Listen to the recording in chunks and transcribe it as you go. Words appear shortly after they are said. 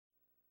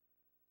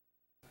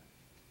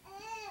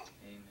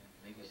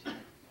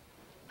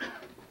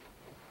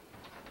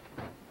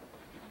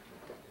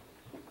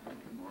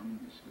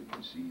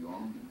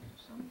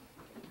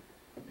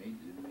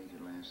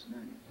last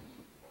night.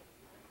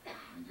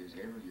 I guess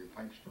Harold, your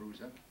pipes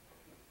froze up.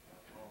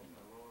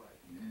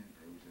 Yeah, it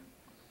froze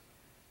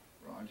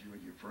up. Roger,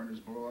 would your furnace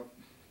blow up?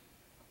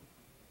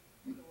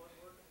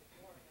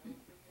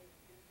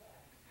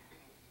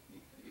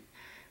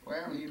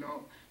 Well, you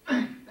know,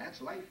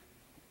 that's life.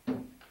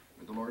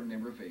 But the Lord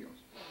never fails.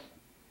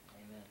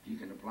 Amen. You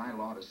can apply a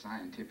lot of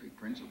scientific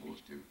principles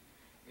to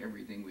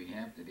everything we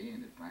have today,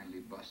 and it finally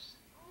busts.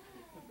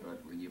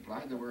 But when you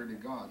apply the Word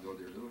of God, though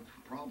there are little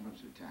problems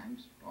at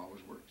times, it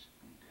always works.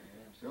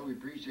 So we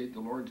appreciate the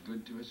Lord's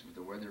good to us, but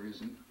the weather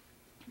isn't,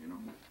 you know.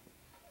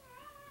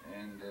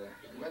 And the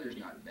weather's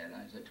not bad.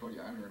 As I told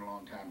you, I learned a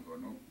long time ago,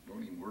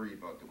 don't even worry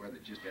about the weather.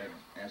 Just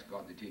ask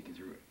God to take you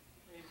through it.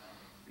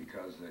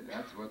 Because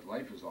that's what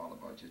life is all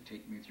about. Just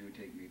take me through,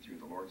 take me through.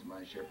 The Lord's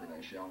my shepherd,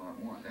 I shall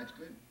not want. That's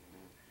good.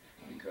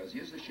 Because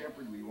He's the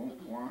shepherd we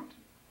won't want.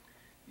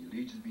 He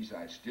leads us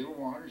beside still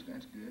waters.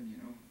 That's good, you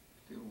know,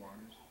 still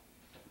waters.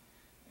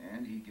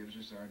 And He gives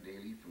us our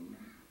daily food.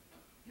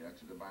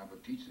 That's what the Bible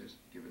teaches us.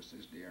 Give us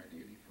this day our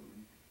daily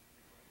food.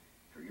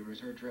 Forgive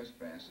us our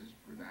trespasses,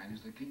 for thine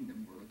is the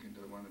kingdom. We're looking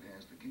to the one that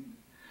has the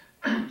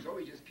kingdom. So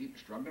we just keep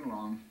struggling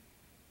along.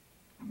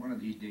 And one of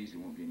these days, there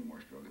won't be any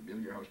more struggle. Bill,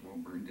 your house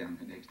won't burn down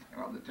the next time.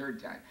 Well, the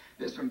third time.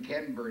 This one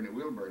can burn, it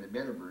will burn, it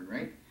better burn,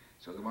 right?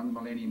 So the one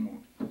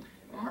millennium won't.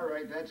 All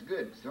right, that's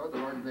good. So the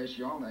Lord bless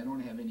you all. I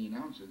don't have any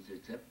announcements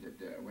except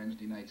that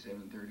Wednesday night,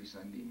 7:30,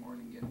 Sunday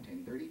morning at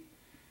 10:30.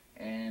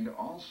 And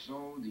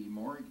also the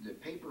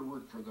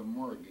paperwork for the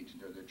mortgage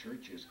to the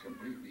church is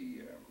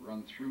completely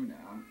run through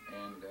now.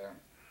 And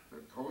the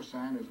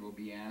co-signers will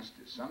be asked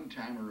at some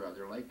time or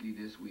other, likely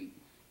this week,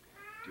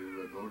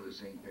 to go to the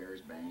St.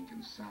 Paris Bank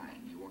and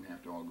sign. You won't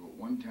have to all go at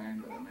one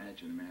time, but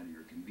imagine a matter of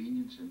your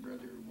convenience, and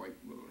Brother White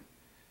will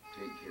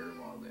take care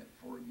of all that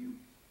for you.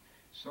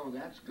 So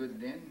that's good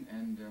then,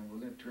 and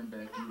we'll let turn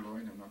back to you,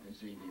 Lloyd. I'm not going to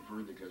say any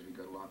further because we've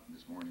got a lot in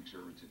this morning's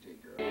service to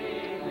take care of.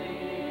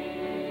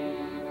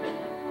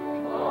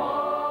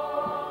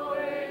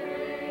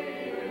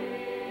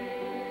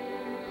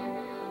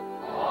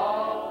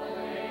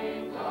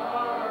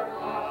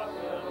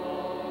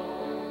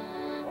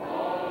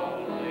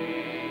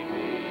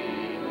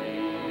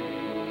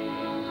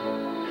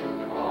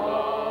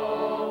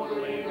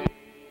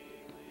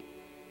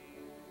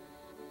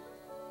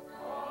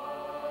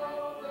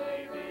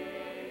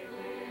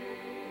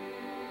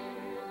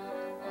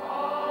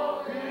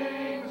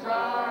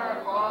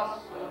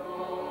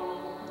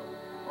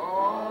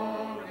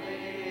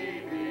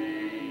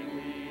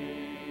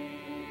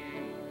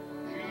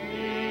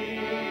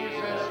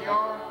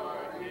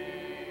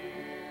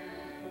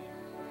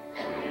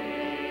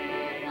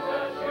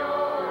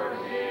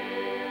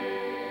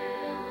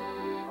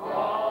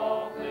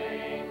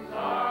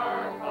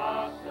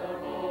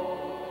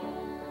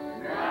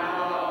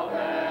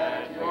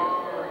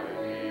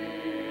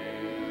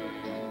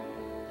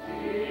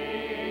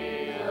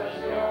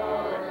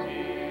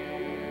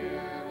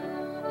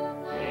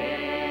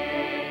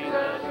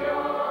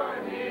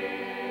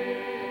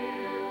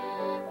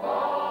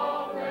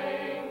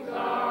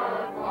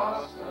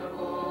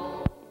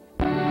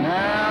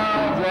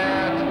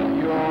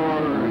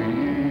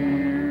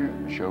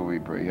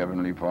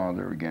 Heavenly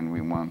Father, again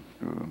we want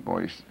to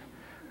voice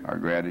our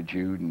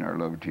gratitude and our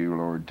love to you,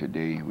 Lord,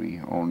 today. We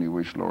only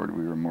wish, Lord,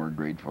 we were more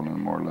grateful and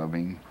more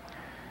loving,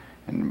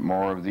 and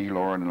more of thee,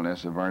 Lord, and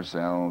less of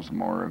ourselves,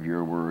 more of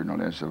your word and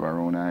less of our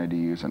own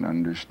ideas and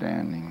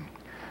understanding.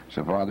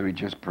 So, Father, we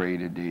just pray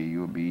today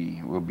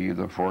we'll be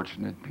the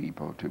fortunate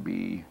people to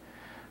be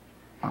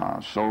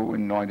so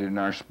anointed in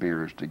our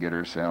spirits to get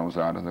ourselves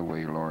out of the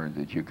way, Lord,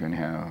 that you can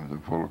have the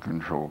full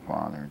control,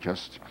 Father.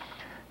 Just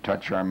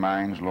touch our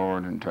minds,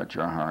 Lord, and touch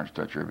our hearts,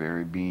 touch our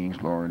very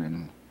beings, Lord.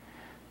 And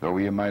though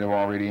we might have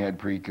already had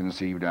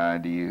preconceived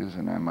ideas,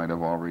 and I might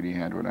have already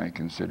had what I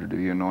consider to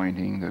be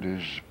anointing that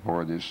is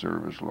for this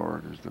service,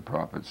 Lord, as the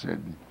prophet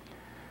said,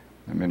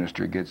 the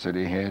minister gets it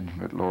ahead,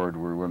 but Lord,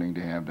 we're willing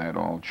to have that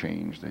all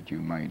changed, that you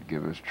might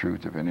give us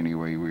truth if in any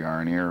way we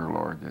are in error,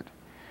 Lord, that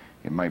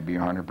it might be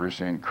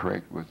 100%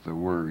 correct with the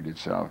word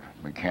itself,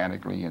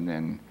 mechanically and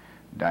then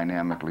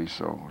dynamically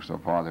so. So,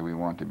 Father, we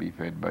want to be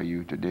fed by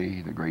you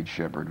today, the great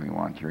shepherd. We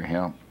want your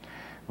help.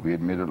 We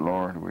admit it,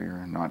 Lord, we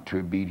are not too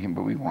obedient,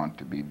 but we want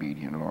to be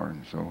obedient,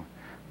 Lord. So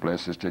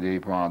bless us today,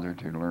 Father,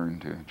 to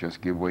learn to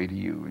just give way to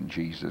you. In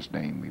Jesus'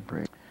 name we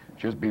pray.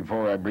 Just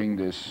before I bring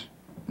this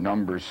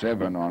number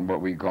 7 on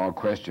what we call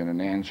question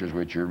and answers,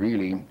 which are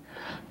really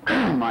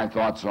my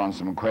thoughts on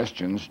some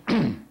questions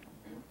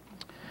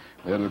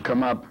that'll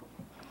come up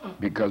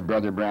because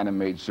Brother Branham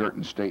made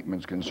certain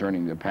statements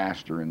concerning the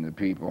pastor and the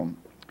people.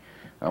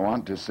 I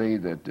want to say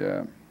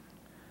that,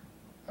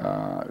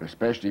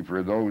 especially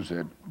for those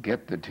that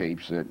get the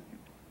tapes, that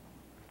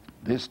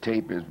this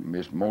tape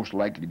is most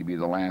likely to be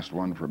the last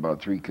one for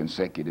about 3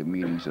 consecutive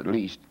meetings at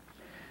least.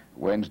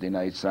 Wednesday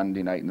night,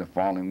 Sunday night, and the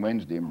following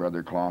Wednesday, and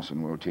Brother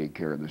Clausen will take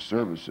care of the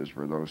services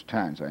for those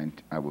times.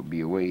 I will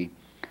be away,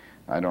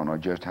 I don't know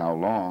just how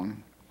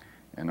long,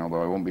 and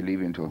although I won't be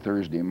leaving until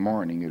Thursday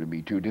morning, it'll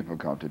be too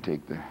difficult to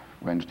take the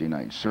Wednesday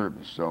night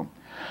service. So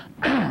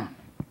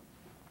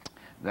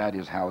that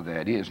is how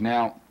that is.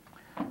 Now,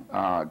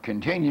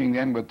 continuing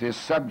then with this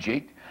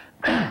subject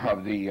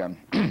of the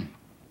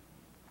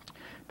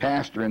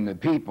pastor and the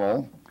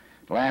people,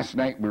 last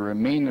night we were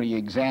mainly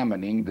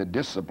examining the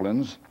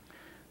disciplines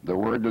the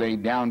Word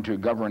laid down to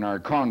govern our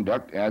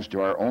conduct as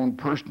to our own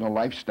personal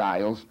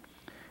lifestyles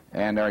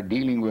and our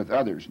dealing with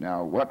others.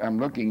 Now, what I'm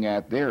looking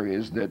at there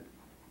is that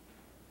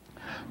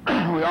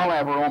we all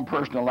have our own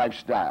personal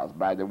lifestyles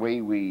by the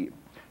way we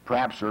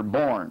perhaps are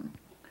born.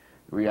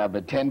 We have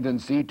a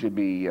tendency to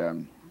be,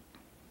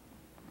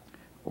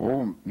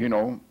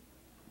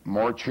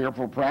 more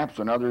cheerful perhaps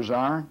than others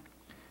are.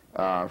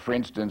 For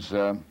instance,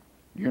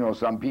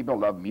 some people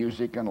love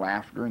music and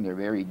laughter and they're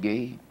very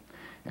gay.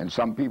 And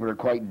some people are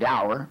quite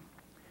dour.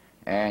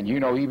 And,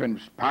 even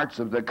parts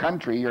of the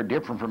country are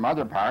different from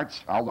other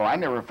parts, although I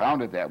never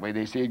found it that way.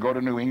 They say go to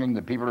New England,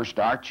 the people are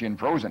starchy and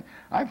frozen.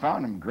 I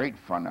found them great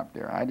fun up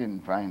there. I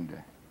didn't find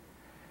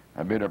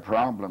a bit of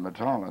problem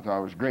at all. I thought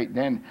it was great.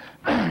 Then,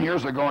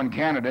 years ago in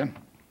Canada,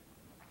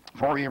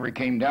 before he ever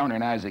came down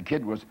and I as a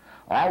kid was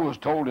always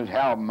told us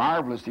how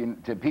marvelous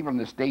the people in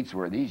the States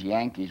were. These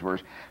Yankees were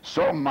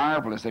so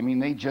marvelous. I mean,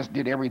 they just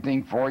did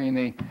everything for you, and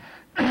they,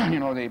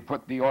 they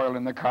put the oil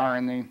in the car,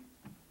 and they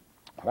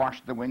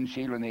washed the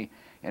windshield,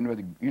 and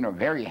were,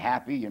 very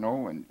happy,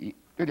 and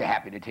they're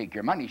happy to take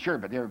your money, sure,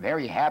 but they're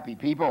very happy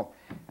people.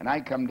 And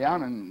I come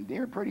down, and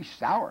they're pretty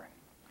sour,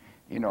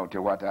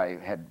 to what I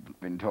had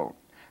been told.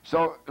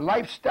 So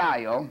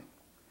lifestyle,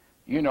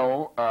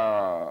 there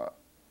are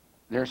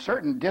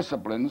certain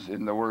disciplines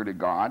in the Word of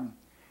God,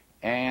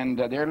 and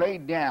they're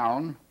laid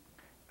down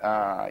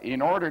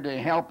in order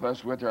to help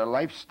us with our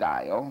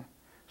lifestyle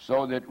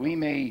so that we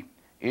may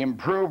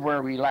improve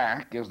where we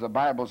lack. As the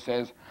Bible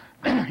says,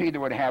 he that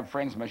would have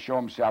friends must show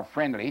himself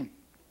friendly.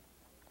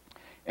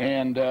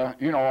 And,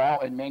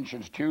 it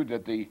mentions, too,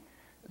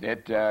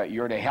 that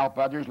you're to help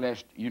others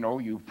lest,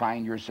 you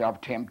find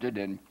yourself tempted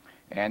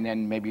and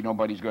then maybe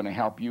nobody's going to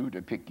help you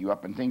to pick you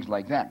up and things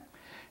like that.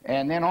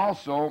 And then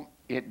also,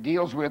 it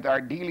deals with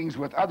our dealings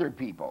with other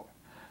people,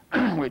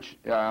 which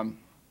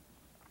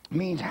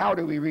means how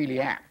do we really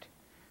act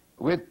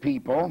with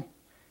people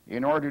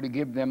in order to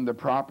give them the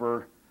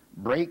proper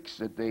breaks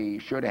that they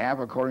should have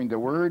according to the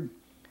Word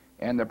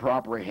and the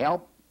proper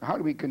help. How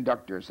do we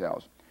conduct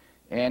ourselves?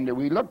 And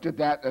we looked at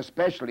that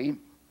especially.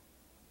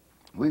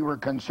 We were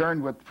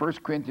concerned with 1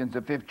 Corinthians,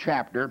 the 5th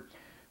chapter,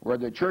 where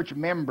the church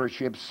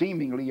membership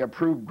seemingly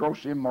approved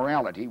gross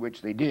immorality,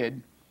 which they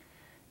did.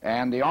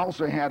 And they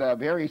also had a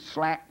very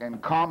slack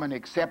and common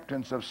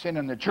acceptance of sin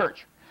in the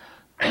church.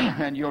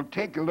 And you'll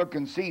take a look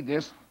and see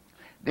this.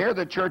 There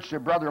the church that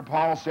Brother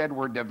Paul said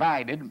were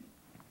divided.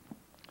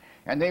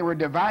 And they were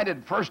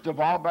divided, first of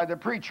all, by the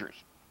preachers.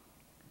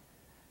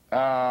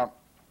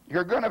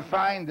 You're going to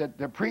find that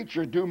the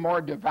preachers do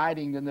more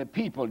dividing than the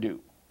people do.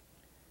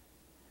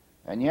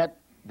 And yet,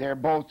 they're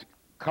both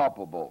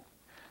culpable.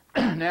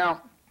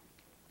 Now,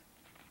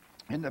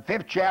 in the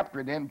 5th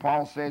chapter, then,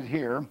 Paul says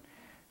here,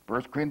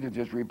 1 Corinthians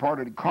is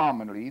reported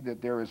commonly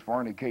that there is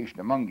fornication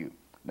among you.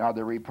 Now,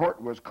 the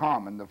report was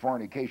common. The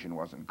fornication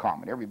wasn't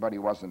common. Everybody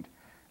wasn't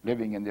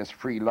living in this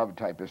free love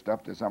type of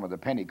stuff that some of the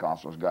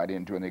Pentecostals got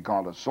into, and they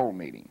called it soul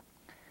mating.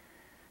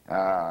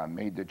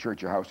 Made the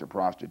church a house of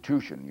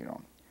prostitution,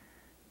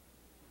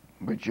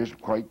 which is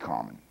quite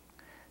common.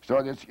 So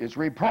it's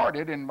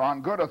reported and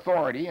on good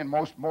authority, and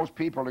most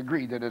people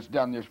agree that it's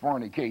done, this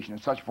fornication,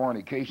 and such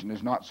fornication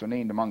is not so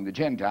named among the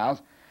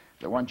Gentiles,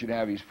 that one should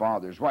have his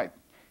father's wife.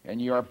 And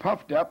you are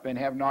puffed up and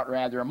have not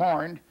rather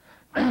mourned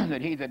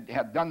that he that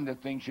hath done the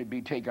thing should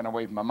be taken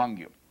away from among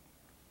you.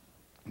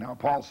 Now,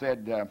 Paul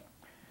said,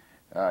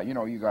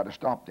 you got to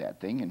stop that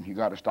thing, and you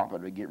got to stop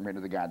it by getting rid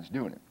of the guy that's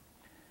doing it.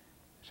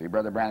 See,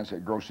 Brother Branham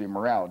said gross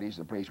immorality is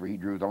the place where he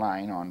drew the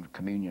line on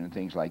communion and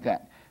things like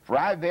that. For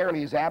I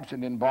verily is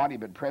absent in body,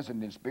 but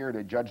present in spirit,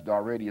 had judged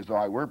already as though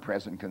I were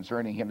present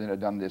concerning him that had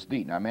done this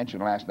deed. Now, I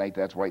mentioned last night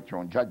that's white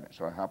throne judgment,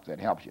 so I hope that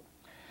helps you.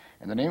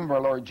 In the name of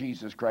our Lord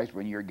Jesus Christ,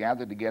 when you're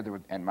gathered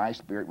together and my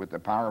spirit with the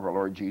power of our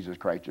Lord Jesus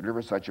Christ,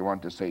 deliver such a one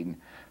to Satan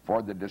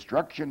for the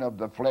destruction of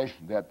the flesh,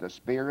 that the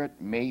spirit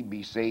may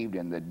be saved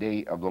in the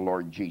day of the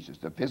Lord Jesus.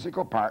 The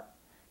physical part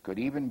could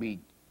even be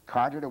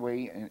carted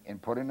away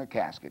and put in a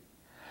casket.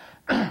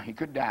 He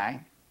could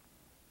die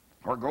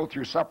or go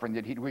through suffering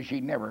that he'd wish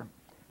he'd never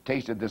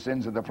tasted the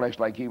sins of the flesh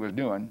like he was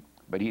doing,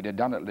 but he'd have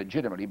done it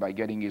legitimately by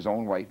getting his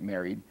own wife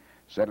married,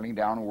 settling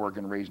down and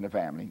working, raising a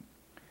family.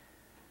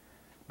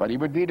 But he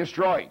would be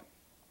destroyed.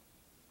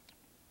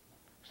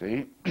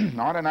 See,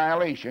 not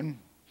annihilation,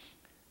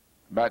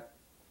 but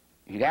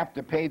he'd have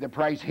to pay the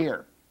price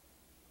here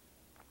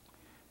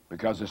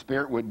because the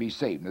spirit would be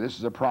saved. Now, this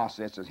is a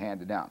process that's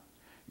handed down.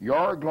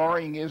 Your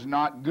glorying is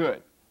not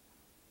good.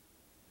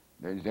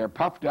 They're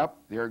puffed up,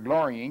 they're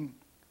glorying,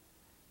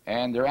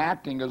 and they're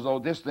acting as though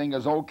this thing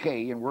is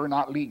okay, and we're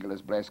not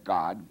legalists, bless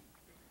God.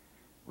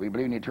 We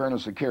believe in eternal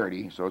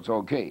security, so it's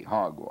okay.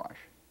 Hogwash.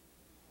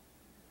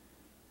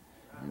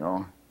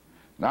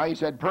 Now he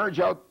said, purge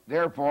out,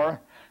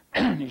 therefore.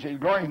 He said,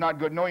 glorying's not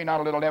good. No, you're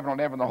not a little leaven will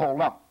leaven the whole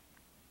lump.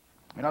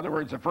 In other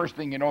words, the first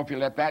thing you know, if you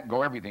let that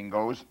go, everything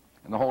goes.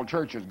 and the whole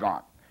church is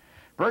gone.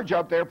 Purge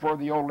out therefore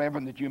the old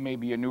leaven, that you may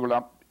be a new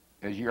lump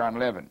as ye are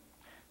unleavened.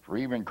 For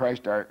even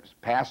Christ our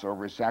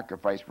Passover is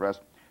sacrificed for us.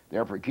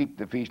 Therefore keep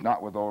the feast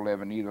not with old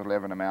leaven, neither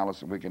leaven of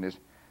malice and wickedness,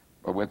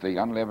 but with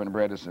the unleavened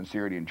bread of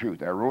sincerity and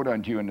truth. I wrote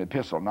unto you an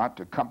epistle, not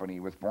to company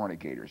with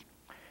fornicators,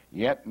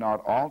 yet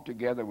not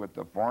altogether with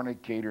the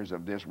fornicators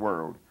of this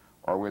world,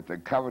 or with the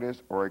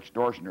covetous, or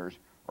extortioners,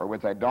 or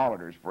with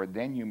idolaters, for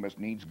then you must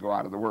needs go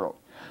out of the world.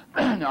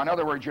 Now, in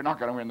other words, you're not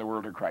going to win the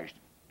world to Christ.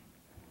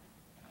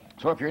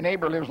 So if your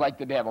neighbor lives like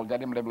the devil,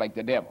 let him live like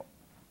the devil.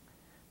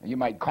 And you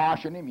might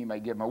caution him, you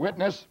might give him a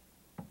witness,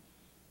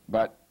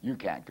 but you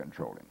can't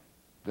control him.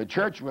 The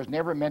church was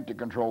never meant to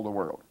control the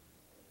world.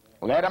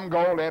 Let them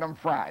go, let them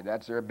fry.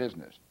 That's their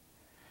business.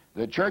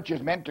 The church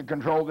is meant to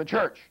control the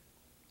church.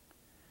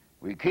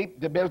 We keep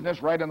the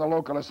business right in the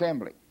local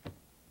assembly.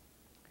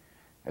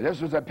 And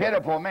this was a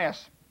pitiful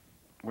mess.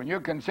 When you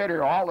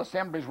consider all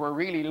assemblies were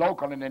really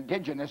local and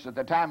indigenous at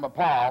the time of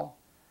Paul,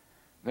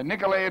 the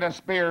Nicolaitan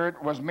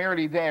spirit was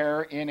merely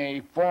there in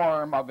a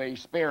form of a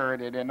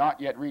spirit. It had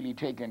not yet really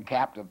taken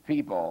captive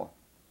people.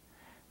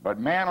 But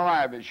man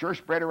alive, it sure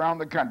spread around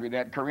the country,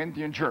 that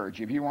Corinthian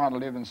church. If you want to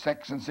live in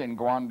sex and sin,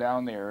 go on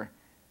down there,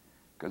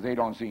 because they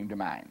don't seem to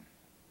mind.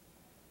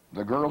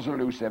 The girls are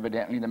loose,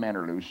 evidently the men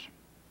are loose.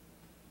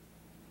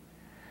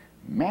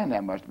 Man,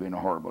 that must have been a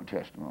horrible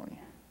testimony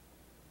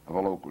of a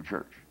local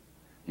church.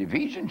 The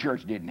Ephesian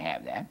church didn't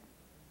have that.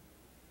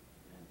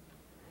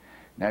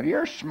 Now, if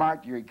you're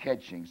smart, you're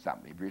catching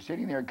something. If you're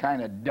sitting there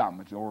kind of dumb,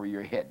 it's over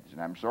your heads,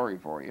 and I'm sorry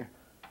for you.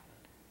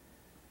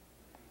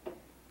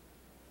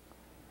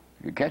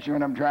 You catching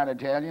what I'm trying to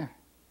tell you?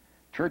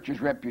 Church's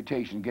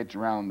reputation gets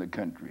around the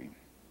country.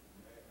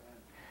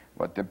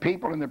 What the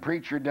people and the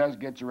preacher does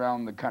gets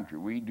around the country.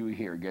 We do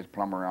here gets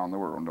plumb around the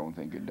world. Don't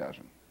think it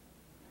doesn't.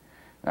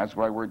 That's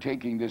why we're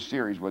taking this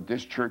series, what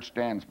this church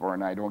stands for,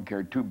 and I don't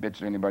care 2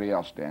 bits what anybody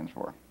else stands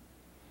for.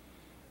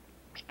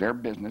 It's their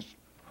business.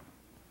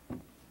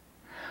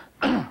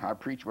 I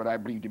preach what I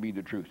believe to be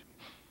the truth.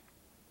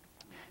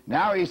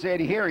 Now he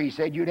said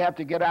you'd have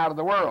to get out of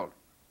the world.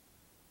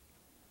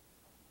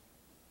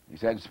 He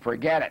says,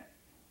 forget it.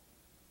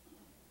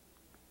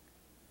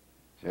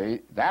 See,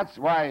 that's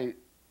why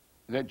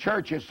the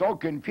church is so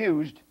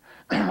confused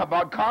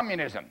about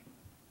communism.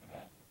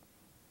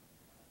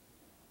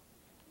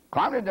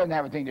 Communism doesn't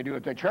have anything to do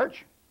with the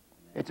church.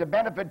 It's a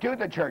benefit to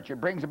the church.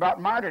 It brings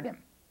about martyrdom.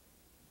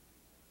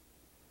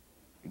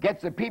 It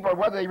gets the people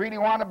whether they really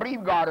want to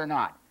believe God or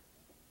not.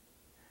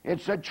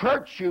 It's the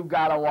church you've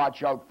got to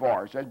watch out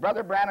for. So as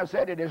Brother Branham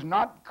said, it is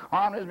not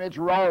communism, it's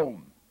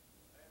Rome.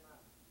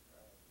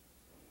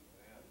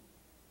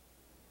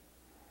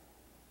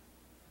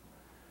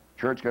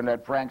 Church can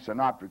let Frank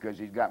Sinatra, because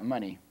he's got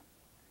money,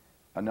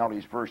 annul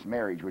his first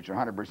marriage, which is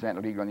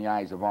 100% legal in the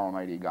eyes of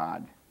Almighty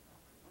God.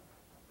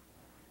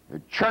 The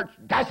church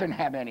doesn't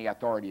have any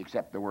authority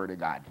except the Word of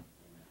God.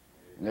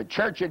 And the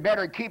church had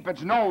better keep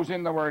its nose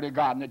in the Word of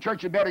God, and the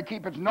church had better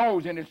keep its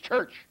nose in its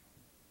church.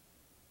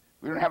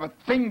 We don't have a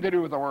thing to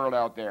do with the world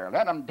out there.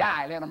 Let them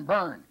die, let them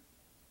burn.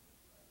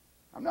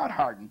 I'm not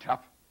hard and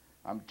tough.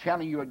 I'm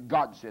telling you what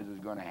God says is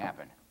going to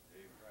happen.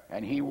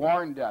 And He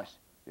warned us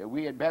that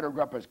we had better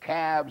go up as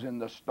calves in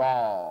the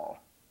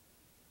stall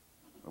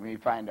when we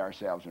find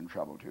ourselves in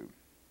trouble too.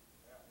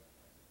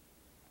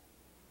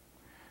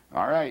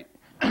 All right.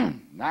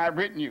 Now I've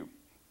written you.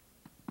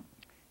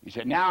 He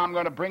said, now I'm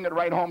going to bring it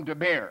right home to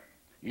bear.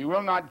 You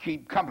will not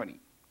keep company.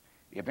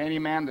 If any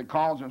man that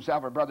calls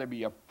himself a brother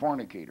be a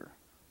fornicator,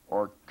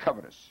 or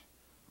covetous,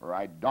 or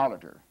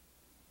idolater,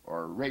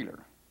 or a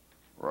railer,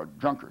 or a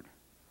drunkard,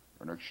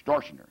 or an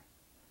extortioner,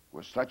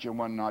 with such a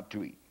one not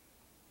to eat.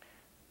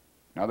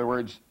 In other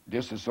words,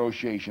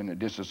 disassociation,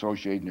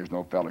 there's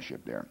no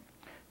fellowship there.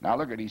 Now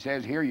look at, he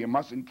says here, you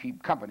mustn't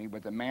keep company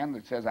with a man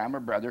that says, I'm a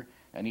brother,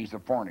 and he's a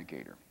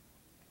fornicator.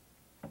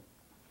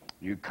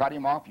 You cut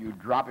him off, you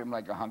drop him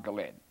like a hunk of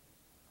lead.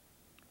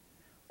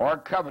 Or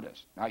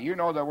covetous. Now you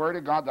know the Word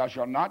of God, thou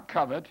shalt not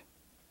covet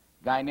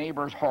thy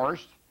neighbor's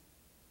horse,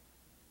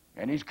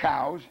 and his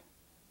cows,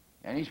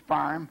 and his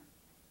farm,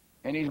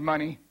 and his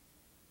money,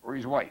 or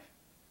his wife.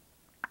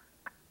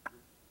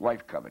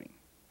 Wife coveting.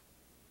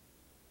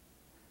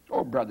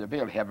 Oh, Brother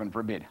Bill, heaven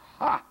forbid.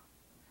 Ha!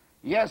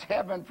 Yes,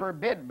 heaven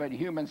forbid, but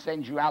human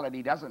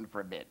sensuality doesn't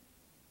forbid.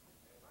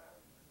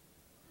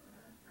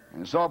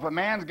 And so if a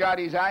man's got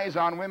his eyes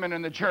on women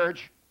in the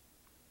church,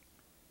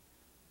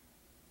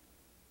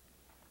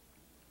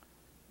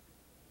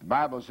 the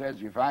Bible says,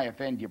 if I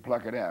offend you,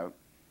 pluck it out.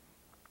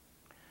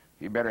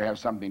 You better have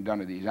something done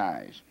to these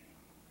eyes.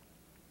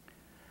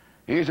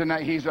 He's an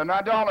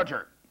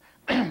idolater.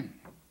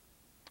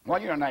 Well,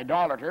 you're an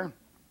idolater.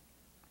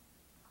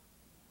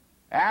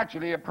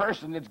 Actually, a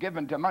person that's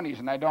given to money is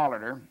an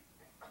idolater,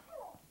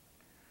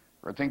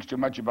 or thinks too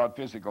much about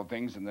physical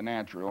things and the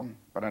natural.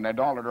 But an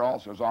idolater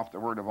also is off the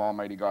word of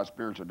Almighty God,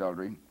 spiritual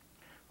adultery.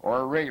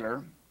 Or a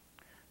railer.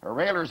 A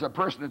railer is a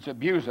person that's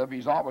abusive.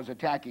 He's always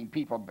attacking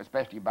people,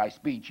 especially by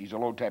speech. He's a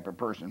low type of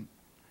person.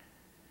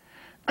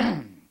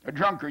 A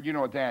drunkard, you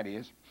know what that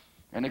is.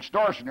 An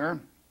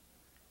extortioner,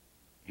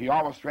 he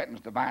always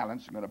threatens the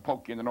violence. I'm going to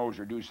poke you in the nose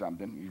or do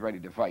something. He's ready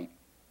to fight.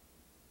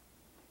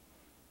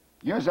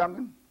 You know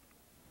something?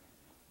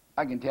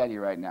 I can tell you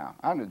right now,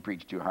 I'm going to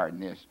preach too hard in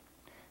this.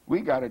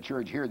 We got a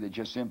church here that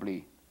just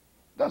simply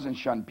doesn't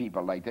shun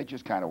people like that,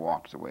 just kind of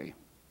walks away,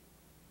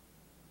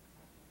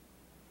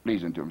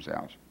 pleasing to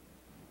themselves.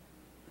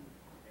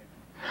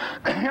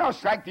 You know,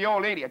 it's like the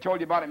old lady. I told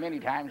you about it many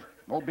times.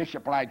 Old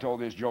Bishop Bly told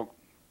this joke.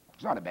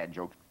 It's not a bad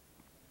joke.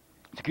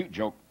 It's a cute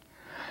joke.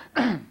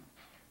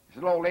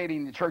 There's an old lady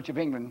in the Church of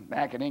England,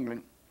 back in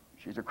England.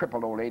 She's a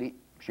crippled old lady.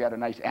 She had a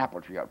nice apple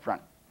tree out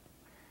front.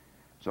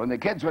 So when the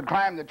kids would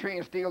climb the tree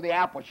and steal the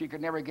apple, she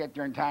could never get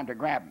there in time to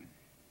grab them.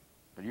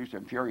 It used to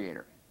infuriate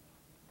her.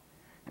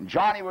 And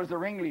Johnny was the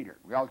ringleader.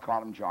 We all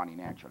call him Johnny,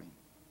 naturally,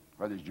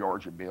 whether it's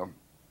George or Bill.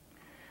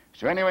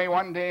 So anyway,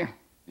 one day,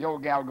 the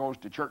old gal goes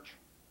to church.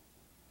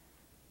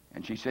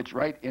 And she sits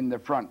right in the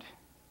front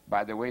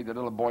by the way the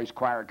little boys'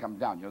 choir comes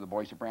down. You know the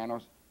boy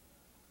sopranos?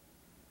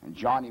 And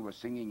Johnny was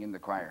singing in the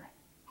choir.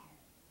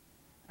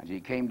 As he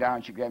came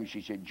down, she grabbed him.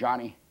 She said,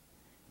 Johnny,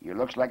 you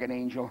looks like an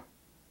angel.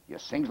 You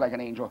sings like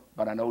an angel,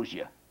 but I knows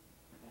you.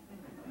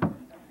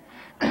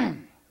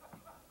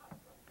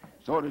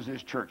 So does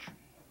this church.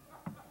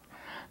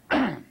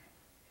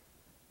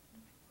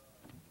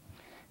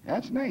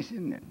 That's nice,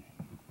 isn't it?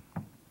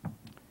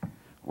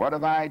 What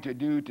have I to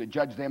do to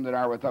judge them that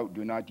are without?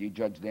 Do not ye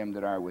judge them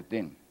that are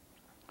within.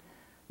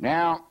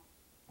 Now,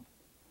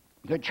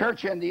 the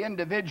church and the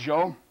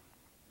individual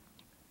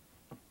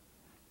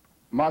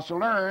must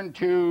learn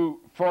to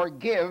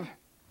forgive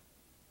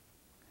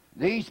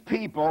these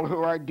people who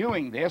are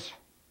doing this,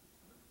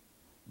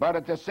 but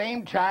at the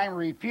same time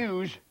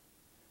refuse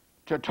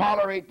to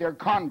tolerate their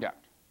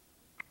conduct.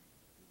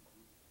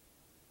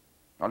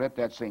 Now let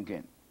that sink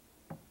in.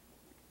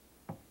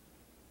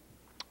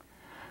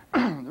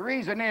 The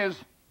reason is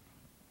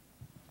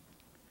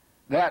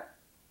that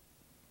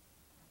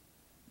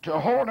to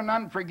hold an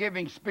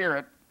unforgiving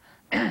spirit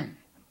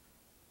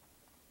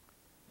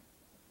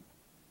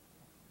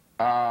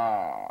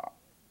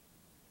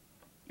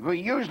we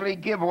usually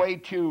give way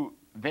to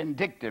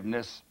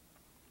vindictiveness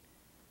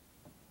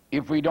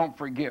if we don't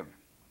forgive.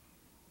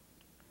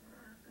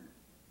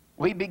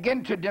 We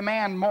begin to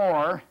demand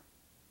more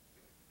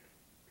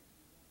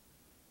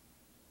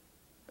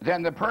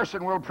than the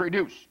person will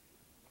produce.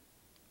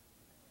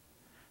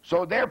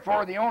 So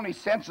therefore, the only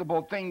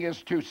sensible thing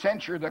is to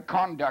censure the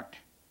conduct,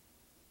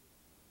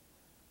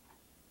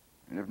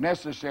 and if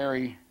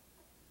necessary,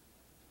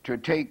 to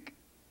take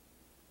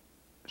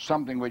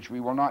something which we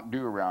will not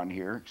do around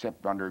here,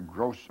 except under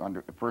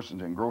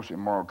persons in gross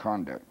immoral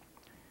conduct,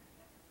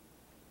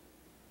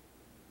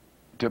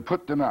 to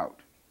put them out.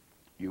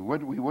 We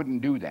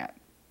wouldn't do that.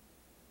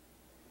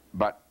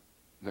 But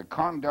the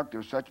conduct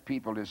of such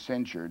people is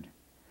censured,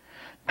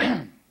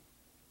 and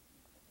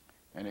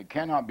it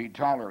cannot be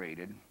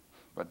tolerated,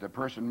 but the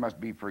person must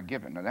be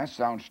forgiven. Now that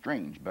sounds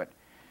strange, but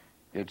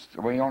it's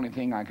the only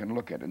thing I can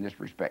look at in this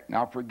respect.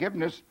 Now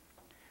forgiveness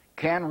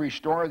can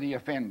restore the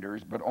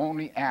offenders, but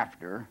only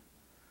after,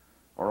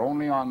 or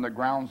only on the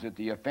grounds that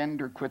the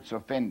offender quits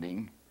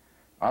offending.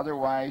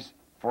 Otherwise,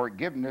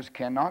 forgiveness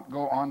cannot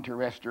go on to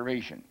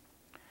restoration,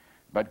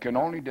 but can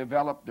only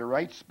develop the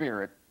right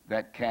spirit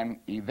that can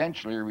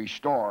eventually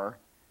restore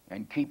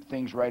and keep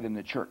things right in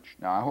the church.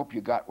 Now, I hope you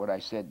got what I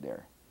said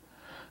there.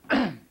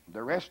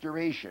 The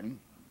restoration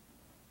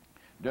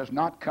does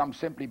not come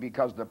simply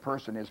because the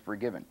person is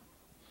forgiven.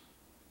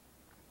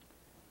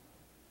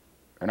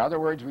 In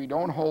other words, we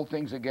don't hold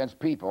things against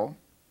people.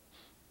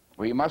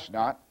 We must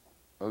not.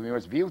 We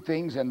must view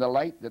things in the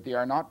light that they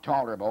are not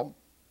tolerable,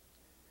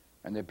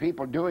 and the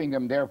people doing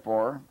them,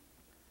 therefore,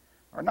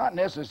 are not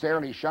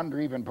necessarily shunned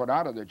or even put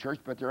out of the church,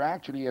 but they're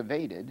actually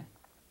evaded.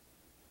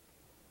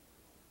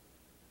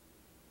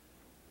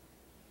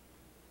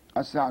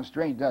 That sounds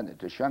strange, doesn't it?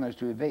 To shun is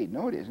to evade.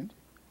 No, it isn't.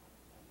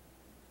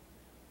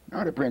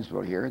 Not a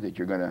principle here that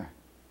you're going to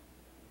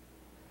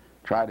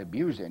try to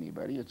abuse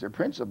anybody. It's a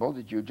principle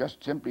that you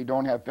just simply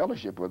don't have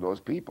fellowship with those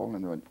people,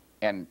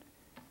 and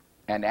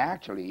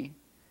actually,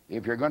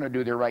 if you're going to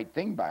do the right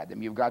thing by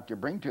them, you've got to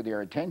bring to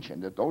their attention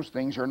that those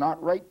things are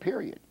not right,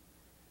 period.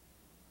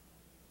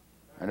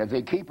 And if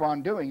they keep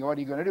on doing it, what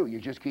are you going to do?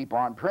 You just keep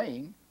on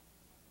praying.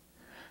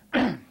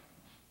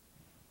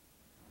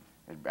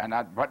 And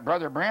what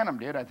Brother Branham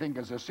did, I think,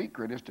 as a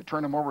secret, is to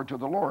turn them over to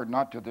the Lord,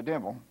 not to the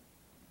devil.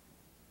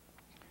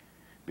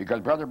 Because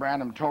Brother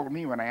Branham told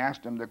me when I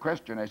asked him the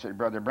question, I said,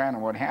 Brother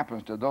Branham, what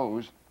happens to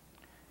those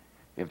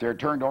if they're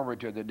turned over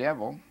to the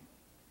devil,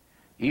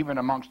 even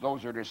amongst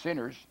those that are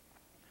sinners?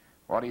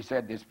 Well, he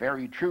said, it's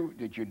very true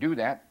that you do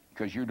that,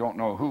 because you don't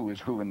know who is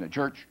who in the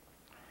church.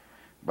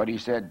 But he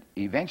said,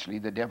 eventually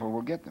the devil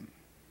will get them.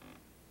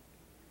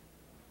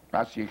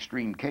 That's the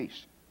extreme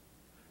case.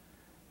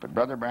 But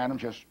Brother Branham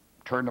just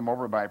turned them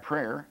over by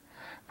prayer.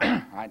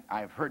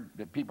 I've heard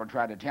that people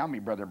try to tell me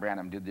Brother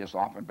Branham did this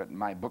often, but in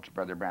my books,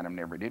 Brother Branham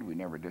never did. We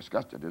never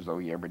discussed it as though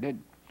he ever did.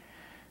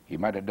 He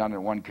might have done it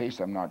in one case,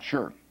 I'm not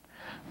sure.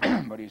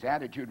 But his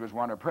attitude was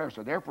one of prayer.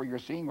 So therefore, you're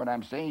seeing what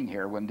I'm saying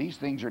here. When these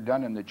things are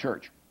done in the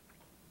church,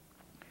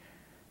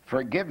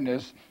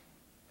 forgiveness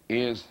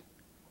is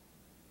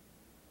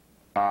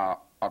a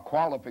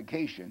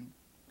qualification,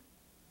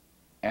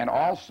 and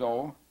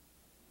also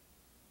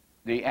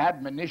the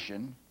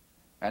admonition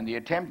and the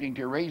attempting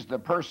to raise the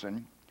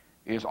person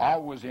is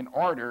always in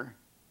order,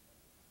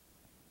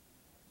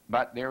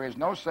 but there is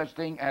no such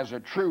thing as a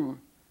true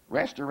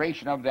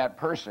restoration of that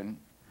person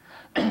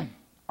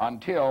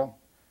until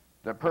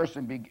the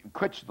person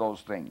quits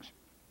those things.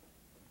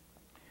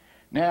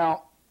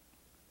 Now,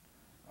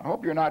 I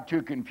hope you're not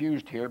too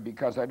confused here,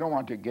 because I don't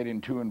want to get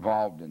too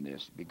involved in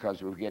this, because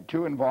if we get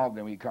too involved,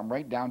 then we come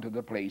right down to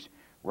the place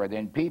where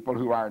then people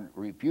who are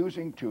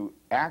refusing to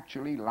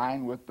actually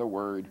line with the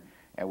Word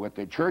and with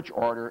the church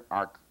order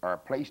are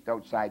placed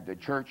outside the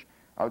church,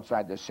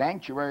 outside the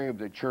sanctuary of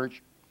the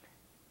church,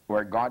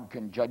 where God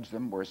can judge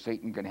them, where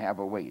Satan can have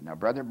a way. Now,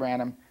 Brother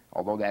Branham,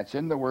 although that's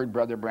in the Word,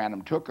 Brother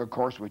Branham took a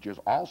course which is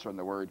also in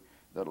the Word,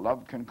 that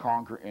love can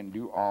conquer and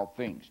do all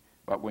things.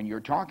 But when you're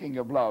talking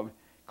of love,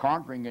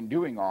 conquering and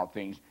doing all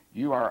things,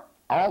 you are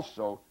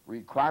also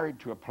required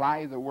to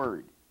apply the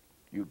Word.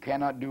 You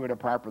cannot do it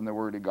apart from the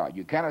Word of God.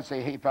 You cannot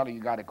say, hey, fella, you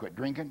got to quit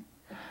drinking.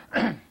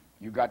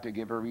 You've got to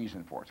give a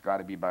reason for it. It's got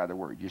to be by the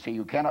Word. You say,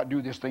 you cannot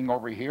do this thing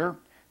over here.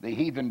 The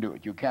heathen do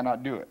it. You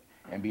cannot do it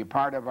and be a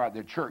part of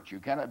the church. You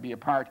cannot be a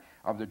part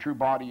of the true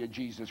body of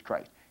Jesus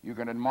Christ. You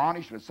can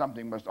admonish, but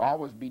something must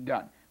always be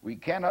done. We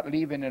cannot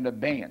leave it in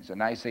abeyance.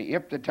 And I say,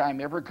 if the time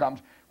ever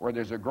comes where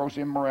there's a gross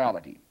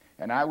immorality,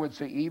 and I would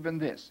say even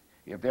this,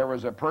 if there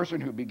was a person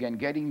who began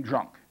getting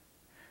drunk,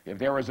 if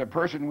there was a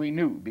person we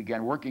knew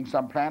began working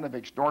some plan of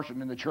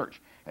extortion in the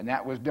church, and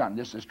that was done.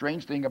 This is a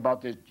strange thing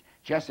about this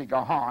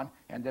Jessica Hahn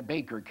and the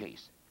Baker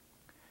case.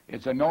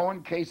 It's a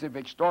known case of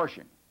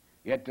extortion.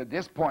 Yet to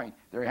this point,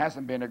 there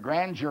hasn't been a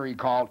grand jury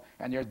called,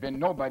 and there's been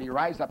nobody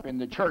rise up in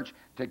the church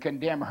to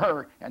condemn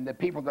her and the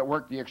people that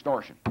worked the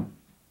extortion.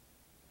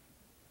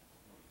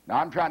 Now,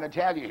 I'm trying to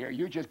tell you here,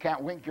 you just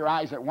can't wink your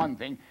eyes at one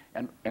thing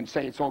and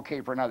say it's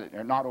okay for another,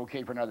 or not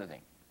okay for another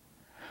thing.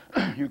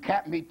 You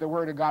can't meet the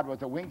Word of God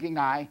with a winking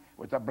eye,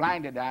 with a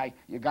blinded eye.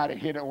 You got to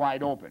hit it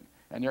wide open.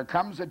 And there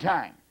comes a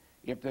time,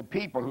 if the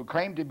people who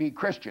claim to be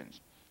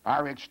Christians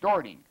are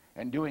extorting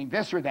and doing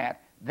this or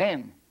that,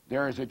 then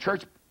there is a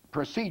church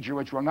procedure,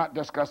 which we'll not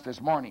discuss this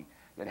morning,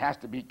 that has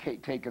to be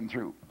taken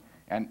through,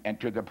 and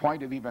to the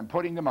point of even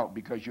putting them out,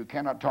 because you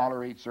cannot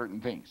tolerate certain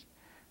things.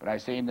 But I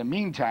say in the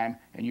meantime,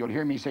 and you'll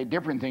hear me say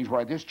different things,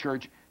 why this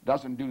church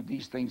doesn't do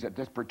these things at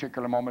this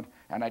particular moment,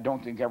 and I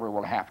don't think ever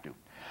will have to.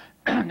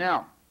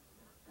 Now,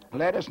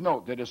 let us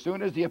note that as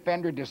soon as the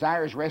offender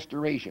desires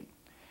restoration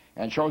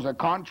and shows a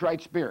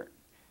contrite spirit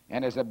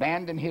and has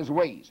abandoned his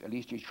ways, at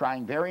least he's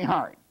trying very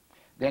hard,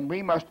 then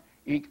we must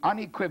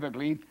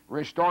unequivocally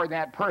restore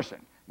that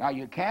person. Now,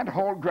 you can't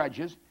hold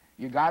grudges.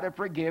 You got to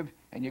forgive,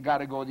 and you got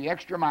to go the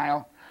extra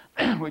mile,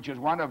 which is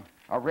one of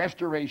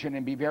restoration,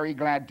 and be very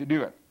glad to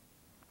do it.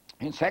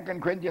 In 2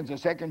 Corinthians, the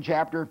 2nd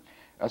chapter,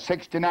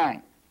 6 to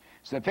 9,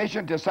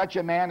 sufficient to such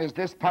a man is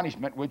this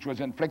punishment which was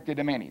inflicted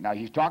to many. Now,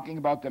 he's talking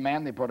about the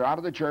man they put out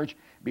of the church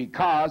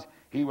because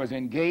he was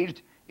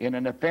engaged in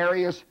a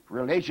nefarious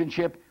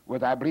relationship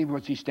with, I believe it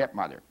was his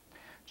stepmother.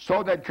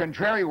 So that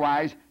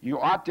contrariwise, you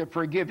ought to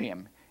forgive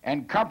him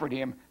and comfort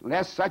him,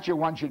 lest such a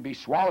one should be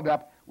swallowed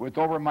up with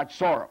overmuch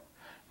sorrow.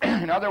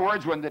 In other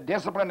words, when the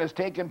discipline has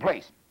taken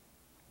place,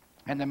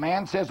 and the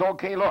man says,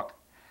 okay, look,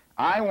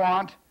 I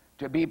want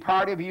to be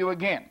part of you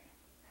again,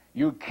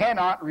 you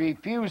cannot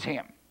refuse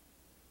him.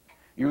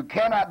 You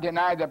cannot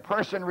deny the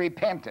person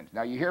repentance.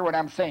 Now, you hear what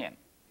I'm saying?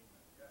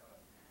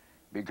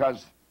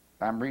 Because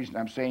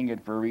I'm saying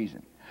it for a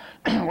reason.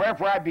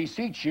 Wherefore I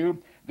beseech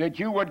you that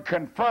you would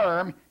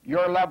confirm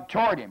your love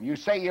toward him. You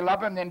say you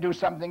love him, then do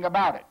something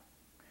about it.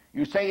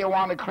 You say you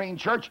want a clean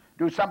church,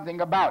 do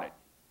something about it.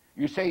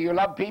 You say you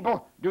love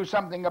people, do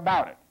something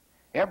about it.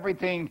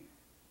 Everything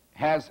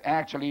has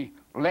actually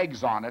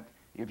legs on it,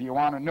 if you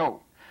want to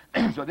know.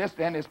 So this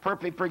then is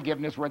perfect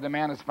forgiveness, where the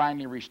man is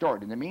finally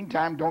restored. In the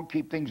meantime, don't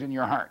keep things in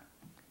your heart.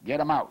 Get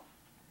them out.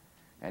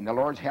 And the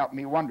Lord's helped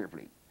me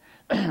wonderfully.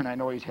 And I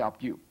know he's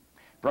helped you.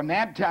 From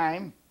that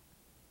time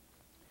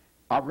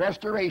of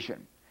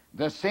restoration,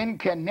 the sin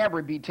can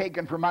never be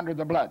taken from under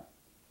the blood.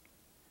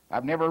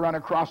 I've never run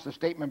across the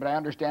statement, but I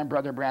understand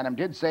Brother Branham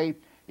did say,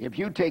 if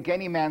you take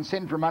any man's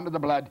sin from under the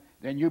blood,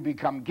 then you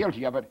become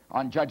guilty of it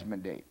on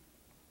Judgment Day.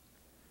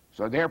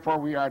 So therefore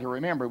we are to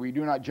remember, we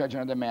do not judge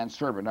another man's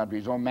servant. Unto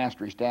his own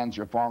master he stands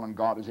or fallen,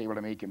 God is able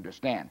to make him to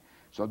stand.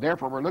 So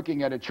therefore we're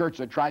looking at a church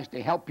that tries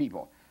to help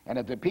people. And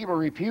if the people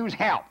refuse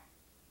help,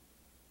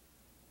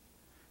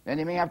 then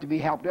they may have to be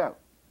helped out,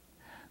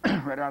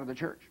 right out of the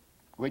church,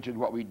 which is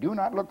what we do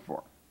not look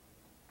for.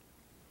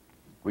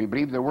 We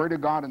believe the Word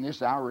of God in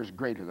this hour is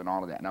greater than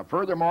all of that. Now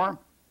furthermore,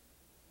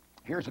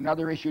 here's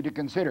another issue to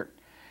consider.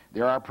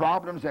 There are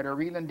problems that are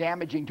real and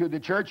damaging to the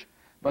church,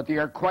 but they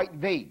are quite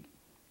vague.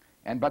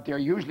 But they're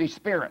usually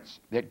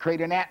spirits that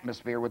create an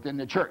atmosphere within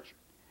the church.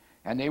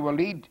 And they will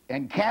lead,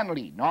 and can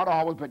lead, not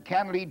always, but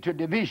can lead to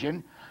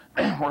division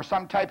or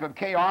some type of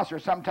chaos or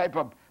some type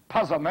of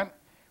puzzlement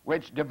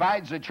which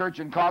divides the church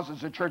and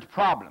causes the church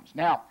problems.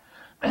 Now,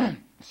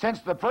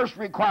 since the first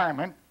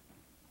requirement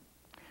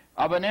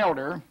of an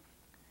elder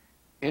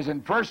is in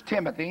 1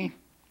 Timothy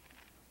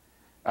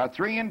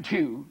 3 and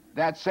 2,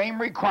 that same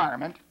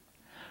requirement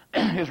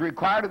is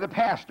required of the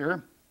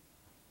pastor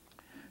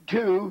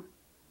to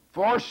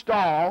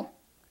forestall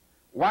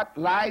what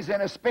lies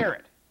in a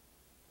spirit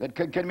that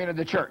could come into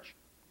the church.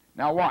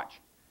 Now watch,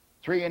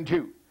 3 and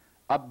 2.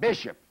 A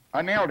bishop,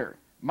 an elder,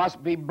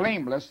 must be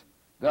blameless,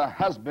 the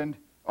husband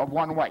of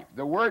one wife.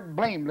 The word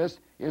blameless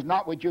is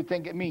not what you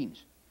think it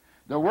means.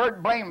 The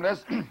word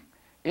blameless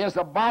is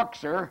a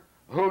boxer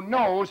who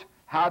knows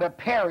how to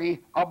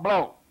parry a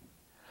blow.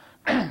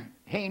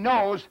 He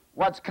knows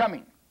what's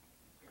coming.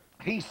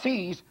 He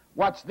sees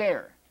what's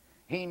there.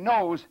 He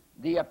knows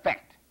the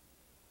effect.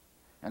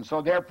 And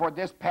so therefore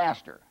this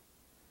pastor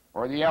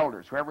or the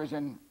elders, whoever's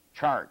in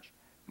charge,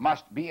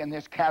 must be in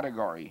this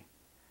category,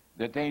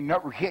 that they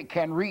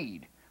can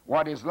read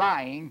what is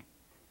lying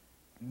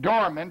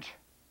dormant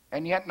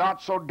and yet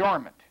not so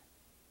dormant.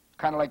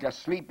 Kind of like a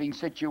sleeping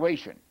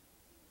situation.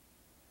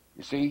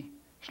 You see,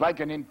 it's like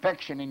an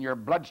infection in your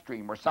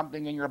bloodstream or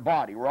something in your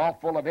body. We're all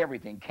full of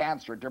everything,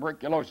 cancer,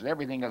 tuberculosis,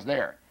 everything is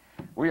there.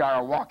 We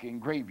are a walking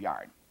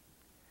graveyard.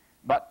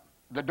 But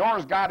the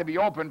door's got to be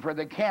open for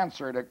the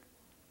cancer to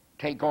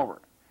take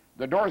over.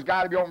 The door's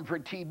got to be open for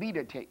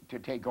TB to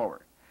take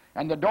over.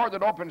 And the door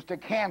that opens to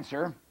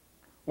cancer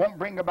won't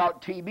bring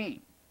about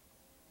TB,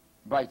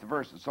 vice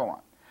versa, and so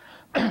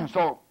on.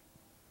 So,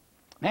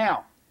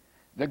 now,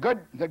 the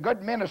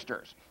good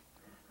ministers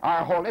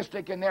are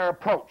holistic in their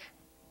approach.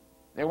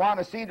 They want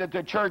to see that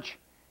the church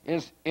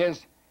is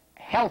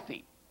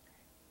healthy,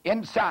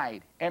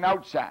 inside and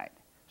outside.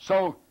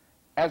 So,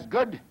 as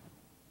good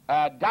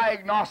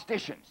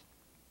diagnosticians,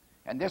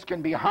 and this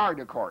can be hard,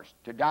 of course,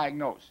 to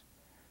diagnose,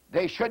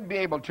 they should be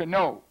able to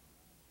know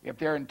if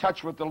they're in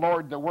touch with the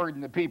Lord, the Word,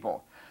 and the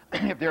people,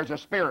 if there's a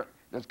spirit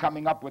that's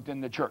coming up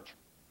within the church.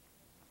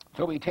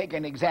 So we take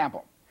an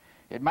example.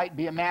 It might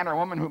be a man or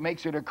woman who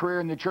makes it a career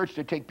in the church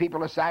to take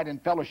people aside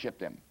and fellowship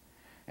them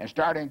and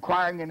start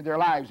inquiring into their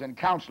lives and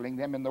counseling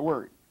them in the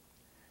Word.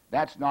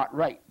 That's not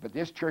right, but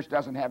this church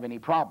doesn't have any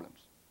problems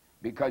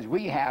because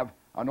we have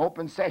an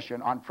open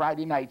session on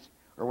Friday nights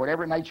or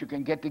whatever nights you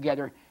can get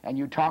together and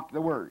you talk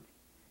the Word.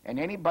 And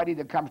anybody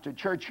that comes to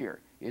church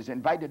here is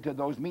invited to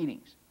those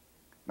meetings,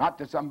 not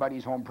to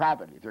somebody's home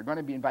privately. If they're going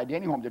to be invited to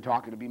any home to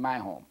talk, it'll be my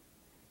home,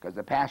 because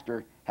the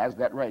pastor has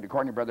that right.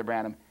 According to Brother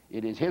Branham,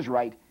 it is his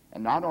right,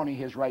 and not only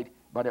his right,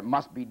 but it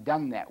must be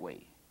done that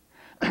way.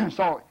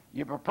 So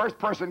if a first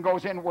person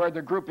goes in where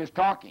the group is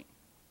talking,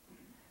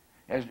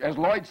 as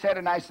Lloyd said,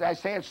 and I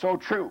say it's so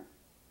true,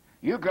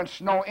 you can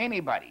snow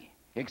anybody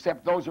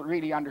except those that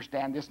really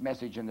understand this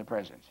message in the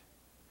presence.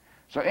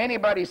 So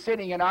anybody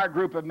sitting in our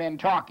group of men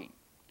talking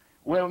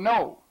will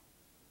know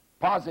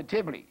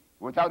positively,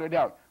 without a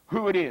doubt,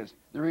 who it is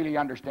that really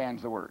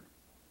understands the Word.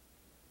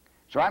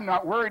 So I'm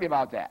not worried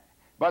about that.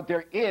 But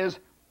there is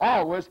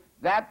always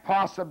that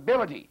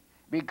possibility,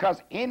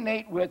 because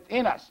innate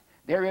within us,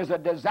 there is a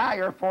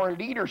desire for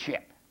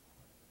leadership.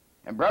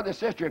 And brother,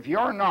 sister, if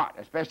you're not,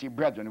 especially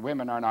brethren,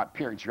 women are not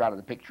periods, you're out of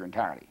the picture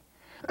entirely.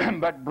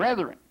 But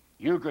brethren,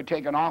 you could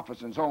take an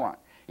office and so on.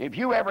 If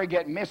you ever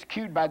get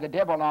miscued by the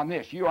devil on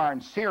this, you are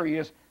in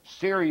serious,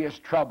 serious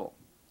trouble.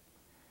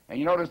 And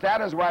you notice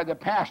that is why the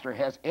pastor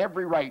has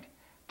every right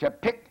to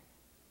pick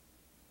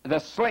the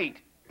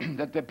slate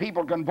that the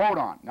people can vote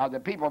on. Now, the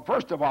people,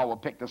 first of all, will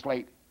pick the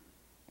slate,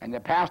 and the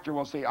pastor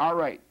will say, all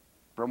right,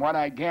 from what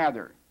I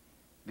gather,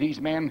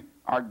 these men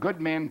are good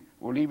men.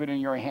 We'll leave it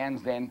in your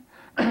hands then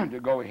to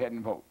go ahead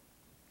and vote,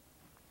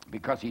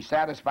 because he's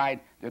satisfied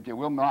that there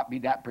will not be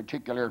that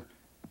particular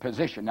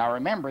position. Now,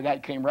 remember,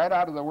 that came right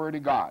out of the Word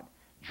of God.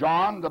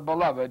 John, the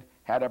beloved,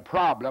 had a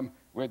problem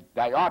with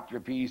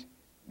Diotrephes,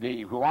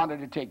 who wanted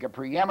to take a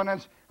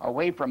preeminence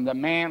away from the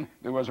man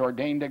that was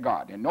ordained to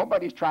God. And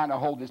nobody's trying to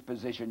hold this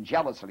position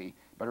jealously.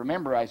 But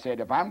remember, I said,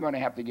 if I'm going to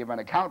have to give an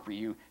account for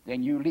you,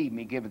 then you leave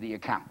me, give the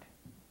account.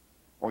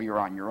 Or you're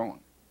on your own.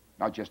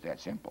 Not just that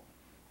simple.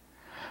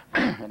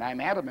 And I'm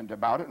adamant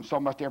about it, and so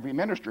must every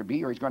minister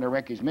be, or he's going to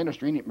wreck his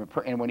ministry.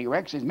 And when he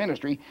wrecks his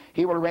ministry,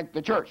 he will wreck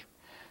the church.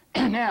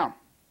 Now,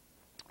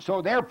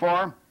 so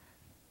therefore,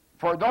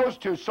 for those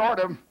to sort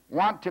of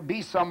want to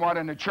be somewhat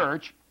in the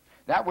church,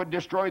 that would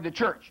destroy the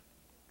church.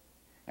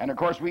 And of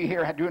course, we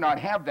here do not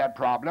have that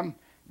problem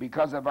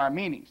because of our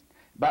meetings.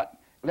 But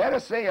let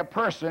us say a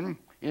person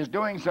is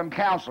doing some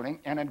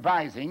counseling and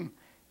advising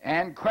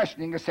and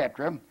questioning,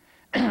 etc.,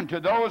 to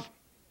those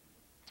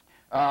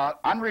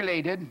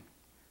unrelated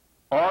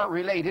or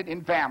related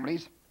in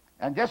families,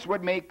 and this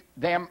would make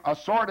them a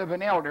sort of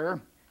an elder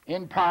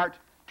in part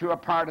to a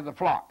part of the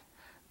flock.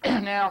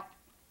 Now,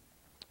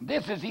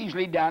 this is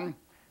easily done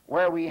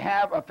where we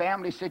have a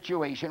family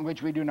situation,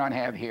 which we do not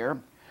have here,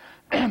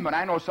 but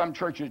I know some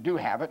churches do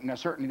have it, and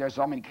certainly there's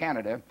some in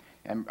Canada,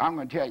 and I'm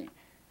going to tell you,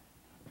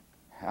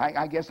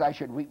 I guess I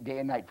should weep day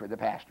and night for the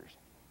pastors,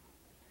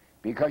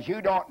 because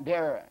you don't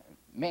dare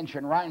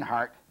mention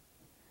Reinhardt,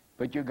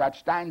 but you got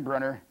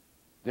Steinbrunner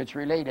that's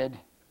related,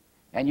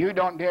 and you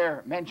don't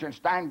dare mention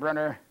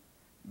Steinbrunner,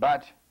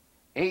 but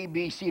A,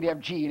 B, C, D, F,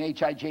 G, and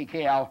H, I, J,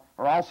 K, L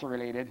are also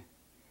related,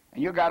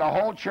 and you got a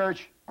whole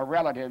church of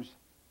relatives,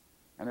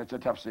 and it's a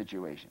tough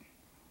situation.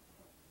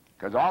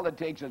 Because all it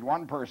takes is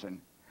one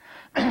person,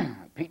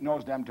 Pete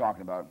knows what I'm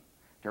talking about,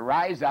 to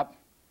rise up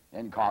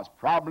and cause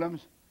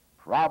problems,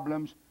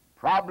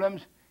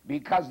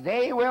 because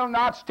they will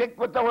not stick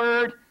with the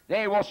word,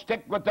 they will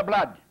stick with the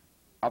blood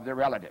of the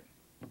relative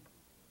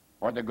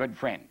or the good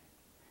friend.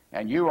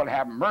 And you will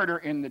have murder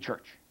in the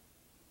church.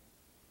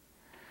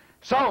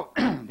 So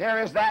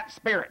there is that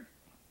spirit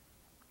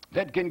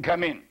that can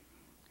come in,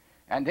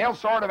 and they'll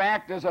sort of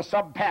act as a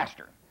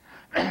sub-pastor.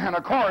 And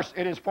of course,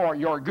 it is for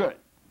your good.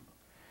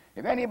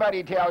 If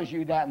anybody tells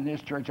you that in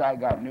this church, I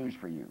got news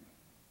for you.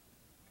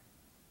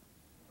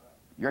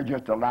 You're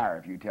just a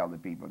liar if you tell the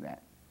people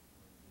that.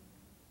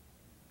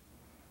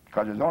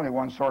 Because there's only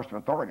one source of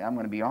authority. I'm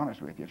going to be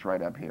honest with you. It's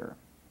right up here.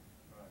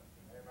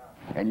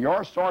 And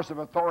your source of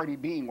authority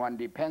being one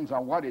depends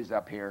on what is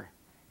up here.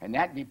 And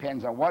that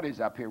depends on what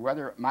is up here,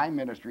 whether my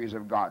ministry is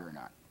of God or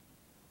not.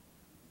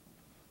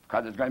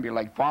 Because it's going to be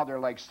like father,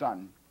 like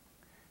son.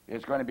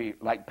 It's going to be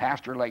like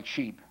pastor, like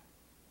sheep.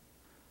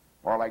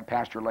 Or like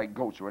pastor, like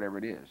goats, whatever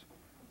it is.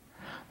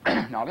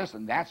 Now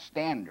listen, that's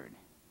standard.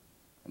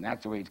 And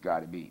that's the way it's got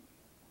to be.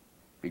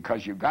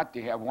 Because you've got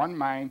to have one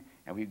mind,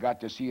 and we've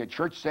got to see a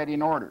church set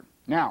in order.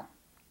 Now,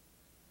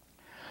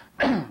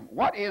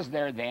 what is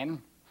there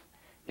then,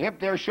 if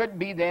there should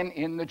be then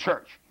in the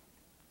church?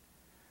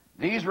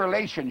 These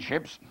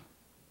relationships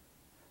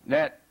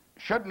that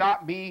should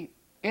not be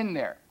in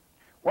there.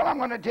 Well, I'm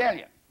going to tell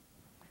you.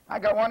 I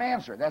got one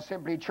answer. That's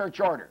simply church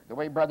order, the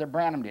way Brother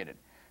Branham did it.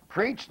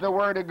 Preach the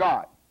Word of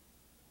God,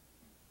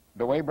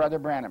 the way Brother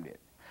Branham did.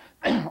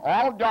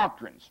 All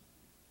doctrines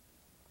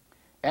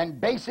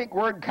and basic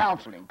word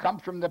counseling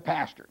comes from the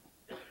pastor.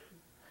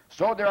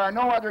 So there are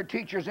no other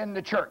teachers in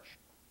the church.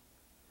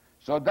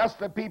 So thus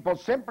the people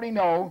simply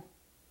know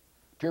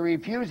to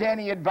refuse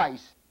any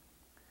advice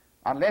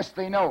unless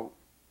they know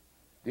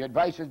the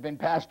advice has been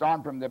passed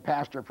on from the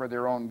pastor for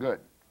their own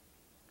good.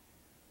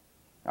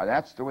 Now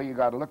that's the way you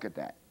got to look at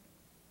that,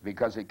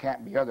 because it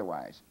can't be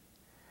otherwise.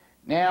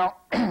 Now,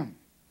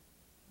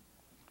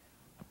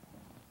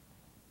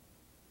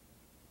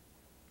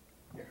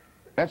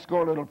 let's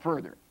go a little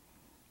further.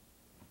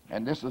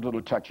 And this is a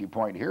little touchy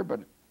point here, but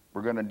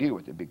we're going to deal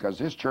with it because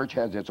this church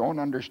has its own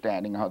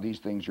understanding of how these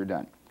things are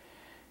done.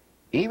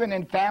 Even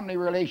in family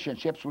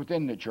relationships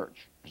within the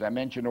church, as I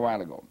mentioned a while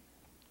ago,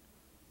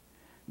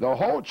 the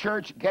whole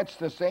church gets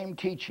the same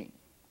teaching.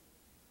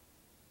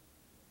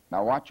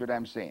 Now watch what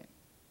I'm saying.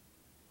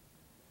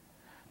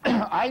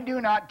 I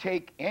do not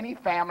take any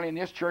family in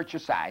this church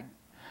aside.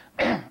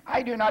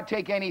 I do not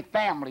take any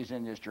families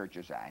in this church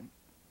aside.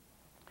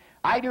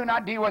 I do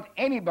not deal with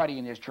anybody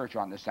in this church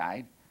on the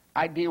side.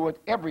 I deal with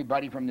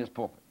everybody from this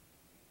pulpit.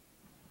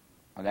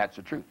 Well, that's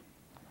the truth.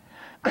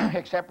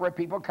 Except where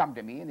people come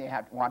to me and they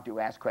want to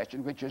ask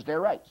questions, which is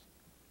their rights.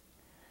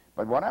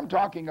 But what I'm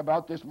talking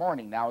about this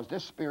morning now is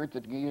this spirit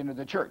that gets into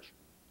the church.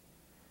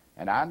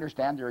 And I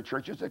understand there are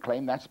churches that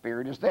claim that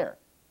spirit is there.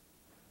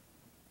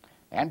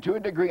 And to a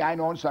degree, I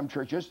know in some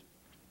churches,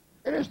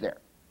 it is there.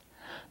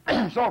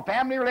 So,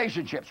 family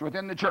relationships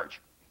within the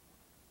church.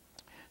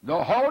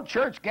 The whole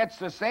church gets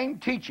the same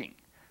teaching.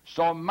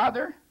 So,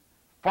 mother,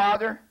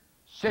 father,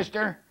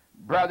 sister,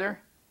 brother,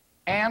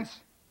 aunts,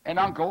 and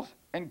uncles,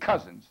 and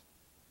cousins,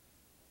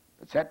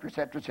 etc.,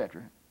 etc.,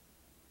 etc.,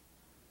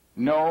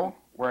 know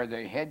where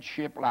the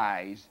headship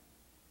lies,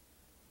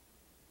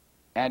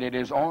 and it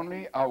is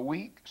only a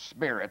weak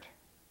spirit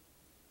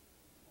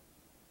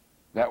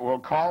that will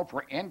call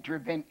for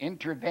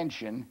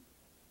intervention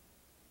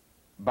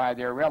by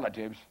their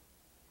relatives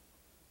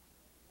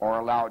or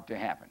allow it to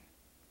happen.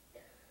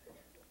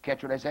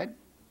 Catch what I said?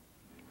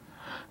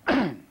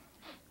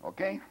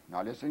 Okay,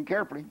 now listen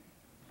carefully,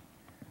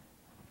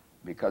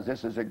 because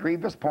this is a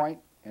grievous point,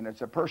 and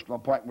it's a personal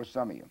point with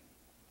some of you.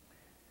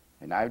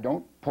 And I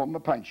don't pull my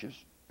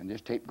punches, and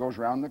this tape goes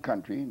around the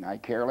country, and I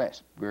care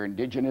less. We're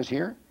indigenous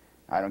here.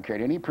 I don't care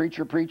what any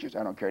preacher preaches.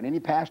 I don't care what any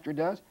pastor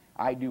does.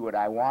 I do what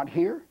I want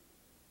here,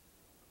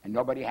 and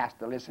nobody has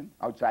to listen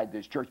outside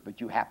this church,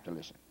 but you have to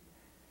listen.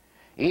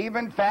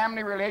 Even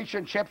family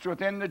relationships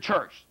within the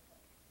church.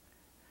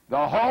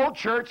 The whole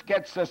church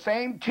gets the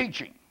same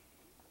teaching.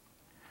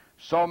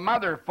 So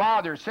mother,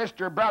 father,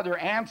 sister, brother,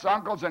 aunts,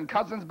 uncles, and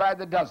cousins by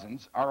the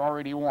dozens are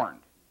already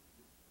warned.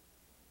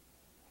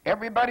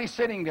 Everybody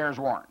sitting there is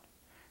warned.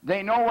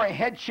 They know where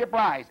headship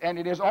lies, and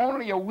it is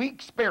only a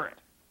weak spirit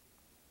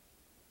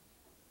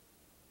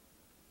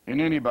in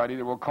anybody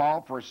that will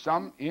call for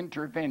some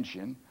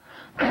intervention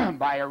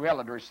by a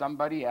relative or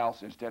somebody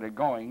else instead of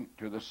going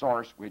to the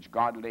source which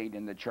God laid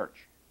in the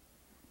church.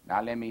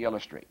 Now let me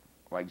illustrate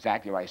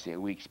exactly why I say a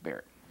weak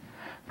spirit.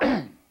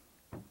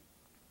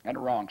 And a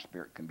wrong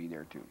spirit can be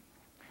there too.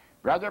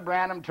 Brother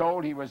Branham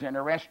told he was in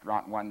a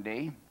restaurant one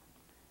day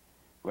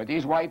with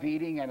his wife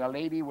eating, and a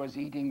lady was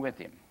eating with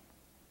him.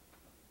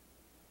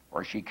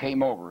 Or she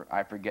came over,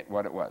 I forget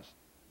what it was.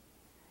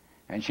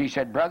 And she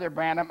said, Brother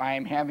Branham, I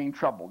am having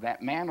trouble.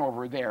 That man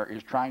over there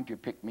is trying to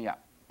pick me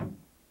up.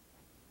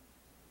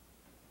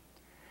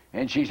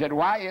 And she said,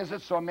 why is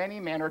it so many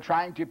men are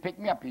trying to pick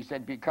me up? He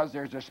said, because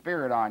there's a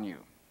spirit on you.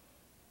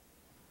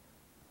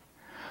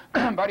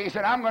 But he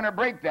said, I'm going to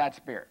break that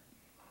spirit.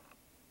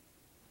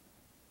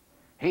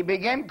 He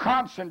began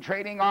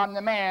concentrating on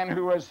the man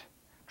who was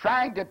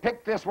trying to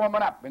pick this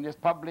woman up in this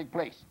public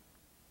place.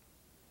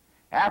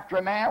 After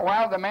a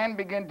while, the man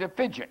began to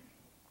fidget.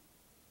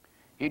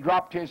 He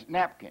dropped his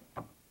napkin.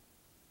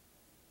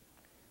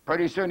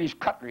 Pretty soon his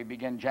cutlery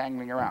began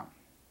jangling around.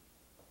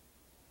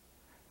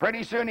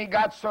 Pretty soon he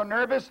got so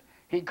nervous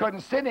he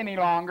couldn't sit any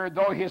longer.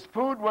 Though his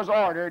food was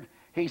ordered,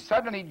 he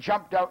suddenly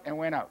jumped out and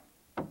went out.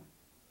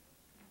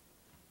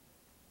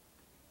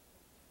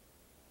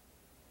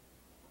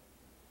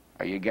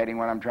 Are you getting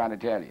what I'm trying to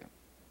tell you?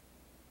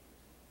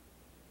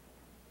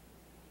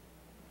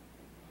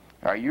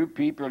 Are you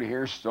people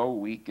here so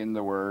weak in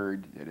the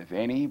Word that if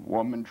any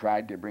woman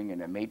tried to bring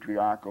in a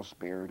matriarchal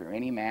spirit, or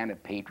any man a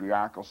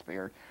patriarchal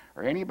spirit,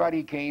 or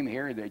anybody came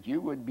here, that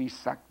you would be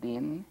sucked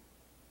in?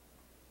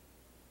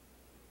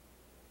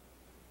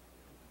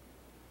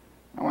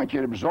 I want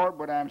you to absorb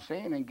what I'm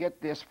saying and get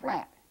this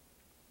flat.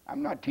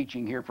 I'm not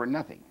teaching here for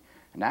nothing,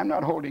 and I'm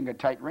not holding a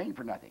tight rein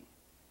for nothing.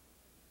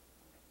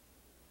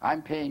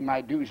 I'm paying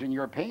my dues and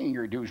you're paying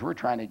your dues. We're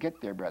trying to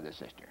get there, brother,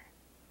 sister.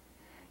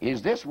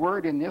 Is this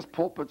word in this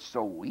pulpit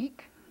so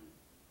weak?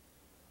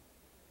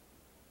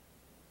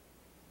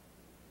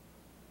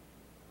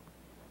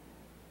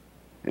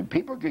 That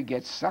people could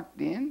get sucked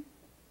in?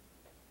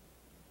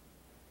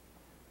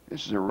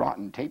 This is a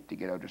rotten tape to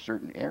get out of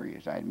certain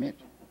areas, I admit.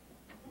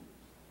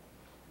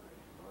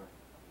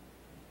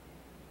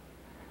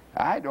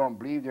 I don't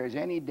believe there's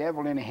any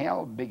devil in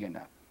hell big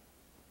enough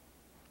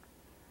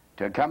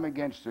to come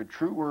against the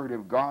true word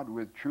of God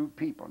with true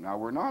people. Now,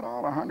 we're not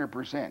all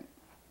 100%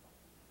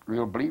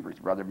 real believers.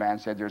 Brother Mann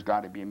said there's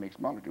got to be a mixed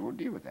multitude. We'll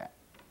deal with that.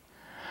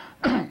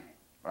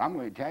 But I'm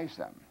going to tell you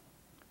something.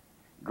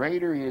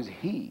 Greater is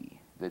he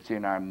that's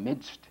in our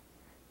midst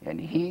and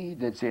he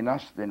that's in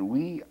us than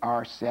we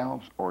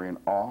ourselves or in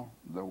all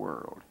the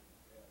world.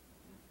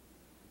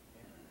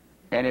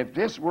 And if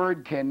this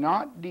word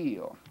cannot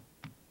deal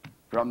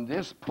from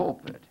this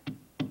pulpit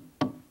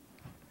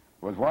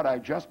with what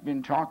I've just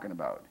been talking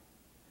about,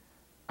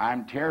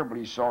 I'm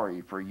terribly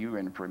sorry for you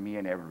and for me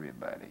and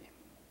everybody.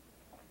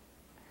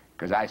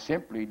 Because I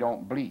simply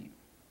don't believe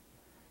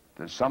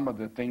that some of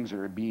the things that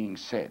are being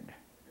said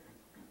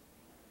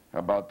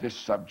about this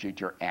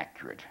subject are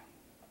accurate.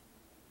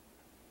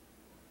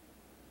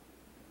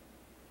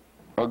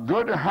 A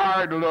good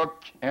hard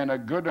look and a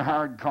good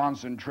hard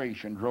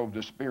concentration drove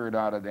the spirit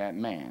out of that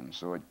man,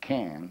 so it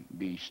can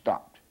be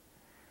stopped.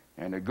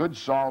 And a good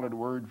solid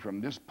word from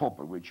this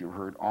pulpit, which you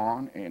heard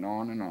on and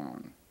on and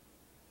on.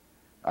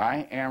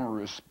 I am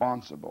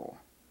responsible.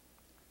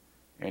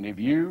 And if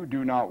you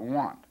do not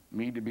want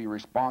me to be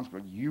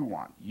responsible,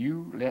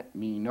 you let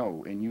me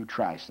know and you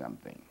try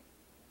something.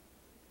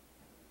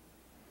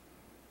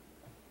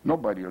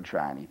 Nobody will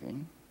try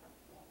anything.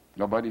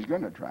 Nobody's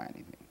going to try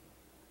anything.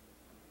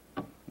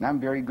 And I'm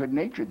very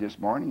good-natured this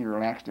morning and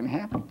relaxed and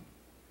happy.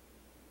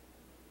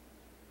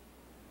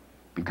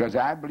 Because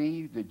I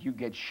believe that you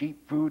get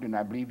sheep food and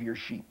I believe you're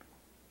sheep.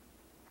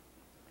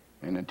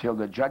 And until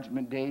the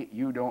judgment day,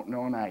 you don't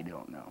know and I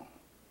don't know.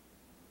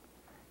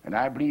 And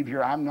I believe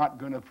here I'm not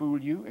going to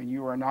fool you and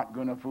you are not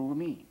going to fool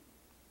me.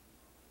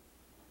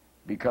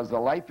 Because the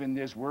life in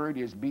this word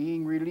is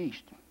being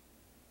released.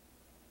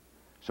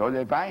 So that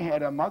if I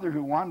had a mother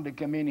who wanted to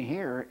come in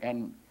here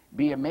and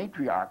be a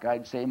matriarch,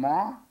 I'd say,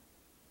 Ma,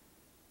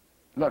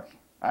 look,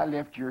 I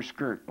left your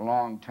skirt a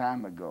long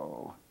time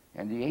ago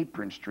and the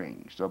apron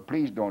string, so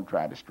please don't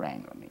try to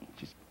strangle me.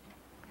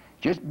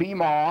 Just be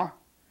Ma,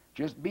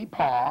 just be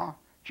Pa,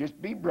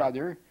 just be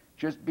brother,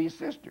 just be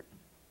sister.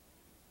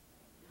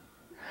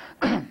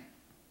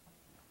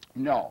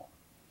 No.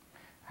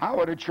 How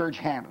would a church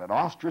handle it?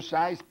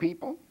 Ostracize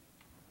people?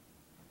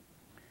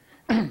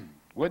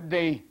 Would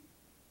they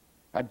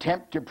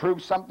attempt to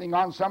prove something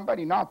on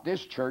somebody? Not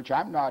this church.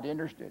 I'm not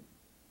interested.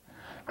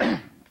 In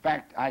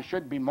fact, I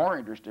should be more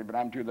interested, but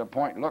I'm to the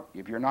point, look,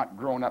 if you're not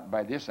grown up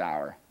by this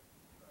hour,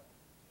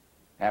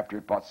 after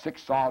about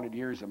 6 solid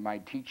years of my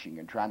teaching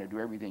and trying to do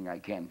everything I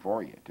can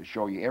for you, to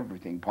show you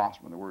everything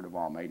possible in the Word of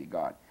Almighty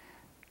God,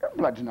 your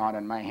blood's not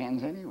on my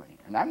hands anyway.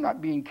 And I'm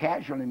not being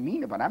casual and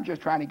mean about it. I'm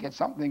just trying to get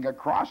something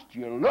across to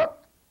you.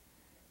 Look,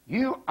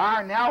 you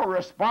are now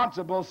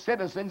responsible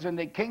citizens in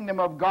the kingdom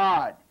of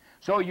God.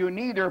 So you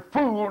neither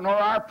fool nor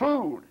are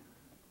fooled.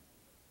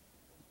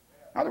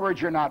 In other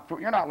words, you're not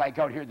like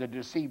out here the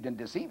deceived and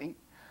deceiving.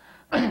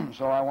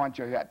 So I want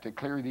you to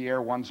clear the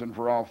air once and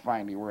for all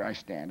finally where I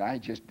stand. I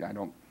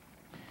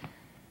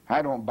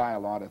don't buy a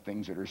lot of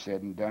things that are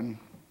said and done.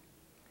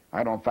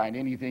 I don't find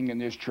anything in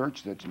this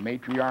church that's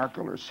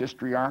matriarchal or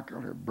sistriarchal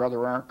or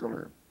brotherarchal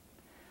or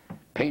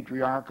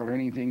patriarchal or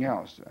anything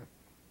else.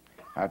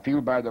 I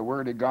feel by the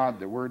Word of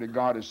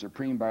God is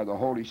supreme by the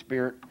Holy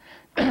Spirit,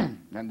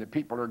 and the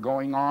people are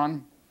going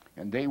on,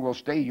 and they will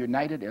stay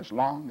united as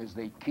long as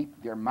they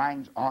keep their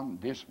minds on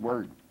this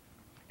Word.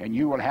 And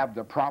you will have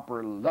the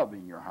proper love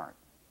in your heart.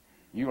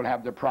 You will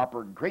have the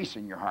proper grace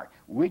in your heart,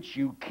 which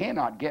you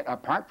cannot get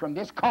apart from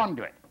this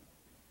conduit.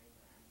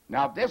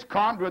 Now, if this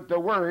conduit, the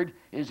Word,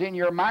 is in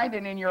your mind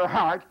and in your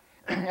heart,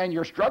 and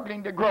you're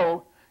struggling to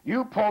grow,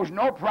 you pose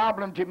no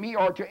problem to me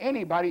or to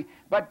anybody,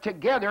 but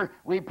together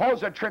we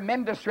pose a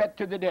tremendous threat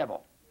to the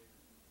devil.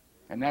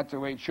 And that's the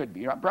way it should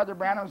be. You know, Brother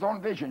Branham's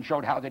own vision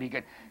showed how that he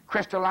could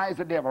crystallize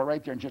the devil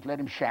right there and just let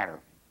him shatter.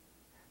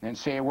 Then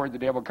say a word, the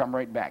devil come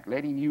right back.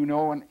 Letting you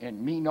know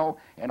and me know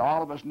and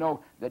all of us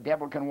know the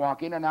devil can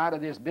walk in and out of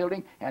this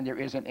building, and there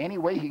isn't any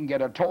way he can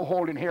get a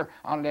toehold in here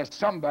unless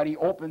somebody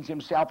opens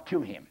himself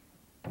to him.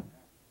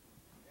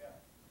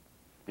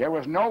 There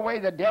was no way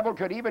the devil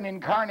could even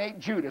incarnate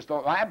Judas,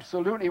 though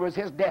absolutely was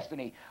his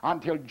destiny,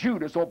 until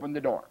Judas opened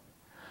the door.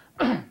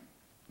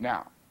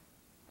 Now,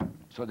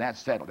 so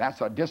that's settled. That's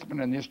how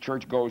discipline in this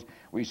church goes.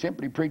 We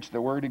simply preach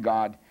the Word of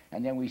God,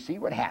 and then we see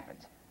what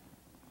happens.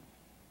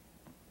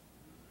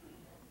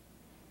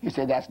 You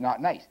say, that's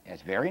not nice.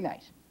 That's very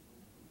nice.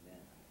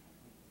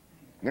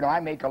 You know, I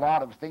make a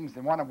lot of things,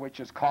 and one of which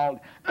is called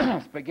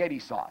spaghetti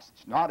sauce.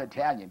 It's not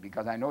Italian,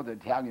 because I know the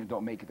Italians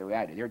don't make it the way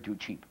I do. They're too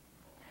cheap.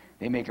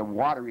 They make a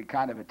watery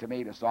kind of a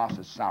tomato sauce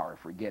that's sour.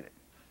 Forget it.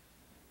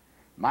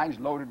 Mine's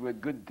loaded with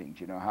good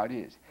things. You know how it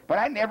is. But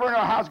I never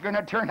know how it's going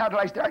to turn out until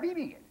I start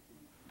eating it.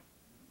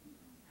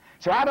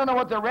 So I don't know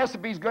what the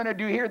recipe's going to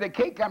do here, the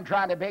cake I'm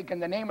trying to bake in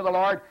the name of the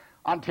Lord,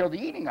 until the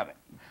eating of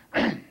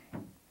it.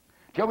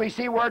 Till we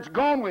see where it's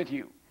going with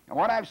you. And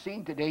what I've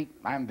seen to date,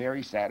 I'm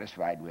very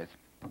satisfied with.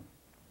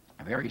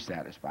 Very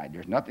satisfied.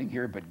 There's nothing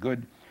here but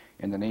good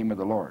in the name of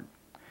the Lord.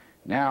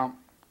 Now,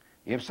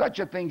 if such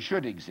a thing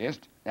should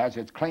exist, as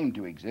it's claimed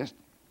to exist,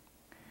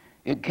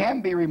 it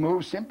can be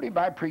removed simply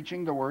by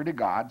preaching the Word of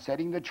God,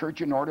 setting the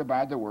church in order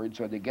by the Word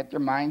so they get their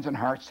minds and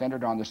hearts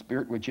centered on the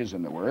Spirit which is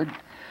in the Word.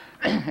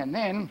 And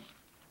then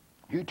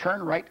you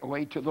turn right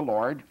away to the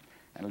Lord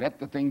and let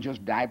the thing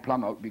just die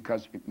plumb out,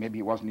 because maybe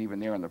it wasn't even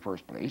there in the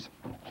first place.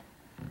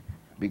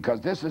 Because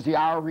this is the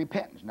hour of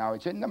repentance. Now,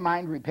 it's in the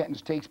mind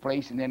repentance takes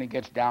place, and then it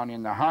gets down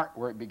in the heart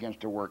where it begins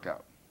to work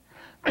out.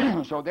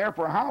 So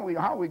therefore, how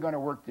are we going to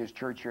work this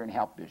church here and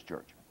help this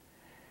church?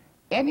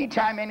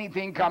 Anytime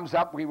anything comes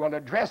up, we will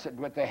address it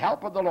with the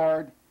help of the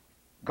Lord,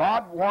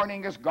 God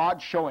warning us, God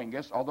showing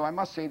us. Although I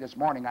must say this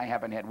morning I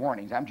haven't had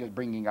warnings. I'm just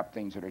bringing up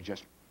things that are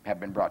just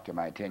have been brought to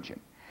my attention.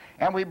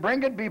 And we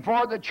bring it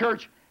before the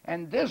church,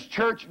 and this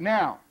church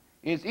now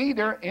is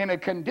either in a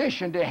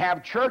condition to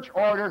have church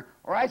order,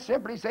 or I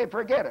simply say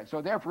forget it.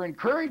 So therefore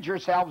encourage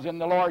yourselves in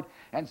the Lord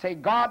and say,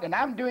 God, and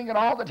I'm doing it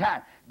all the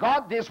time,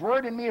 God, this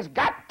Word in me has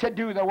got to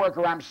do the work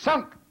or I'm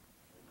sunk.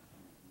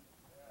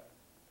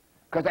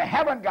 Because I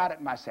haven't got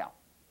it myself.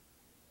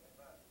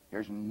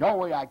 There's no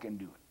way I can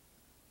do it.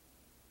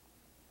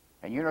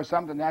 And you know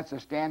something, that's a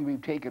stand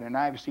we've taken, and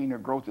I've seen a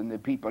growth in the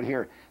people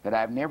here that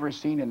I've never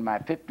seen in my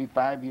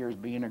 55 years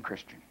being a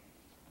Christian.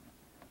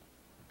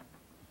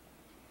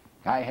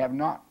 I have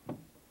not.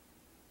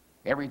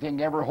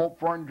 Everything ever hoped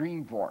for and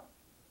dreamed for.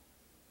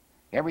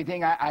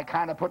 Everything I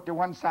kind of put to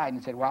one side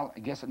and said, well, I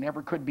guess it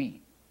never could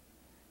be.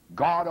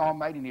 God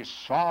Almighty in His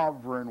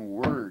sovereign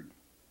Word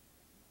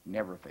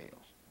never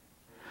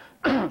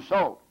fails.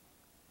 So,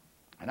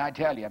 and I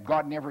tell you, if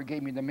God never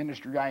gave me the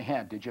ministry I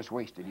had, to just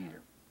waste it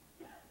either.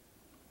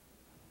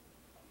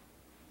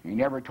 He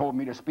never told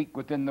me to speak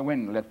within the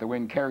wind, let the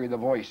wind carry the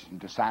voice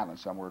into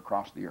silence somewhere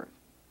across the earth.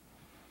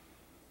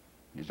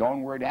 His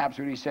own Word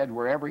absolutely said,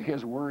 wherever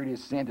His Word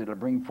is sent, it'll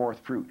bring forth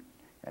fruit.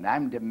 And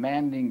I'm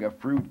demanding a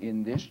fruit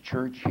in this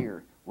church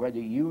here. Whether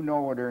you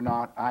know it or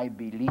not, I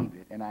believe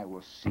it, and I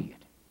will see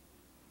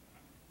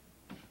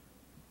it.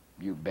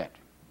 You bet.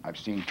 I've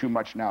seen too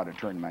much now to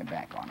turn my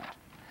back on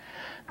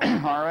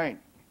it. All right.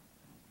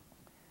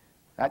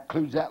 That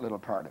includes that little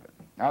part of it.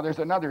 Now there's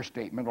another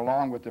statement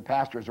along with the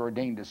pastor's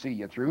ordained to see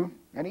you through,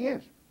 and he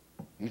is.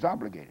 He's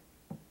obligated.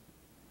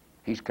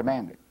 He's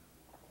commanded.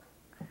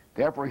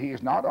 Therefore, he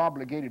is not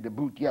obligated to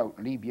boot you out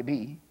and leave you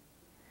be.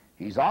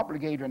 He's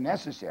obligated and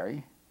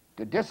necessary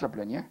to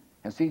discipline you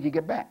and see that you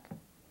get back.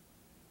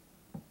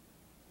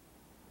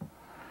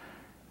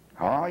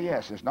 Oh,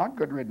 yes, it's not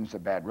good riddance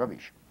of bad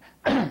rubbish.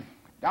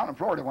 Down in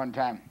Florida one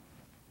time,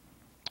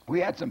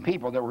 we had some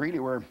people that really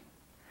were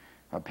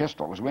a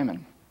pistol. It was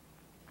women.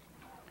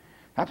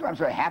 That's why I'm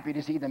so happy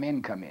to see the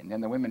men come in,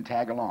 then the women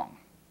tag along.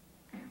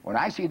 When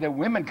I see the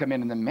women come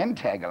in and the men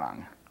tag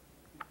along,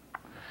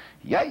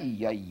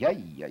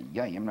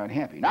 I'm not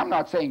happy. Now, I'm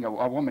not saying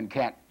a woman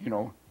can't,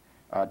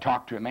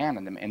 talk to a man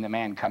and the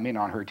man come in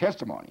on her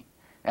testimony.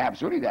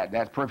 Absolutely,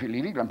 that's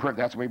perfectly legal.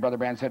 That's the way Brother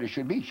Brand said it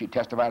should be. She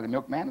testified to the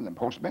milkman and the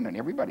postman and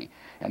everybody,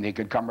 and they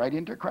could come right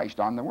into Christ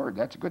on the Word.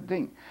 That's a good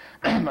thing.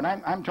 But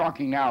I'm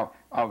talking now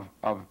of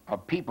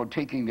people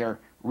taking their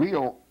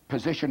real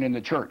position in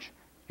the church.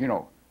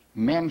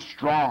 Men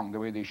strong the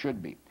way they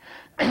should be.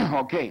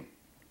 Okay.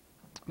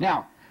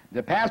 Now,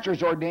 the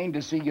pastor's ordained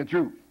to see you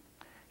through.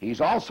 He's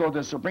also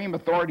the supreme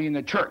authority in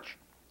the church.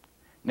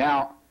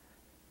 Now,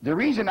 the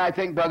reason I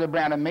think Brother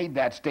Branham made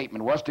that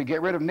statement was to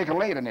get rid of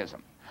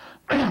Nicolaitanism,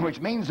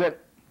 which means that,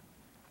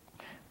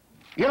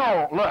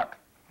 look,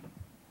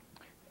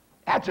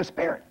 that's a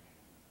spirit.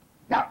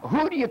 Now,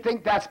 who do you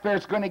think that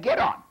Spirit's going to get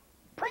on?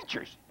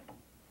 Preachers.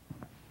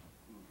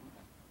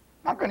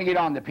 Not going to get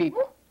on the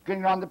people. It's going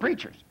to get on the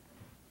preachers.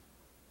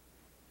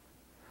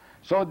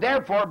 So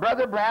therefore,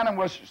 Brother Branham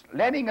was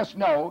letting us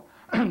know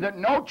that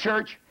no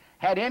church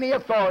had any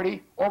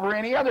authority over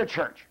any other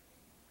church.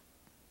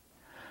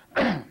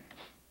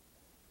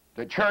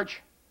 The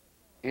church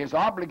is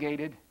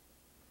obligated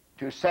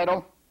to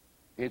settle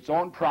its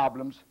own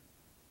problems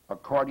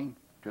according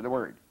to the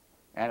Word.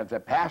 And if the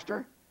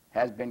pastor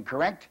has been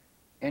correct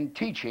in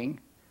teaching,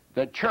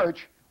 the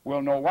church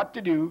will know what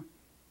to do,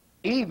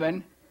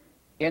 even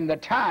in the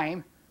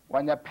time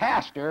when the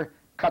pastor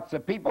cuts the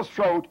people's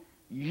throat,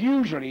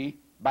 usually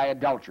by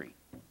adultery.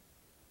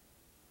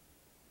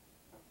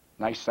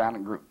 Nice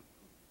silent group.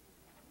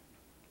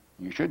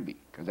 You should be,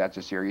 because that's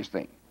a serious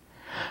thing.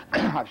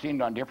 I've seen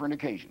it on different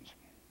occasions.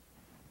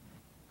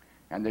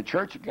 And the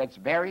church gets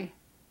very,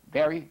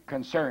 very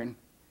concerned.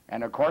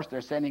 And of course,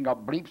 they're sending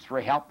up bleeps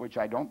for help, which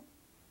I don't,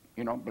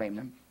 blame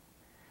them.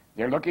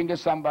 They're looking to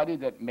somebody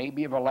that may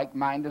be of a like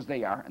mind as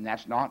they are, and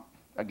that's not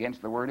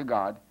against the Word of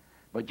God.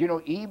 But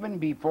even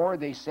before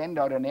they send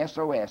out an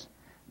SOS,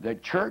 the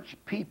church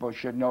people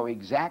should know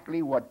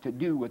exactly what to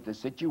do with the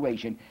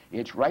situation.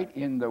 It's right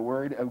in the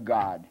Word of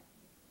God.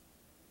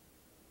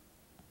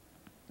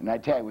 And I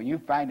tell you, when you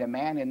find a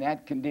man in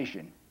that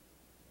condition,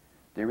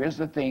 there is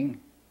a thing,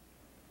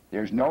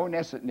 there's no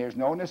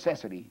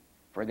necessity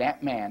for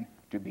that man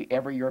to be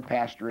ever your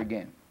pastor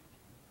again.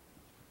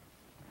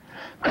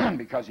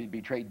 Because he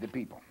betrayed the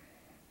people.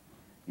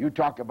 You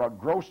talk about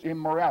gross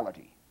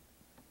immorality.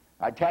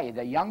 I tell you,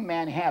 the young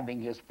man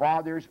having his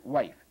father's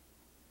wife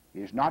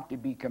is not to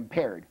be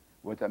compared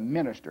with a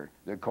minister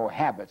that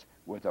cohabits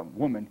with a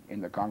woman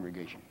in the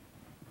congregation.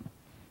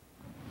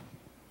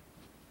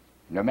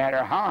 No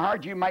matter how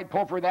hard you might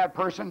pull for that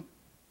person,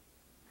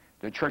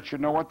 the church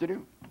should know what to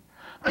do.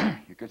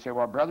 You could say,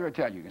 well, brother, I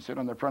tell you, you can sit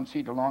on the front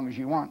seat as long as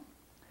you want.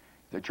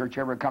 If the church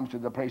ever comes to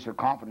the place of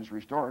confidence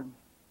restored,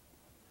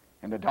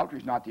 and adultery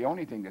is not the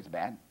only thing that's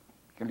bad.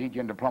 It can lead you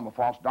into plumb of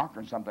false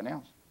doctrine, something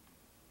else.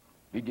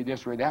 Lead you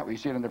this way, that way. You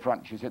sit in the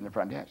front, you sit in the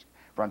front desk,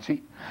 front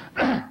seat.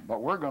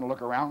 But we're going to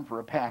look around for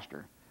a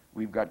pastor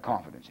we've got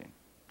confidence in.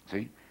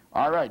 See?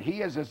 All right,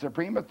 he is the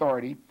supreme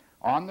authority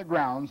on the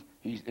grounds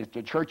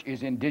the church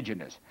is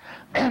indigenous.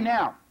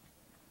 Now,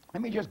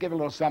 let me just give a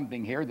little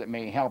something here that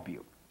may help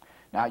you.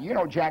 Now,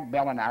 Jack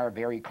Bell and I are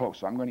very close,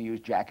 so I'm going to use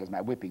Jack as my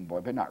whipping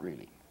boy, but not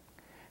really.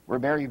 We're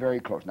very, very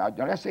close. Now,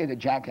 let's say that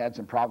Jack had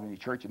some problem in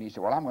his church, and he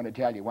said, well, I'm going to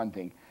tell you one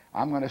thing.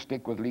 I'm going to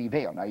stick with Lee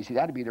Vale. Now, you see,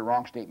 that would be the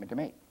wrong statement to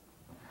make.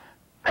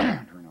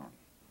 Turn on.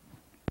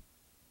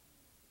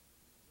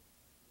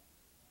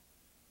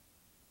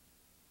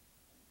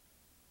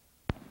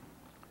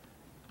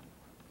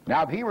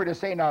 Now, if he were to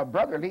say, now,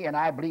 Brother Lee and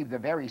I believe the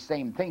very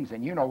same things,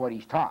 and you know what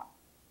he's taught.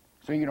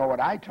 So you know what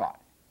I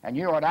taught. And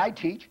you know what I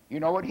teach, you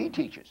know what he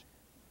teaches.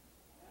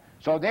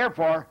 So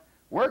therefore,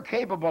 we're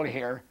capable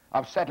here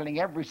of settling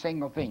every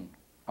single thing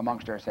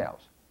amongst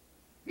ourselves.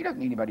 He doesn't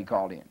need anybody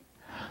called in.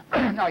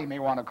 Now, you may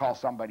want to call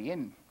somebody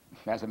in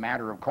as a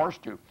matter of course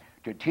to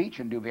teach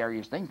and do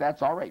various things.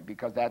 That's all right,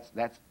 because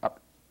that's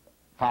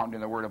found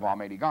in the Word of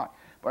Almighty God.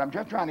 But I'm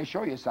just trying to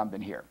show you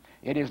something here.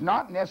 It is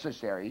not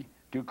necessary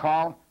to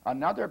call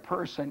another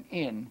person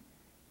in,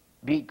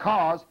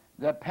 because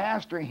the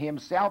pastor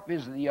himself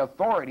is the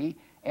authority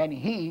and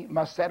he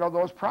must settle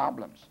those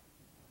problems,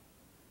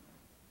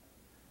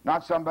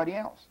 not somebody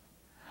else.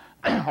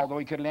 Although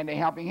he could lend a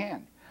helping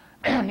hand.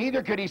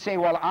 Neither could he say,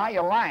 well, I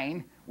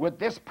align with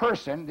this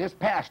person, this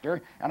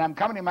pastor, and I'm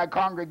coming to my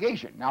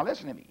congregation. Now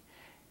listen to me.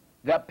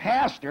 The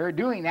pastor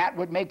doing that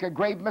would make a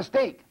grave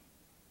mistake.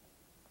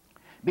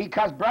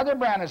 Because Brother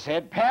Branham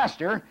said,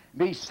 pastor,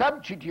 be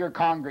subject to your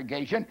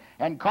congregation,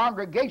 and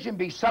congregation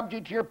be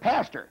subject to your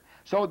pastor.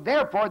 So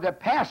therefore the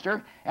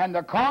pastor and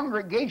the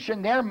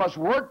congregation there must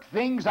work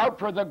things out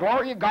for the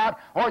glory of God,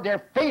 or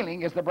they're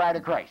failing as the bride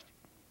of Christ.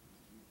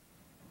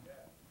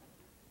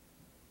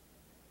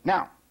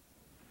 Now,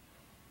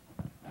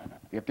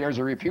 if there's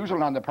a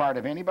refusal on the part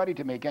of anybody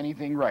to make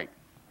anything right,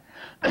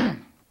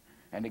 and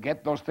to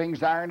get those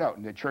things ironed out,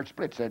 and the church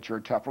splits, that's your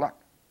tough luck.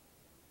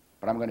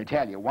 But I'm going to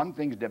tell you, one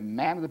thing's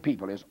demand of the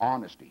people is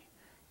honesty.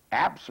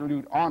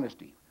 Absolute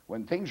honesty.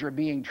 When things are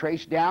being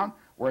traced down,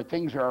 where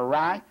things are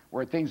awry,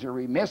 where things are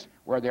remiss,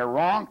 where they're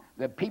wrong,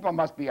 the people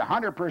must be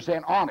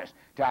 100% honest.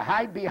 To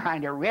hide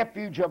behind a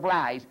refuge of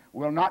lies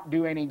will not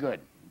do any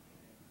good.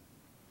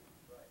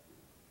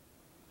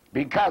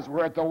 Because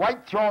we're at the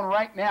white throne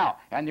right now,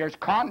 and there's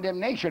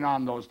condemnation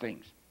on those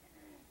things.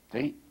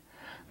 See?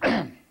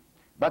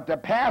 But the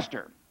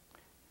pastor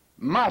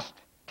must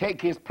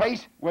take his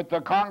place with the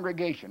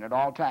congregation at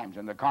all times,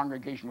 and the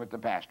congregation with the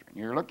pastor. And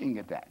you're looking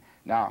at that.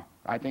 Now,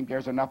 I think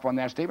there's enough on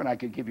that statement. I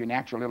could give you an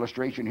actual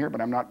illustration here, but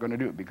I'm not going to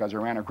do it because I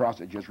ran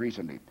across it just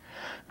recently.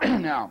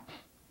 Now,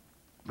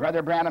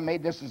 Brother Branham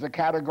made this as a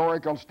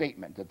categorical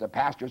statement, that the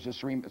pastor is the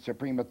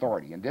supreme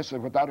authority. And this is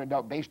without a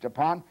doubt based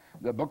upon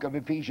the book of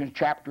Ephesians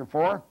chapter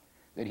 4,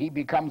 that he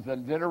becomes the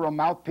literal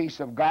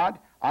mouthpiece of God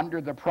under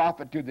the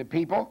prophet to the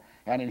people,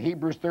 And in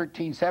Hebrews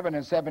 13, 7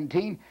 and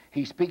 17,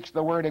 he speaks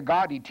the Word of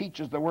God, he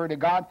teaches the Word of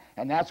God,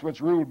 and that's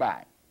what's ruled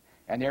by.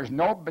 And there's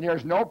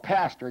no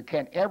pastor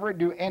can ever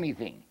do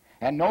anything,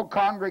 and no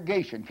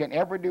congregation can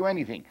ever do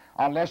anything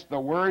unless the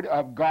Word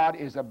of God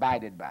is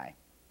abided by.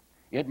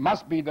 It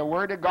must be the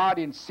Word of God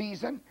in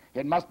season.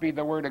 It must be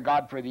the Word of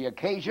God for the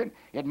occasion.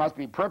 It must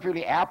be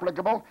perfectly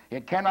applicable.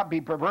 It cannot be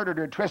perverted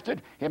or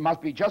twisted. It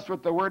must be just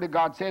what the Word of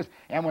God says.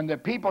 And when the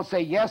people say,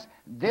 yes,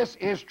 this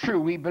is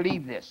true, we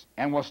believe this,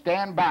 and we'll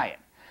stand by it.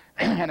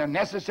 And if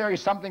necessary,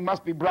 something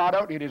must be brought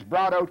out. It is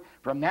brought out.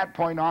 From that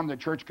point on, the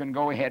church can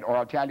go ahead, or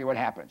I'll tell you what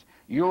happens.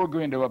 You'll go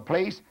into a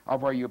place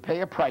of where you pay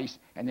a price,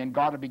 and then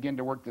God will begin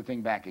to work the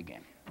thing back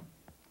again.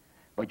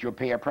 But you'll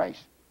pay a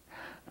price.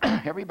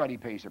 Everybody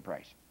pays a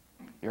price.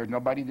 There's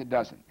nobody that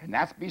doesn't. And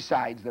that's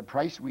besides the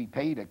price we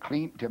pay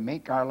to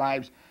make our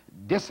lives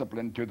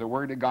disciplined to the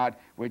Word of God,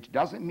 which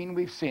doesn't mean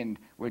we've sinned,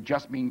 which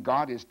just means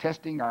God is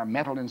testing our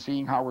mettle and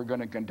seeing how we're going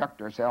to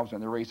conduct ourselves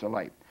in the race of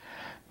life.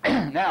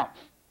 Now,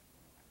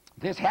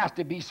 this has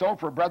to be so,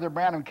 for Brother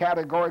Branham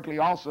categorically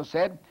also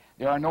said,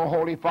 there are no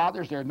holy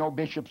fathers, there are no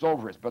bishops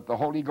over us, but the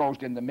Holy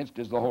Ghost in the midst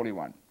is the Holy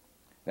One.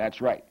 That's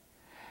right.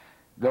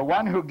 The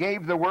one who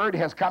gave the Word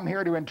has come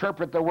here to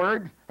interpret the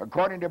Word,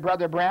 according to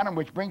Brother Branham,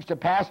 which brings to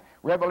pass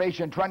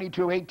Revelation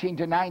 22, 18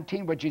 to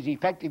 19, which is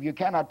effective. You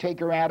cannot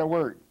take or add a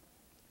word.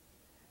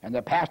 And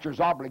the pastor is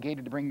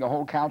obligated to bring the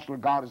whole counsel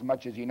of God as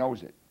much as he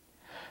knows it.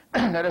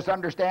 Let us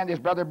understand this.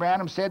 Brother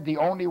Branham said the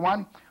only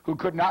one who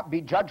could not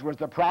be judged was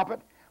the prophet,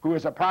 who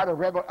is a part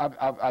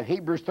of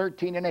Hebrews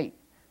 13 and 8.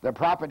 The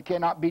prophet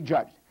cannot be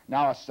judged.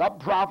 Now, a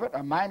sub-prophet,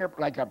 a minor,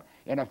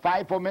 in a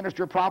fivefold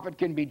minister prophet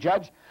can be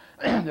judged.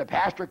 The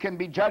pastor can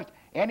be judged.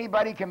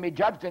 Anybody can be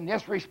judged in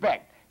this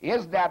respect.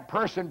 Is that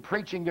person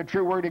preaching the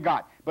true Word of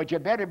God? But you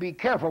better be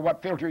careful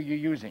what filter you're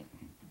using.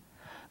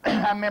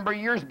 I remember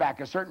years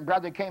back, a certain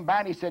brother came by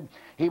and he said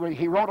he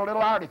wrote a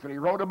little article, he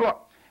wrote a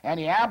book, and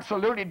he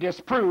absolutely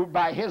disproved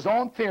by his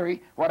own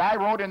theory what I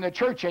wrote in the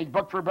Church Age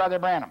book for Brother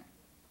Branham.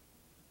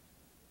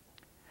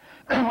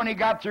 When he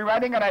got through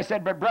writing it, I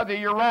said, but brother,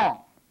 you're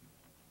wrong.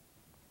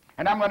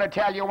 And I'm going to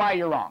tell you why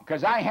you're wrong.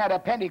 Because I had a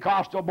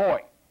Pentecostal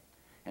boy.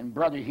 And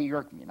brother, he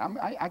irked me. And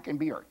I can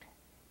be irked.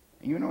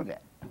 And you know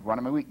that. One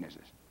of my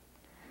weaknesses.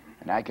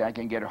 And I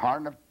can get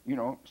hard enough,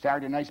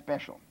 Saturday night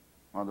special.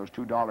 One of those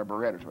 $2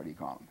 Berettas, what do you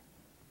call them?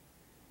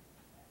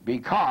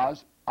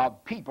 Because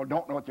of people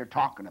don't know what they're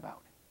talking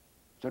about.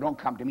 So don't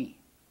come to me.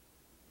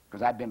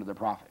 Because I've been to the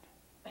prophet.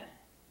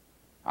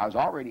 I was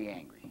already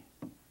angry.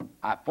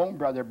 I phoned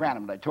Brother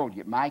Branham, and I told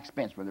you, at my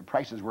expense, when the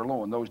prices were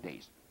low in those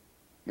days.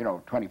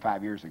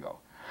 25 years ago.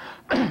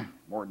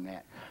 More than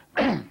that.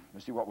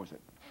 Let's see, what was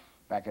it?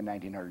 Back in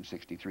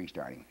 1963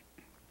 starting.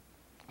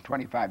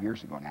 25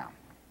 years ago now.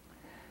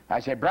 I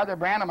said, Brother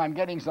Branham, I'm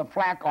getting some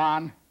flack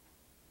on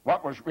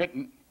what was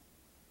written.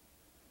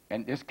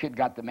 And this kid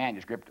got the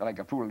manuscript like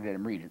a fool and let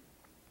him read it.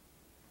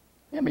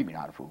 Yeah, maybe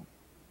not a fool.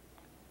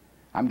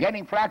 I'm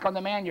getting flack on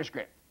the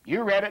manuscript.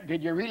 You read it.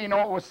 Did you really know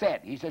what was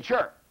said? He said,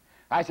 sure.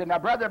 I said, now,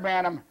 Brother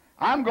Branham,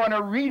 I'm going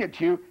to read it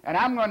to you, and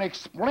I'm going to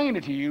explain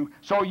it to you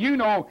so you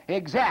know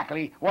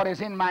exactly what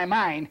is in my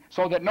mind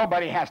so that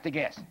nobody has to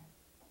guess.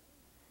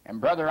 And,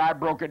 brother, I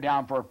broke it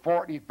down for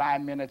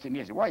 45 minutes, and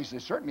he said, well, he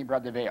said, certainly,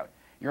 Brother Vail.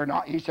 You're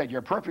not, he said,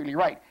 you're perfectly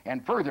right.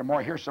 And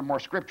furthermore, here's some more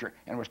scripture,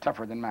 and it was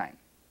tougher than mine.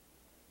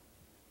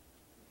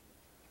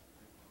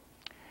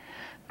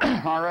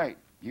 All right,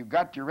 you've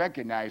got to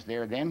recognize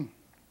there, then,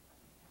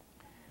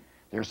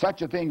 there's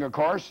such a thing, of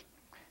course,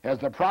 as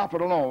the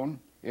prophet alone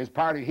is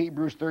part of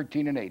Hebrews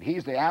 13 and 8.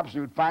 He's the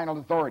absolute final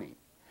authority.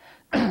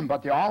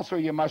 But also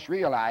you must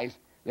realize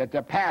that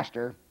the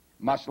pastor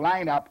must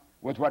line up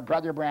with what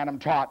Brother Branham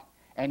taught,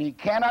 and he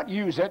cannot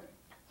use it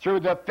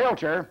through the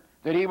filter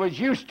that he was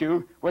used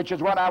to, which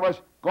is what I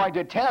was going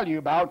to tell you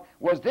about,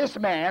 was this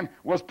man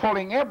was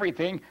pulling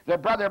everything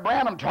that Brother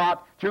Branham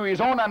taught through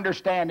his own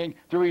understanding,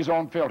 through his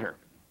own filter.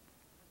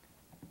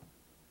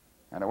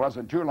 And it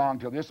wasn't too long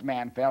till this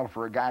man fell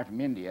for a guy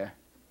from India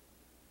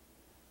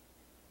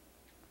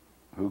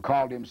who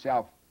called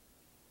himself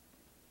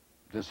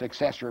the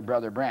successor of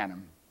Brother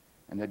Branham,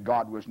 and that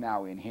God was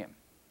now in him.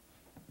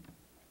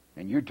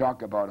 And you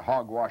talk about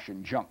hogwash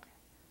and junk.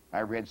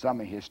 I read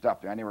some of his stuff.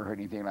 I never heard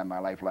anything in my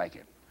life like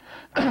it.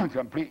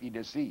 Completely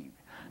deceived.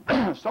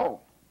 So,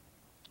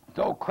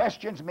 though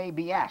questions may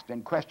be asked,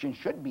 and questions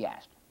should be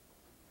asked,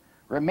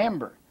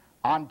 remember,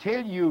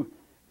 until you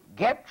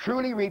get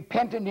truly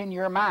repentant in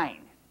your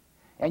mind,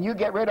 and you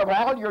get rid of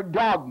all your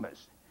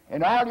dogmas,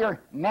 and all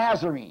your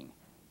Nazarene,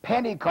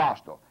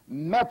 Pentecostal,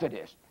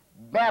 Methodist,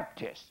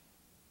 Baptist,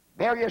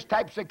 various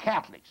types of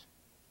Catholics.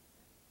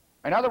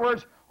 In other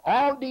words,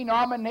 all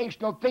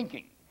denominational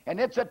thinking. And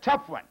it's a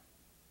tough one.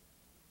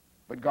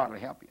 But God will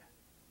help you.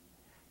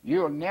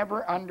 You'll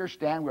never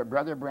understand what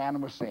Brother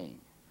Branham was saying.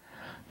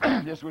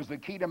 This was the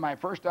key to my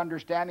first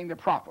understanding the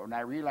prophet, and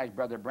I realized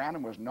Brother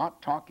Branham was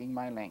not talking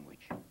my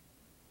language.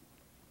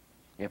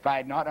 If I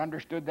had not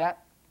understood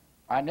that,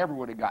 I never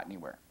would have got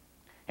anywhere.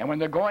 And when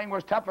the going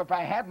was tough, if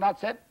I had not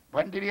said,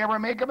 when did he ever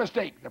make a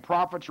mistake? The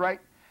prophet's right.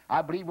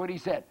 I believe what he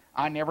said.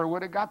 I never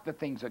would have got the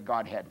things that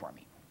God had for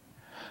me.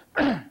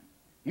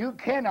 You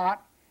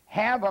cannot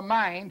have a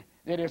mind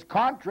that is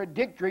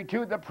contradictory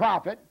to the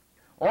prophet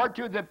or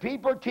to the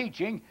people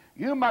teaching.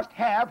 You must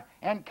have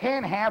and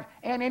can have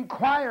an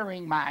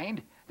inquiring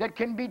mind that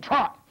can be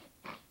taught.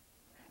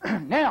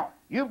 Now,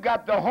 you've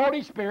got the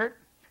Holy Spirit,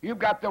 you've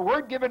got the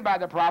word given by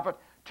the prophet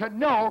to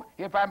know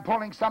if I'm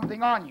pulling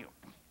something on you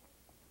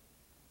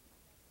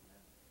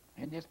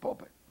in this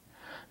pulpit.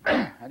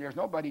 And there's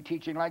nobody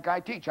teaching like I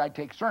teach. I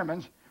take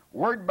sermons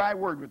word by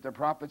word what the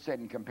prophet said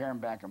and compare them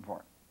back and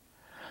forth.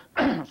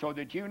 So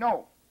that you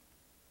know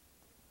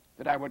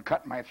that I would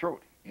cut my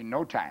throat in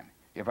no time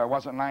if I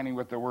wasn't lining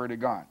with the Word of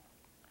God.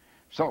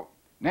 So,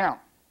 now,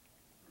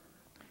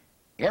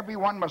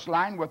 everyone must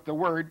line with the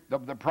Word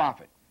of the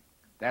prophet.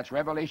 That's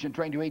Revelation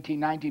 22, 18,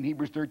 19,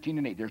 Hebrews 13,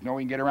 and 8. There's no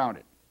way you can get around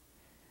it.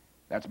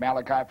 That's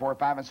Malachi 4,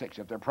 5, and 6.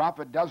 If the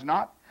prophet does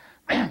not,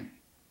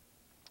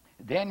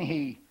 then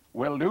he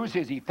will lose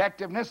his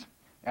effectiveness,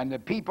 and the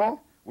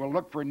people will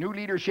look for new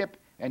leadership,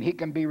 and he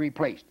can be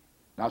replaced.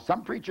 Now,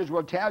 some preachers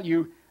will tell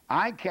you,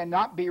 I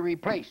cannot be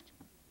replaced.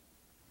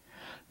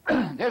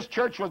 This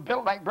church was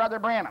built like Brother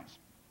Branham's,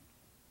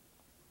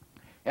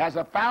 as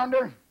a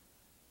founder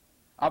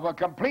of a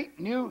complete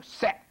new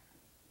set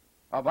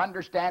of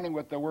understanding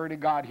with the Word of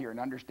God here, and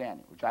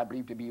understanding, which I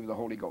believe to be of the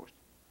Holy Ghost.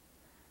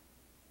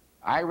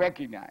 I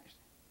recognize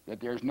that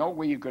there's no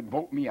way you could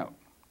vote me out.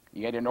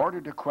 Yet in order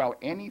to quell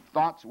any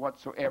thoughts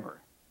whatsoever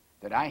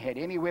that I had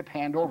any whip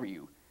hand over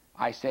you,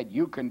 I said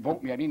you can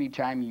vote me at any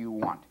time you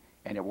want,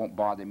 and it won't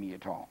bother me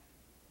at all.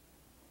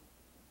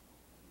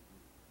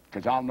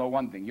 Because I'll know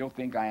one thing. You'll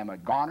think I am a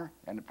goner,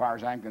 and as far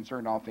as I'm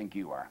concerned, I'll think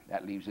you are.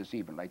 That leaves us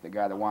even, like the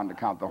guy that wanted to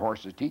count the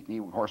horse's teeth, and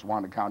the horse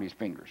wanted to count his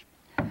fingers.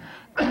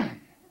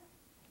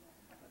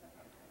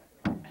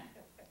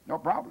 No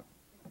problem.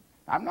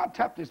 I'm not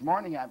tough this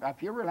morning. I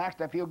feel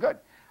relaxed. I feel good.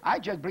 I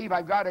just believe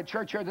I've got a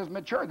church here that's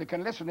mature, that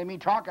can listen to me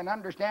talk and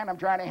understand I'm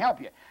trying to help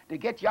you, to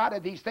get you out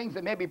of these things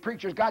that maybe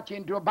preachers got you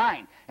into a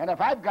bind. And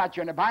if I've got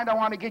you in a bind, I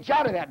want to get you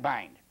out of that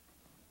bind.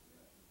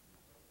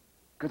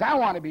 Because I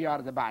want to be out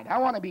of the bind. I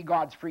want to be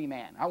God's free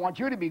man. I want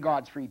you to be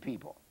God's free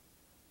people.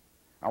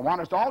 I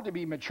want us all to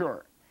be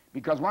mature,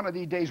 because one of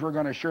these days we're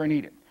going to sure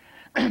need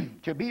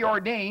it. To be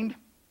ordained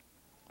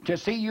to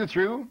see you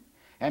through,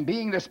 and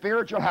being the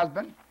spiritual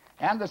husband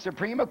and the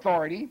supreme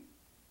authority,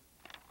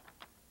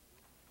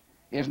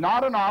 is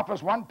not an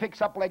office one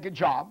picks up like a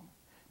job,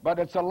 but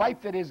it's a life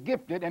that is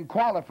gifted and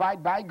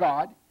qualified by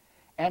God,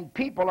 and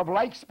people of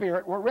like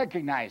spirit will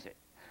recognize it.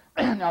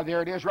 Now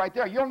there it is right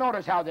there. You'll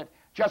notice how that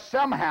just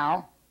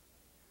somehow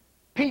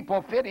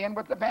people fit in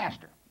with the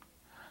pastor.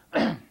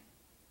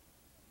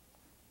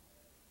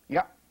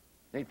 Yeah,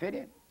 they fit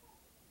in.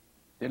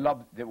 They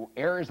love the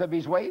errors of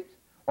his ways,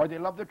 or they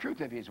love the truth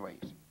of his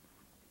ways.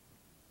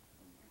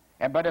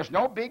 But it's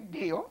no big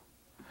deal.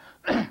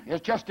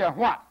 It's just a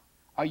what?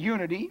 A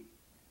unity,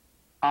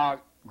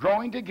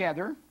 growing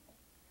together.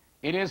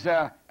 It is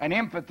an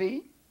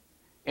empathy.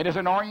 It is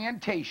an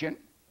orientation.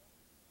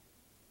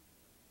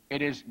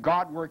 It is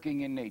God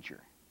working in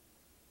nature.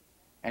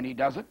 And he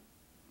does it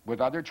with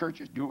other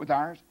churches. Do it with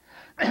ours.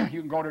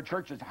 You can go to a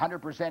church that's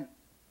 100%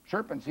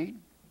 serpent seed.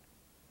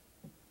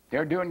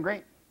 They're doing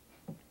great.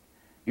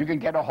 You can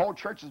get a whole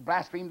church that's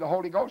blasphemed the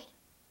Holy Ghost.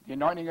 The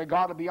anointing of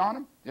God will be on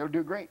them. They'll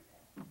do great.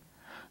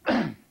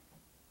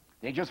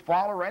 They just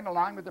follow right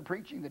along with the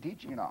preaching, the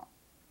teaching, and all.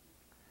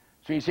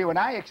 So you see, when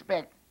I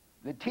expect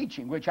the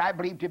teaching, which I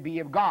believe to be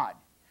of God,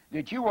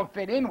 that you will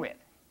fit in with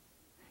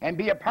and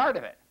be a part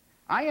of it,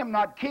 I am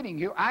not kidding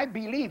you. I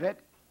believe it.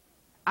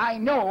 I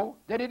know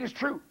that it is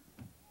true.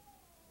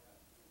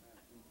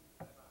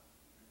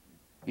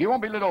 You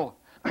won't be little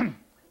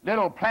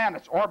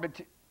planets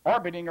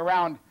orbiting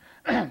around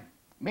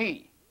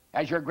me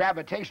as your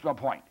gravitational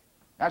point.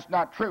 That's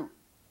not true.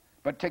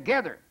 But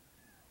together,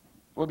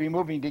 we'll be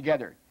moving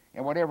together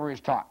in whatever is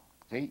taught.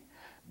 See?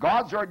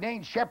 God's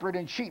ordained shepherd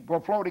and sheep will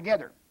flow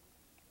together.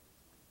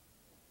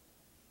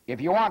 If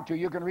you want to,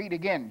 you can read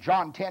again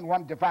John 10,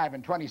 1-5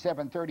 and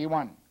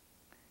 27:31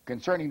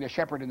 concerning the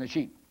shepherd and the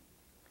sheep.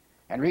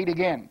 And read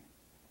again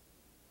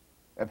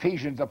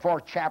Ephesians, the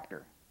 4th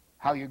chapter,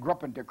 how you grew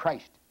up into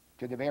Christ,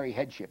 to the very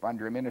headship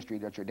under a ministry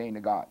that's ordained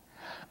to God.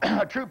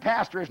 A true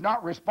pastor is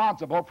not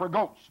responsible for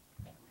goats.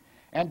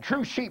 And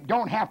true sheep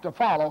don't have to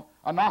follow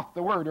an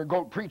off-the-word or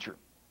goat preacher.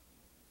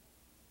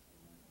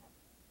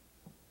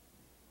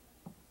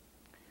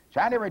 So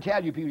I never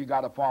tell you people you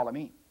got to follow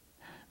me.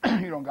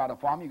 You don't got to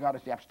follow me. You got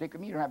to have to stick with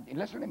me. You don't have to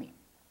listen to me.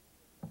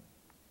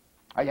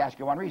 I ask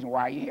you one reason.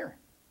 Why are you here?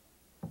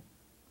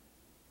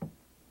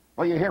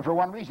 Well, you're here for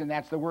one reason.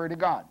 That's the Word of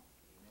God.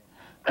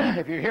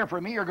 If you're here for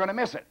me, you're going to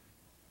miss it.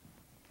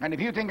 And if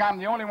you think I'm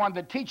the only one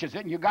that teaches it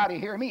and you got to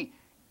hear me,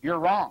 you're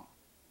wrong.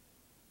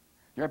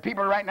 There are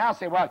people right now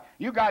say, well,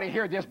 you got to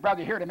hear this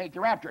brother here to make the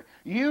rapture.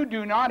 You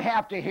do not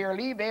have to hear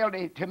Lee Vale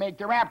to make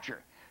the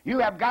rapture. You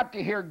have got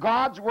to hear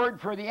God's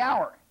word for the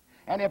hour.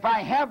 And if I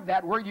have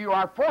that word, you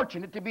are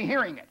fortunate to be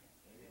hearing it.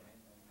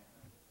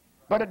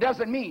 But it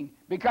doesn't mean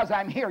because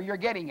I'm here, you're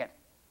getting it.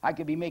 I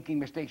could be making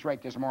mistakes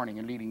right this morning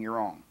and leading you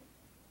wrong.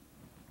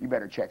 You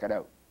better check it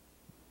out.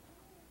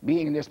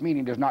 Being in this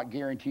meeting does not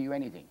guarantee you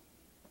anything.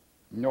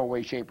 No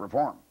way, shape, or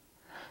form.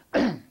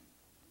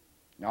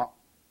 No.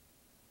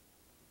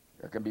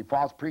 There can be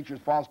false preachers,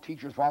 false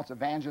teachers, false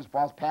evangelists,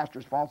 false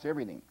pastors, false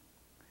everything.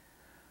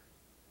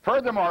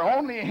 Furthermore,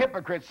 only a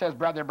hypocrite, says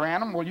Brother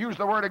Branham, will use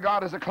the Word of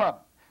God as a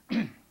club.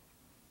 That's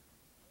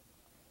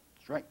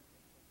right.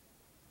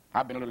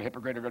 I've been a little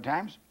hypocritical at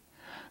times.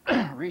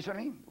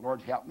 Recently,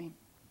 Lord's helped me.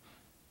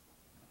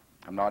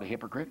 I'm not a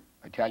hypocrite.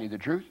 I tell you the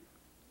truth.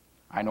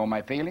 I know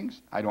my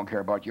failings. I don't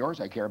care about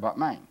yours. I care about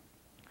mine.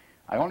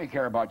 I only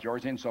care about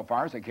yours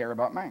insofar as I care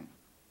about mine.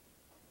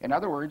 In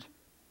other words,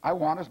 I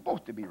want us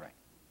both to be right.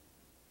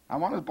 I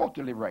want us both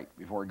to live right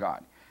before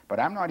God. But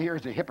I'm not here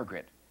as a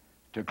hypocrite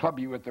to club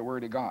you with the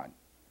Word of God.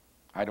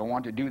 I don't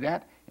want to do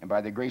that, and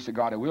by the grace of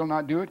God I will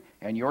not do it,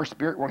 and your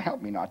spirit will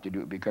help me not to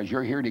do it, because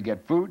you're here to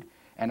get food,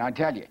 and I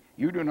tell you,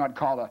 you do not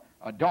call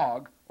a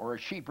dog or a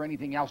sheep or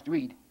anything else to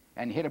eat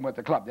and hit him with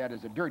the club. That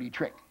is a dirty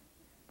trick.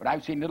 But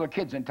I've seen little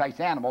kids entice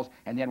animals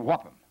and then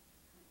whoop them.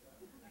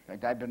 In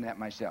fact, I've done that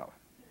myself.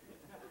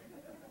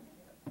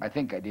 I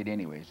think I did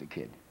anyway as a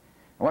kid.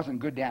 I wasn't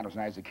good to animals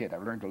when I was a kid.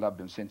 I've learned to love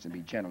them since and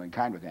be gentle and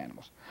kind with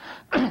animals.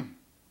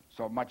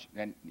 So much,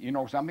 and you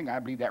know something? I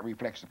believe that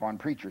reflects upon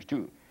preachers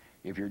too.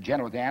 If you're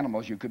gentle with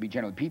animals, you could be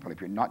gentle with people.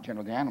 If you're not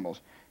gentle with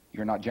animals,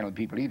 you're not gentle with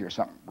people either. There's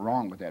something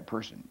wrong with that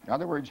person. In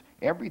other words,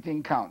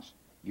 everything counts.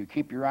 You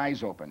keep your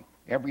eyes open.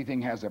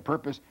 Everything has a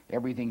purpose.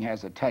 Everything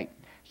has a type.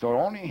 So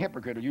only a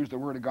hypocrite will use the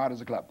Word of God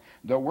as a club.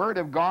 The Word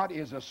of God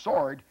is a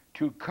sword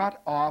to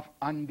cut off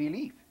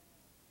unbelief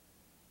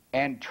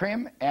and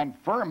trim and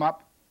firm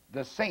up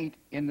the saint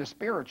in the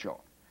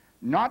spiritual,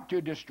 not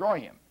to destroy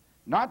him,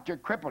 not to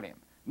cripple him,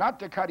 not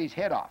to cut his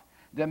head off.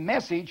 The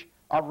message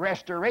of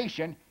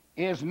restoration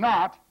is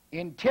not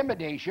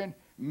intimidation,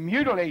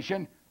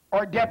 mutilation,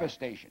 or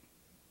devastation.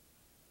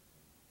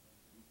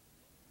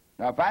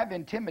 Now, if I've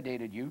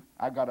intimidated you,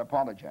 I've got to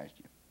apologize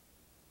to you.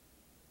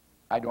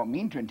 I don't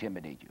mean to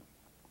intimidate you.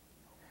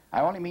 I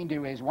only mean to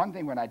raise one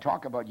thing when I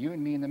talk about you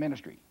and me in the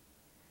ministry.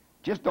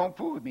 Just don't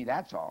fool with me,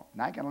 that's all.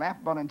 And I can laugh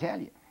about it and tell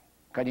you,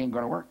 because it ain't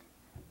going to work.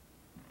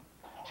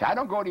 See, I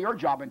don't go to your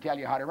job and tell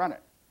you how to run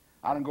it.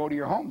 I don't go to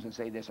your homes and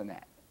say this and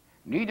that.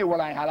 Neither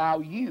will I allow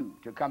you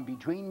to come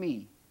between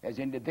me as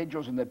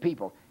individuals and the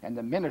people and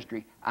the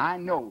ministry I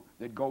know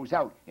that goes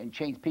out and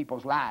changes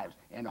people's lives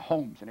and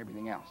homes and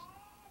everything else.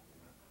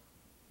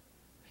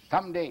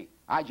 Someday,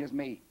 I just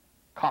may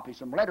copy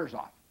some letters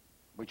off,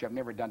 which I've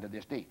never done to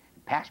this day,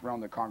 and pass around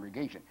the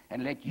congregation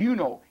and let you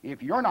know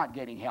if you're not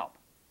getting help,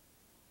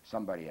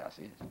 somebody else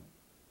is.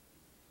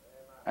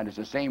 And it's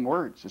the same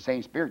words, the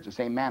same spirit, it's the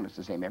same man, it's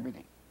the same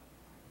everything.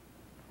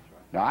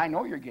 Now, I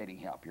know you're getting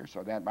help here,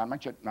 so that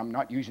I'm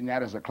not using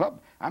that as a club.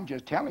 I'm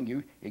just telling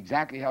you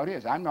exactly how it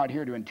is. I'm not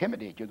here to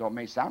intimidate you, though it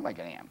may sound like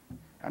I am.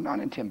 I'm not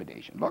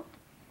intimidation. Look.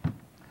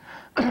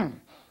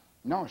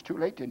 No, it's too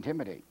late to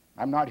intimidate.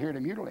 I'm not here to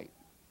mutilate,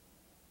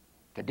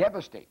 to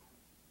devastate.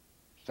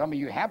 Some of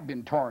you have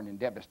been torn and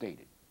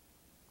devastated.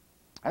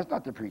 That's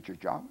not the preacher's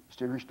job. It's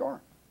to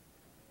restore.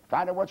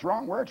 Find out what's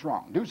wrong, where it's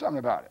wrong. Do something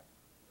about it.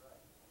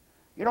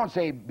 You don't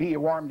say, be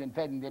warmed and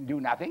fed and then do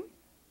nothing.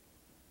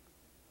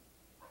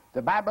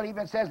 The Bible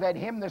even says that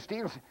him that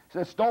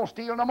stole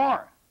steal no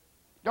more.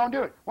 Don't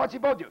do it. What's he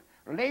supposed to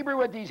do? Labor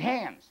with these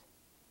hands,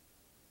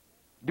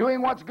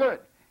 doing what's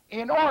good,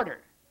 in order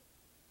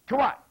to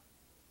what?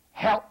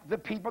 Help the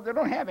people that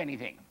don't have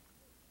anything.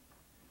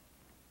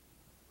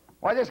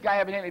 Well, this guy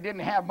evidently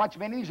didn't have much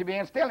of anything, he should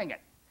be stealing it.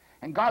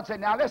 And God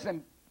said, now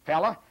listen,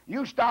 fella,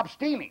 you stop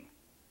stealing.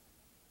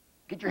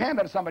 Get your hand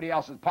out of somebody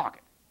else's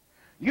pocket.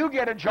 You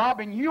get a job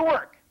and you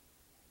work.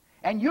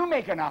 And you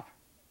make enough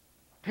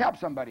to help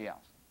somebody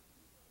else.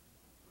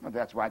 Well,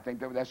 that's why I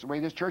think that's the way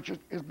this church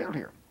is built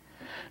here.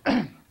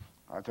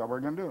 That's how we're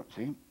going to do it,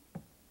 see?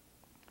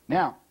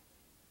 Now,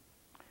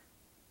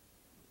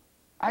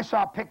 I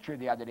saw a picture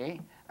the other day,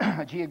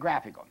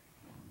 geographical.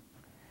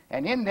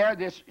 And in there,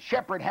 this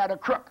shepherd had a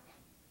crook.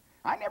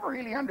 I never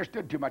really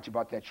understood too much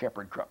about that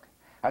shepherd crook.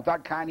 I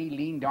thought kind of he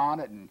leaned on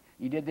it and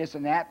he did this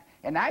and that.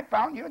 And I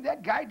found, you know what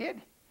that guy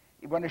did?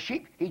 When a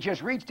sheep, he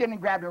just reached in and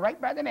grabbed him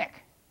right by the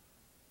neck.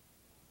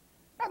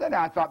 Now then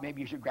I thought maybe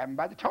you should grab him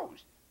by the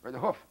toes or the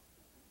hoof.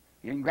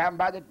 He didn't grab him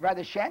by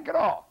the shank at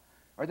all,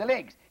 or the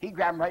legs. He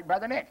grabbed him right by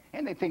the neck.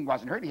 And the thing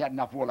wasn't hurt. He had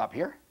enough wool up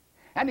here.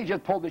 And he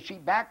just pulled the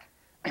sheep back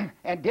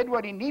and did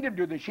what he needed to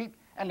do to the sheep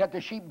and let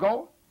the sheep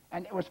go,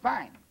 and it was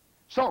fine.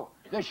 So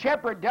the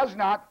shepherd does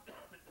not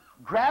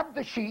grab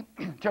the sheep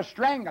to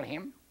strangle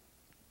him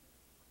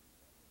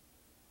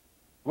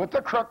with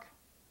the crook,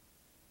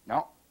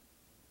 no,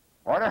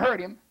 or to hurt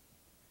him,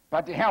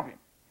 but to help him.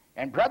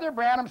 And Brother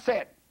Branham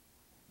said,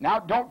 now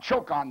don't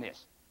choke on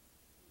this.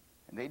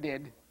 And they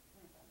did.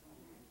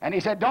 And he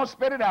said, don't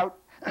spit it out,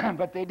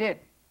 but they did.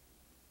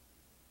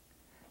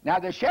 Now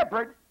the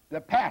shepherd,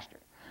 the pastor,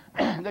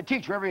 the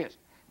teacher, whoever he is,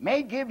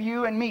 may give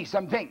you and me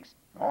some things.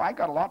 Oh, I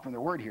got a lot from the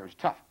word here. It's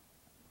tough.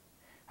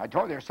 I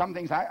told you there's some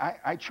things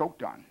I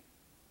choked on.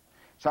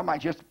 Some I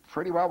just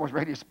pretty well was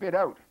ready to spit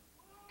out.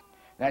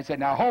 And I said,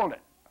 now hold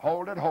it,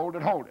 hold it, hold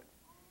it, hold it.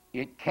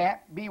 It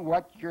can't be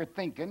what you're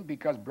thinking,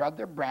 because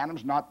Brother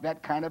Branham's not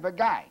that kind of a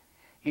guy.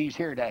 He's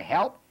here to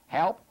help,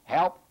 help,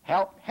 help,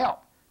 help, help.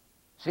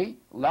 See?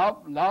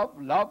 Love, love,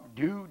 love,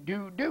 do,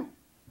 do, do.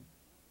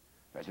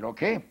 I said,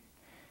 okay.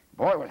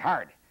 Boy, it was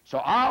hard. So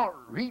I'll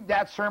read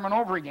that sermon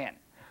over again.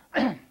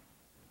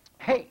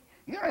 Hey,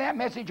 you know that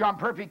message on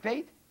perfect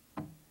faith?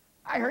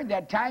 I heard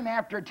that time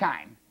after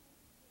time.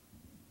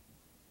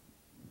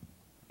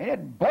 And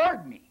it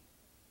bored me.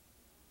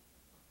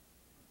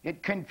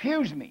 It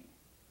confused me.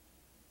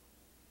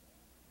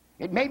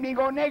 It made me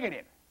go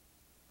negative.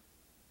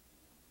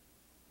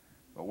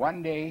 But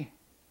one day,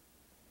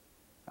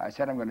 I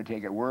said I'm going to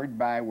take it word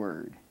by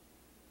word.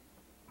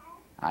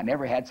 I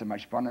never had so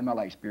much fun in my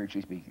life,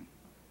 spiritually speaking.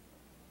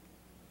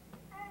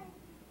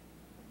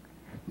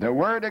 The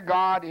Word of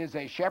God is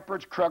a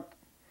shepherd's crook.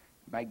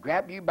 Might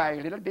grab you by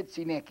a little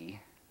bitsy necky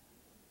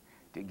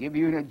to give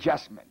you an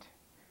adjustment.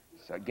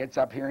 So it gets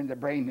up here in the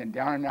brain and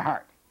down in the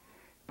heart.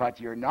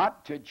 But you're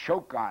not to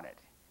choke on it.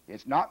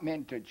 It's not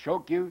meant to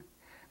choke you.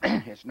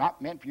 It's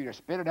not meant for you to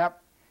spit it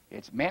up.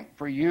 It's meant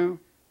for you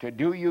to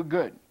do you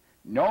good.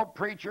 No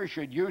preacher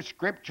should use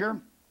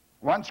Scripture,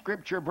 one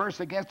Scripture verse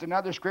against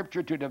another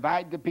Scripture, to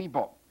divide the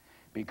people,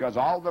 because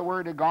all the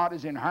Word of God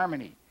is in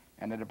harmony,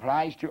 and it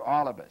applies to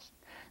all of us.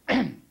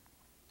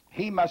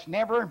 He must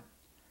never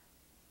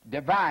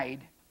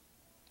divide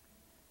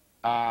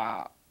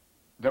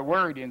the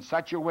Word in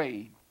such a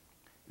way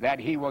that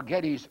he will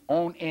get his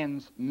own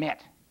ends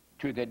met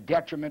to the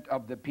detriment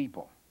of the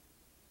people.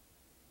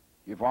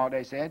 You follow what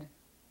I said?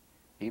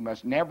 He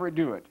must never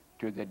do it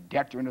to the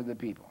detriment of the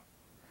people.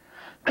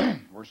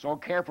 We're so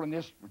careful in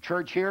this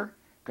church here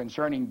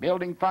concerning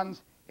building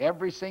funds,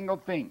 every single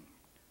thing,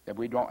 that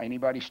we don't want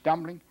anybody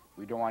stumbling,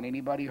 we don't want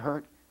anybody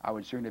hurt. I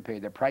would sooner pay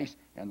the price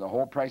and the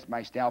whole price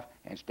myself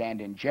and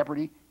stand in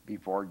jeopardy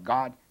before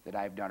God that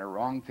I've done a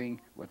wrong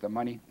thing with the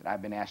money that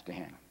I've been asked to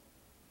handle.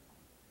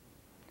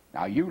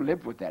 Now you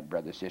live with that,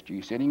 brother, sister.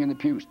 You're sitting in the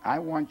pews. I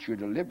want you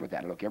to live with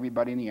that. Look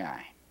everybody in the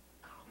eye.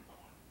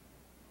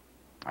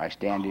 I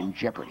stand in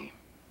jeopardy.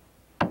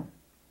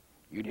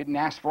 You didn't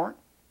ask for it?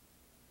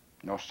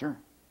 No, sir.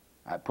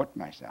 I put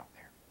myself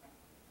there.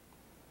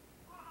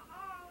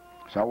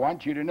 So I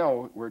want you to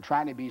know we're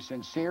trying to be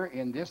sincere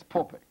in this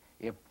pulpit.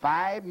 If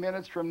 5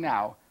 minutes from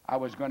now I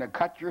was going to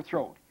cut your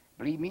throat,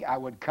 believe me, I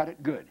would cut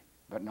it good,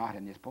 but not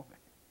in this pulpit.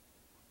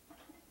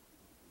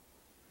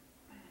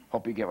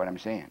 Hope you get what I'm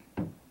saying.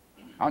 I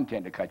don't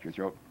intend to cut your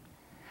throat.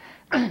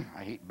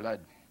 I hate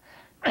blood.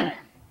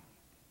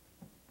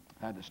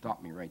 Had to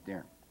stop me right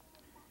there.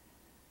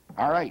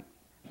 All right.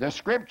 The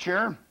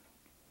Scripture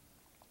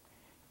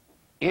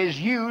is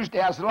used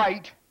as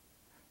light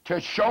to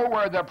show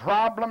where the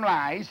problem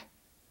lies,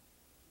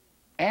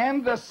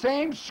 and the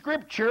same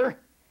Scripture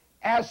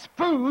as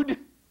food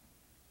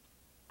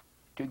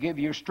to give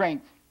you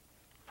strength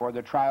for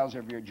the trials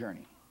of your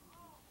journey.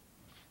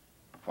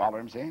 Follow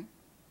what I'm saying?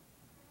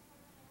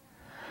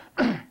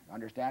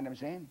 Understand what I'm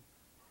saying?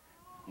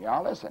 Yeah,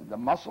 listen. The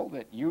muscle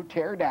that you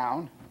tear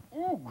down,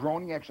 ooh,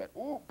 groaning exercise,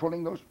 ooh,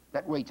 pulling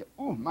that weight,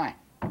 ooh, my,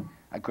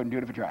 I couldn't do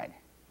it if I tried.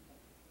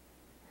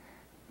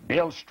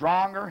 Build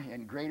stronger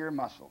and greater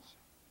muscles.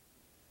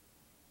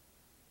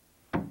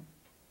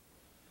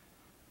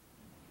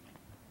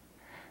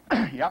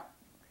 Yep.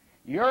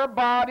 Your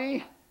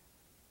body,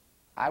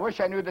 I wish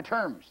I knew the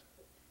terms.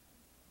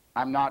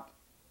 I'm not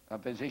a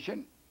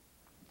physician.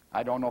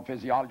 I don't know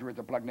physiology worth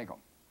a plug nickel.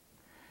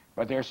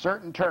 But there are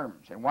certain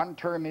terms, and one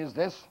term is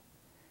this: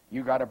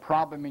 you got a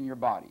problem in your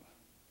body.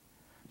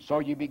 So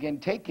you begin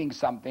taking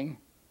something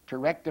to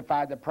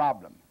rectify the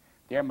problem.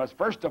 There must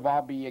first of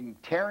all be a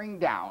tearing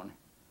down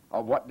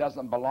of what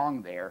doesn't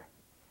belong there,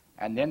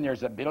 and then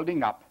there's a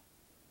building up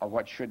of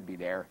what should be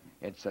there.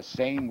 It's the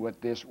same with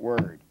this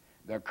word.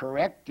 The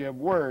corrective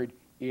word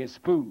is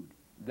food.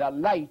 The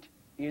light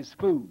is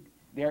food.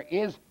 There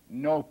is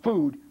no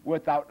food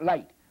without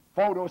light.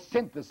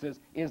 Photosynthesis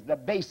is the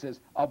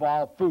basis of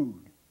all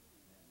food.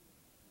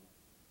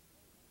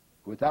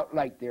 Without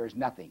light, there is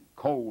nothing.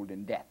 Cold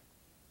and death.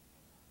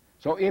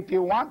 So if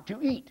you want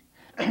to eat,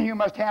 you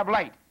must have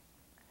light.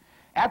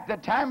 At the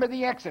time of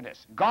the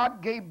Exodus,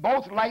 God gave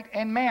both light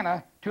and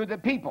manna to the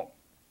people.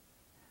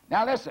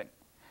 Now listen,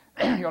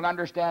 you'll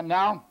understand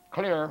now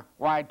clear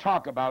why I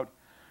talk about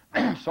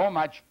so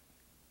much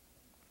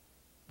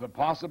the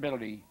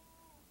possibility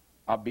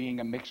of being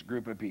a mixed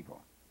group of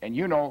people. And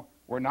you know,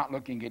 we're not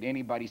looking at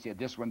anybody say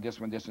this one, this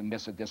one, this one,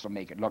 this will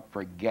make it. Look,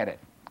 forget it.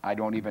 I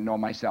don't even know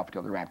myself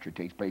till the rapture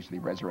takes place, the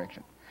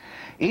resurrection.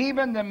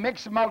 Even the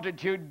mixed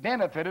multitude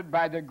benefited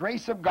by the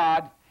grace of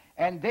God,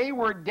 and they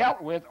were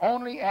dealt with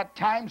only at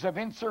times of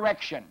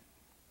insurrection.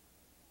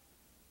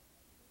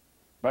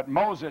 But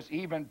Moses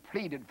even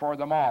pleaded for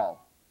them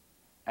all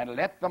and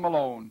let them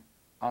alone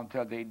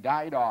until they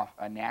died off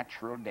a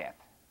natural death.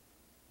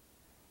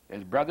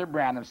 As Brother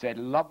Branham said,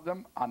 love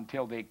them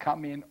until they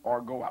come in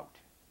or go out.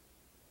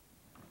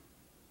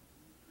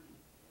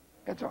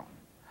 That's all.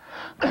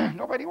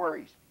 Nobody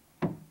worries.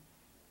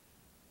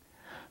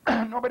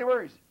 Nobody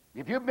worries.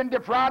 If you've been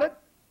defrauded,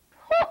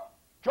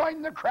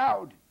 join the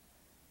crowd.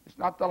 It's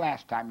not the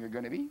last time you're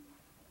going to be.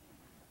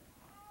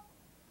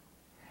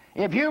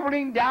 If you've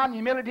leaned down in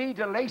humility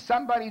to lace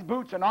somebody's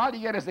boots and all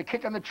you get is a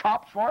kick in the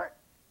chops for it,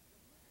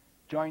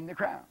 join the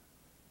crowd.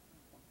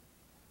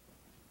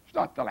 It's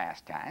not the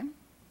last time.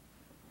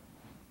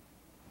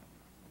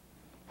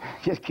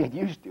 Just get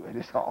used to it,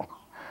 is all.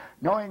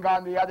 Knowing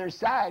on the other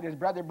side, as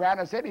Brother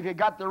Branham said, if you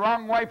got the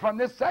wrong wife on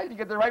this side, you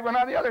get the right one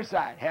on the other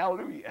side.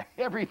 Hallelujah.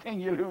 Everything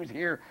you lose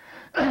here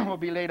will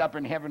be laid up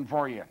in heaven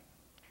for you.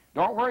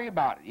 Don't worry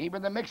about it.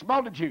 Even the mixed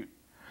multitude,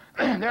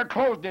 their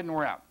clothes didn't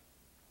wear out.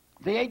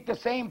 They ate the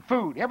same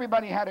food.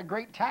 Everybody had a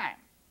great time.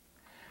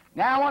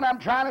 Now what I'm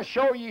trying to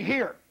show you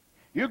here,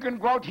 you can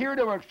go out here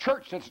to a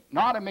church that's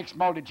not a mixed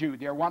multitude.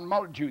 They're one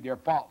multitude. They're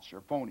false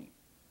or phony.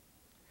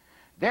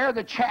 They're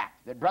the chaff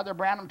that Brother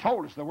Branham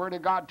told us, the Word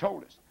of God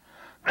told us.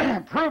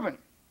 Proven.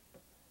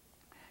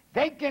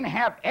 They can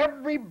have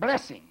every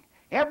blessing,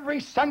 every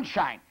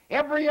sunshine,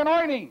 every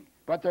anointing,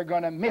 but they're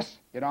going to miss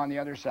it on the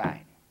other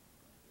side.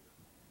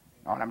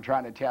 Now, what I'm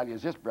trying to tell you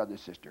is this, brother,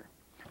 sister.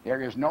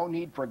 There is no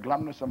need for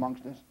glumness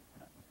amongst us.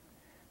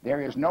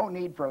 There is no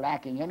need for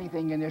lacking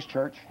anything in this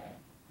church.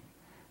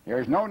 There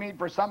is no need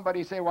for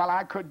somebody to say, well,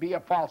 I could be a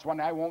false one,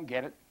 I won't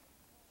get it.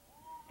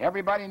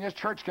 Everybody in this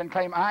church can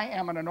claim, I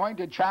am an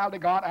anointed child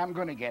of God, I'm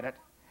going to get it.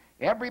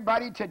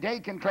 Everybody today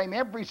can claim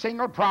every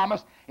single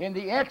promise in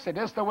the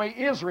Exodus the way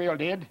Israel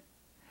did,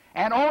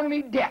 and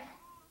only death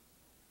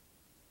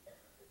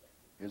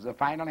is the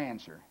final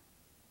answer.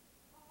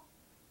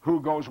 Who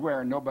goes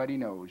where, nobody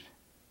knows.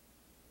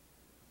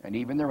 And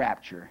even the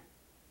rapture,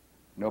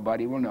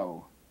 nobody will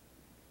know,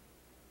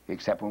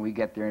 except when we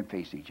get there and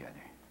face each other.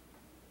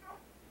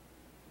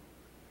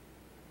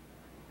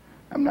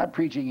 I'm not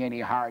preaching any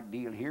hard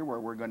deal here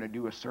where we're going to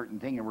do a certain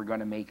thing and we're going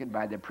to make it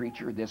by the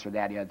preacher, this or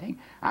that other thing.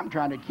 I'm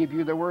trying to give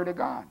you the Word of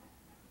God.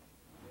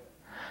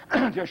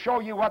 To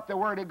show you what the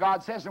Word of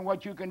God says and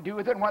what you can do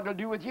with it and what it'll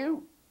do with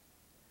you.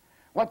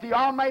 What the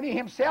Almighty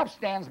Himself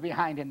stands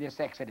behind in this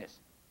Exodus.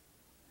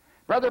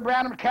 Brother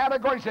Branham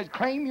category says,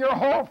 claim your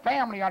whole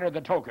family under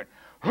the token.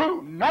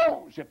 Who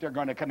knows if they're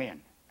going to come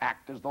in?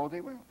 Act as though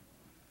they will.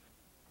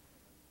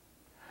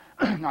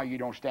 Now, you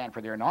don't stand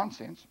for their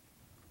nonsense.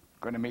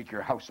 Going to make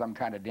your house some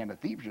kind of den of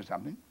thieves or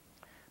something.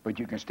 But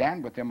you can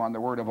stand with them on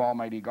the Word of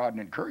Almighty God and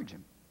encourage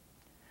them.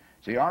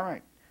 Say, all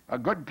right, a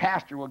good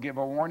pastor will give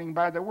a warning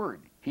by the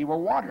Word. He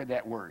will water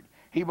that Word.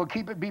 He will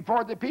keep it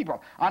before the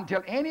people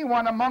until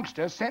anyone amongst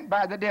us sent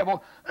by the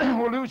devil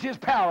will lose his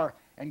power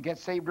and get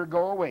saved or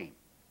go away.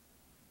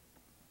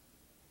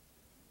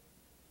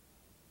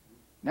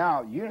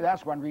 Now,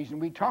 that's one reason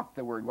we talk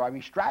the Word, why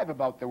we strive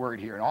about the Word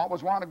here and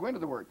always want to go into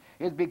the Word,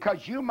 is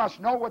because you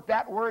must know what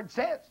that Word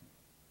says.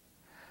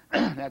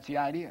 That's the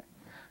idea.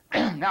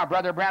 Now,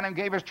 Brother Branham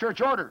gave us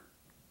church order,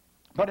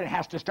 but it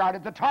has to start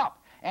at the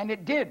top, and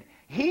it did.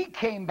 He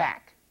came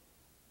back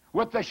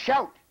with a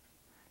shout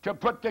to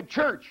put the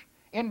church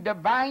in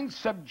divine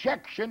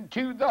subjection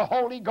to the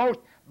Holy Ghost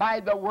by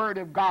the Word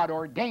of God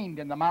ordained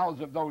in the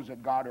mouths of those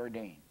that God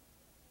ordained.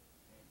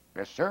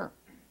 Yes, sir.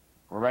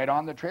 We're right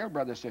on the trail,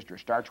 brother, sister.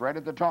 Starts right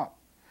at the top.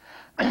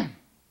 How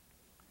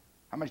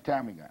much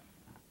time we got?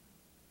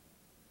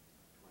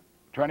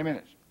 20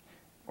 minutes.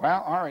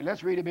 Well, all right,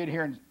 let's read a bit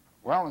here. In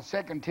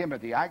 2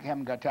 Timothy. I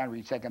haven't got time to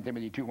read 2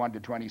 Timothy 2, 1 to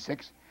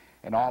 26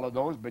 and all of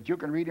those, but you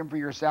can read them for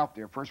yourself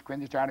there. 1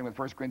 Corinthians, starting with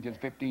 1 Corinthians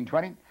 15,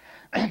 20.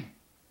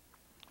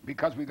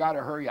 Because we got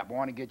to hurry up. I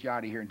want to get you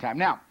out of here in time.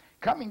 Now,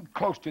 coming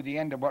close to the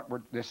end of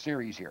this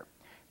series here,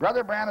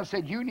 Brother Branham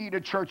said you need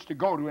a church to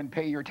go to and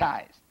pay your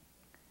tithes.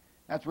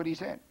 That's what he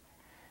said.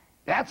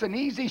 That's an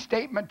easy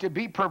statement to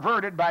be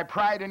perverted by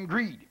pride and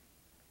greed.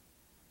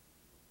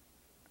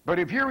 But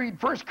if you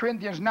read 1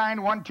 Corinthians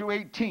 9, 1 to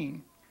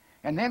 18,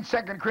 and then 2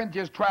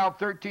 Corinthians 12,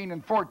 13,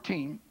 and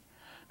 14,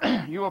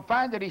 you will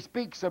find that he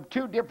speaks of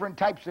two different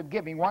types of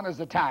giving. One is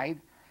the tithe,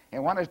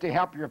 and one is to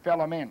help your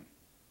fellow men.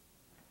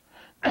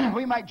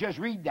 We might just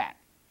read that.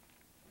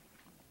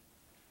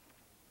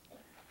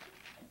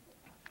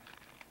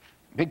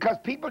 Because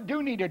people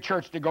do need a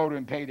church to go to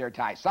and pay their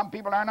tithes. Some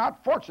people are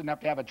not fortunate enough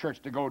to have a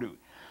church to go to.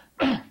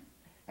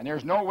 And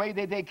there's no way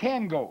that they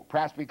can go,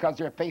 perhaps because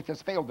their faith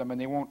has failed them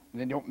and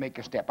they don't make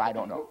a step. I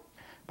don't know.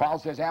 Paul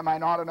says, am I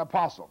not an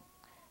apostle?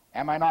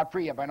 Am I not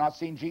free? Have I not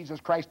seen Jesus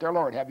Christ our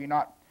Lord?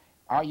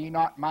 Are ye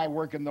not my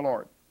work in the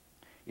Lord?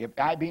 If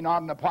I be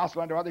not an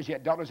apostle unto others,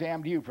 yet doubtless I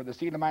am to you, for the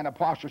seal of mine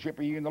apostleship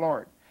are you in the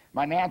Lord.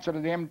 Mine answer to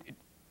them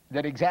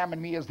that examine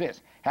me is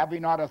this: have we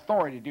not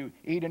authority to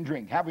eat and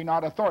drink? Have we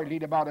not authority to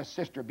lead about a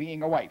sister,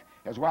 being a wife,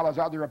 as well as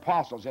other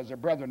apostles, as the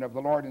brethren of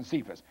the Lord and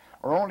Cephas?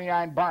 Or only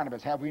I and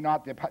Barnabas, have we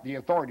not the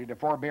authority to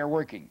forbear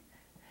working?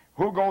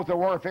 Who goeth to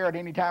warfare at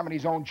any time in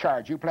his own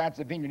charge? Who plants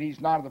the vineyard and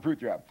eats not of the fruit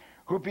thereof?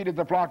 Who feedeth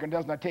the flock and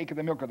does not take of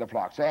the milk of the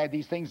flock? Say I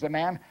these things to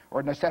man,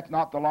 or necessiteth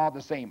not the law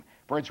the same?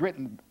 For it's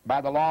written by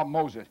the law of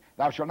Moses,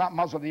 thou shalt not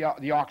muzzle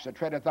the ox that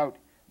treadeth out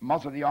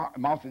mouth of the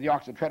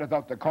ox that treadeth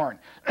out the corn.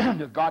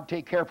 Doth God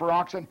take care for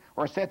oxen,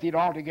 or saith he it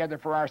all together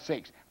for our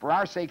sakes? For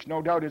our sakes,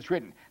 no doubt, it's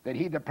written, that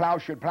he that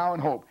plows should plow in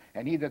hope,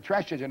 and he that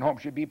threshes in hope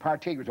should be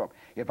partakers of hope.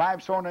 If I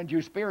have sown unto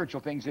you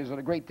spiritual things, is it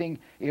a great thing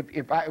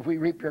if we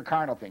reap your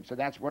carnal things? So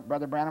that's what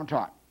Brother Branham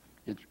taught.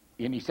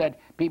 And he said,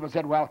 people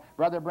said, well,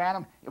 Brother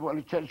Branham,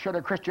 should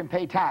a Christian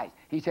pay tithes?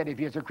 He said, if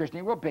he's a Christian,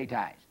 he will pay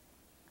tithes.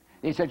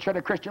 They said, should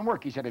a Christian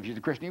work? He said, if he's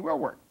a Christian, he will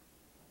work.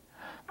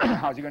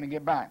 How's he going to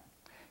get by?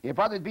 If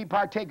others be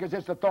partakers of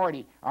this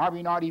authority, are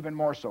we not even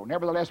more so?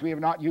 Nevertheless, we have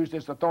not used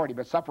this authority,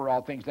 but suffer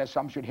all things, lest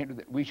some should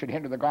hinder we should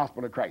hinder the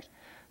gospel of Christ.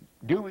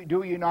 Do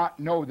you not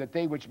know that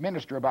they which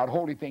minister about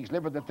holy things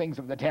live of the things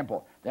of the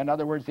temple? In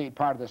other words, they eat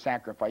part of the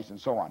sacrifice and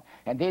so on.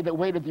 And they that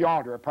wait at the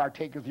altar are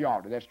partakers of the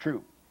altar. That's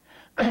true.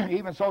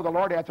 Even so, the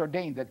Lord hath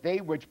ordained that they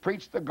which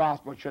preach the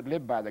gospel should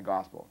live by the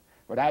gospel.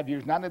 But I've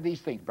used none of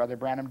these things. Brother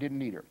Branham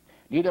didn't either.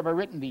 Neither have I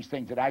written these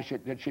things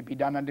that should be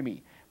done unto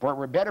me. For it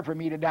were better for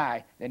me to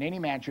die than any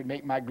man should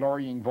make my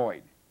glorying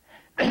void.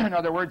 In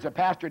other words, the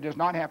pastor does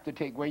not have to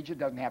take wages,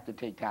 doesn't have to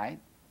take tithe.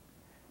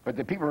 But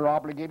the people are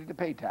obligated to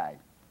pay tithe,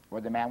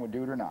 whether the man would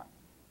do it or not.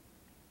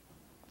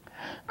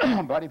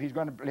 But if he's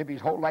going to live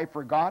his whole life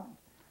for God,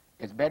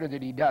 it's better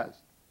that he does,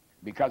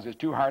 because it's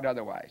too hard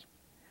otherwise.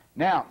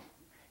 Now,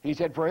 he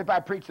said, for if I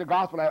preach the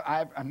gospel,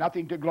 I have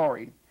nothing to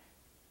glory.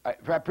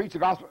 If I preach the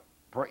gospel,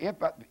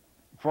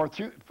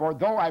 for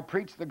though I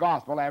preach the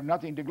gospel, I have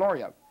nothing to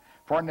glory of.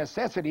 For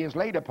necessity is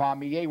laid upon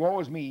me, yea, woe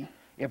is me,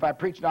 if I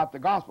preach not the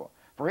gospel.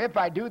 For if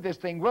I do this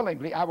thing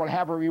willingly, I will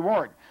have a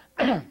reward.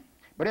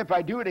 But if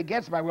I do it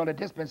against my will, the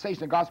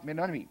dispensation of the gospel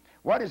be unto me.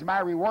 What is my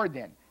reward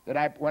then?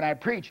 That when I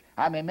preach,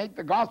 I may make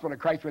the gospel of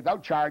Christ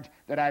without charge,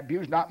 that I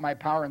abuse not my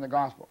power in the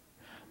gospel.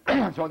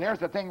 So there's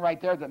the thing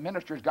right there that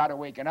ministers got to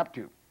waken up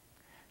to.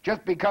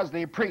 Just because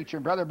they preach,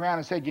 and Brother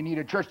Branham said you need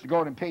a church to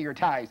go out and pay your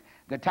tithes,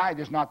 the tithe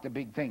is not the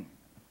big thing.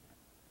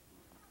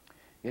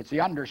 It's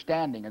the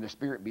understanding of the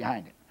spirit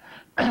behind it.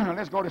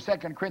 Let's go to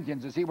 2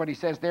 Corinthians and see what he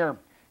says there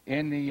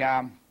in the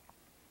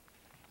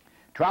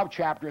 12th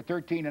chapter,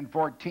 13 and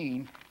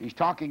 14. He's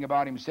talking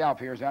about himself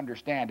here, as I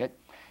understand it.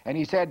 And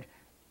he said,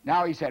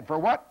 for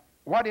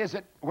what is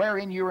it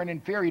wherein you are an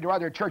inferior to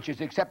other churches,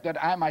 except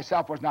that I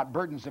myself was not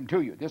burdensome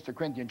to you? This is the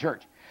Corinthian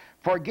church.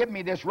 Forgive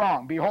me this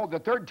wrong. Behold, the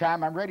third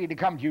time I'm ready to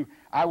come to you.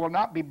 I will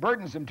not be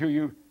burdensome to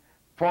you,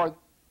 for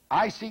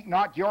I seek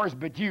not yours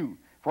but you.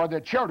 For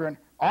the children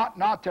ought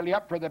not to lay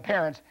up for the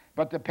parents,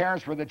 but the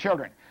parents for the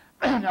children.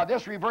 Now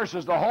this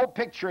reverses the whole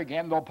picture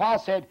again, though Paul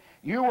said,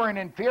 you were an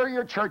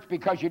inferior church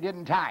because you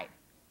didn't tithe.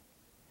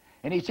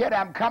 And he said,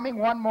 I'm coming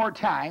one more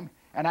time,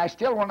 and I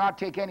still will not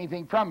take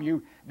anything from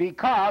you,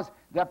 because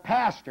the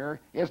pastor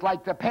is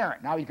like the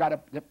parent. Now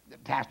the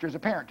pastor is a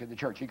parent to the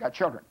church. He got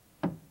children.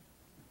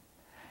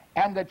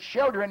 And the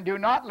children do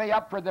not lay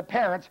up for the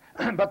parents,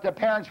 but the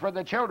parents for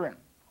the children.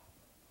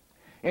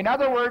 In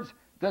other words,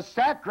 the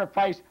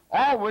sacrifice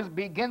always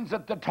begins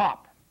at the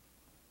top.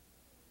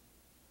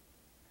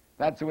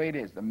 That's the way it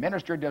is. The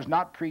minister does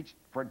not preach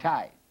for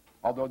tithe,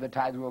 although the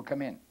tithe will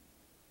come in.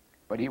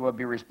 But he will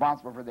be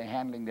responsible for the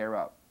handling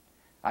thereof.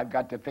 I've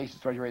got to face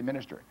it as a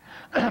minister.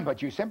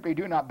 But you simply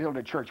do not build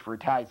a church for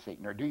tithe's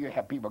sake, nor do you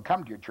have people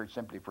come to your church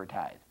simply for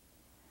tithe.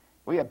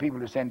 We have people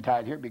who send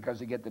tithe here because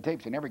they get the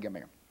tapes. They never get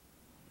them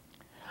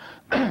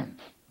here.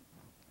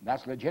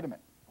 That's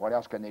legitimate. What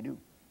else can they do?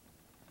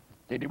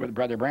 They did with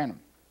Brother Branham.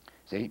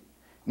 See?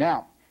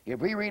 Now, if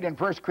we read in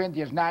 1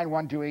 Corinthians 9,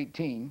 1 to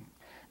 18,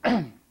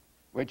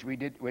 which we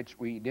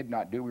did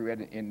not do. We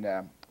read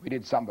in we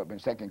did some of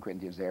it in 2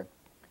 Corinthians there.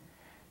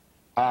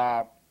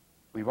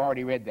 We've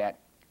already read that.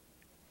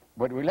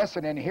 But we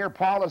listen in here.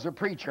 Paul, as a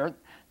preacher,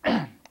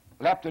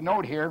 left a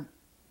note here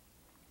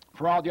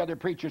for all the other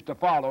preachers to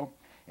follow,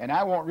 and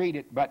I won't read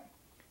it, but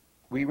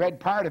we read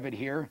part of it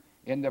here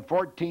in the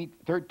 13th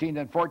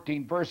and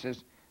 14th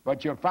verses.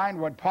 But you'll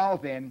find what Paul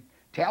then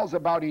tells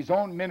about his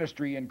own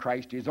ministry in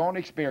Christ, his own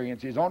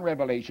experience, his own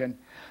revelation.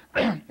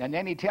 And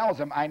then he tells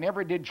them, I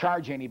never did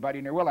charge anybody,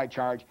 nor will I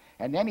charge.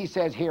 And then he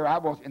says here, I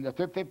will, in the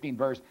 15th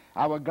verse,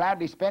 I will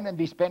gladly spend and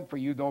be spent for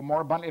you, though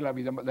more abundantly love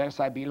you, the less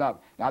I be loved.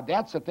 Now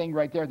that's the thing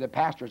right there the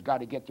pastor's got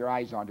to get their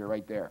eyes onto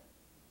right there.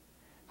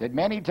 That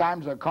many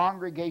times a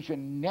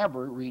congregation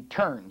never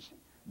returns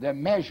the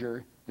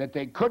measure that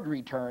they could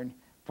return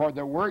for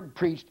the word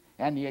preached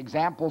and the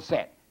example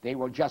set. They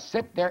will just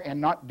sit there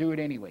and not do it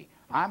anyway.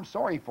 I'm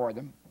sorry for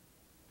them,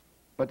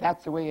 but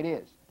that's the way it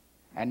is.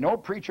 And no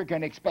preacher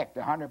can expect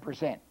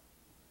 100%.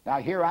 Now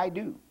here I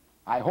do.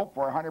 I hope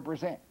for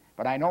 100%,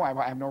 but I know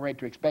I have no right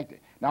to expect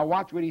it. Now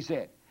watch what he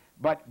said.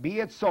 But be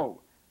it so,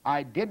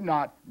 I did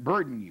not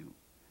burden you.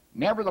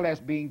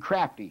 Nevertheless, being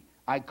crafty,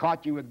 I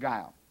caught you with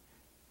guile.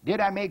 Did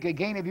I make a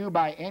gain of you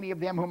by any of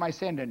them whom I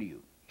send unto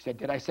you? He said,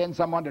 did I send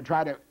someone to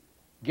try to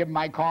give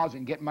my cause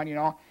and get money and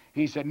all?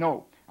 He said,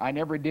 no, I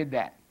never did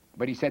that.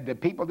 But he said, the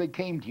people that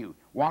came to you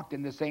walked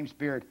in the same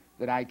spirit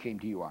that I came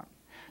to you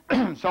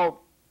on. So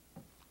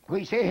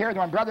we say here that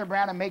when Brother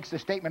Branham makes the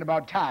statement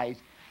about tithes,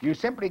 you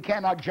simply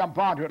cannot jump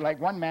onto it like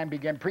one man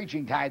began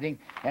preaching tithing,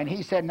 and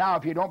he said, now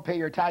if you don't pay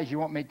your tithes, you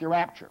won't make the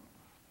rapture.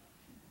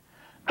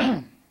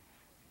 I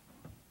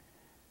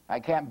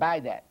can't buy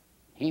that.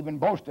 He even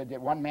boasted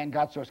that one man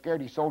got so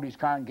scared he sold his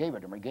car and gave it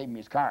to him, or gave him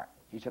his car.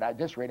 He said, at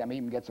this rate, I may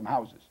even get some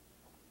houses.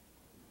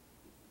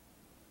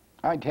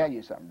 I tell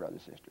you something, brother,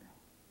 sister.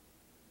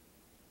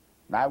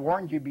 And I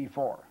warned you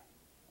before,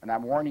 and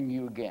I'm warning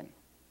you again,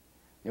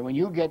 that when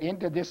you get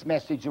into this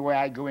message the way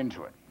I go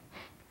into it,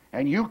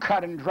 and you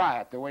cut and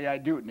dry it the way I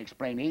do it and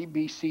explain A,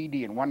 B, C,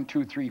 D, and 1,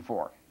 2, 3,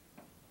 4,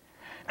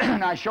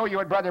 and I show you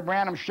what Brother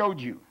Branham showed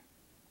you,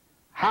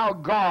 how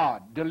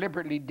God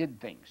deliberately did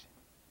things,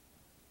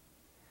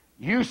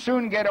 you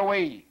soon get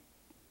away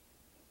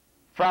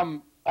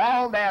from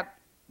all that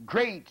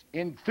great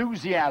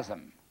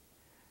enthusiasm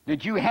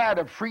that you had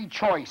of free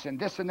choice and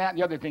this and that and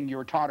the other thing you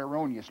were taught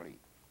erroneously.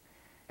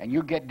 And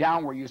you get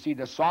down where you see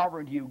the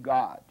sovereignty of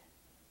God.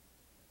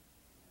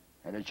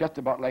 And it's just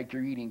about like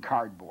you're eating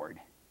cardboard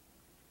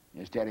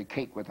instead of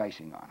cake with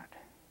icing on it.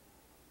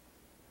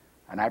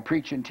 And I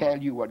preach and tell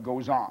you what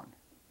goes on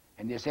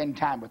in this end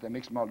time with the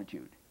mixed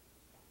multitude.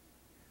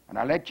 And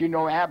I let you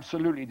know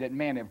absolutely that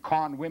men have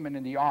conned women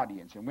in the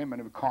audience, and women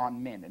have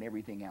conned men and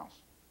everything else.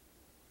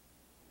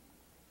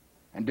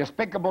 And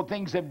despicable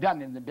things have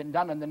been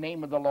done in the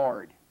name of the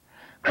Lord.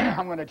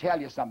 I'm going to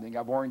tell you something.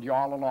 I've warned you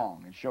all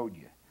along and showed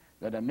you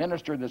that a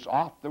minister that's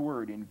off the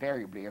word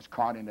invariably is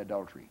caught in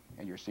adultery,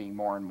 and you're seeing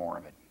more and more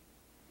of it.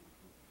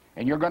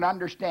 And you're going to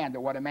understand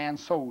that what a man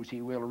sows,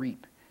 he will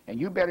reap. And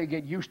you better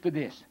get used to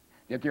this,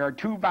 that there are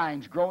two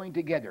vines growing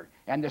together,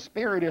 and the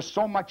Spirit is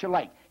so much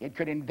alike, it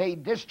could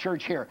invade this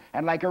church here,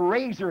 and like a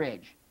razor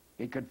edge,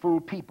 it could fool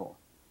people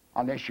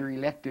unless you're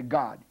elected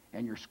God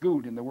and you're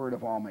schooled in the Word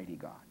of Almighty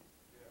God.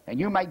 And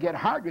you might get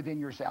hard within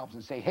yourselves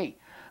and say, hey,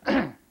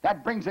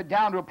 that brings it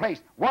down to a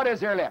place. What is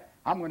there left?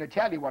 I'm going to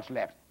tell you what's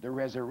left. The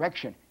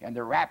resurrection and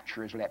the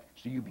rapture is left.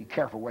 So you be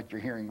careful what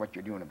you're hearing, what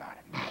you're doing about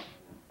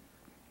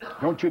it.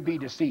 Don't you be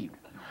deceived.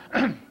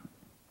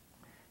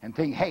 And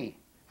think, hey,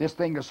 this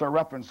thing is so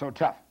rough and so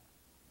tough.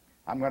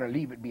 I'm going to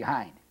leave it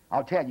behind.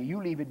 I'll tell you,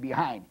 you leave it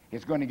behind,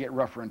 it's going to get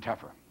rougher and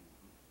tougher.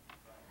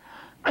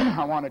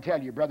 I want to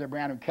tell you, Brother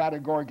Branham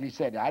categorically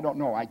said, I don't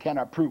know, I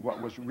cannot prove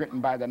what was written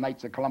by the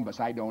Knights of Columbus,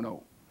 I don't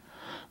know.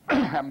 I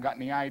haven't got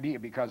any idea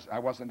because I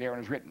wasn't there when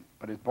it was written,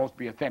 but it's supposed to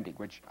be authentic,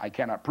 which I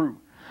cannot prove.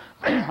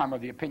 I'm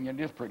of the opinion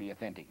it is pretty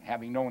authentic,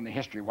 having known the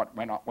history of what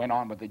went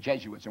on with the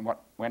Jesuits and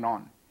what went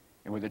on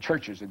and with the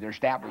churches that they're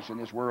established in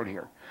this world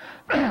here.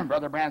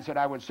 Brother Branham said,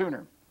 I would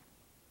sooner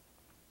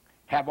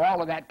have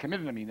all of that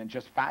committed to me than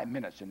just 5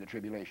 minutes in the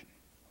tribulation.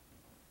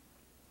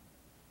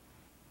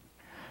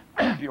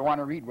 If you want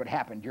to read what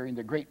happened during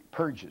the great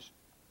purges,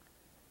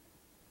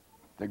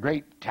 the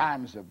great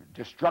times of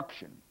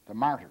destruction, the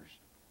martyrs,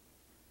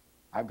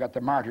 I've got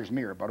the Martyr's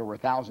Mirror, about over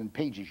 1,000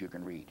 pages you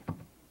can read.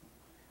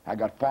 I've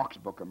got Fawkes'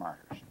 Book of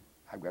Martyrs.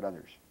 I've got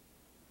others.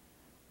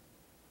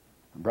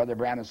 And Brother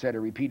Branham said, a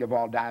repeat of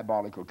all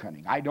diabolical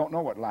cunning. I don't know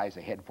what lies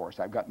ahead for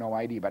us. I've got no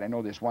idea, but I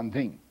know this one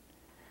thing,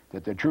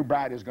 that the true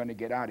bride is going to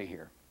get out of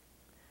here.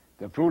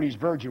 The foolish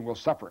virgin will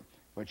suffer,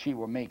 but she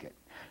will make it.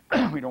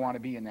 We don't want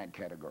to be in that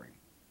category.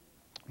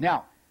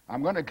 Now,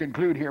 I'm going to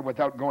conclude here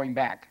without going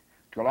back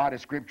to a lot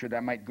of scripture that I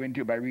might go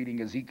into by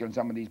reading Ezekiel and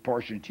some of these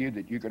portions to you,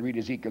 that you could read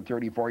Ezekiel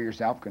 34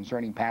 yourself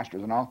concerning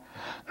pastors and all.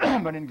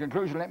 But in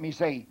conclusion, let me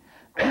say,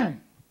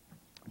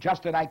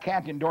 just that I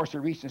can't endorse a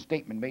recent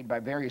statement made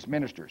by various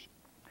ministers,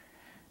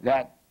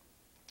 that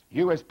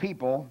you as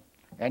people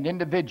and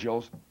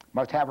individuals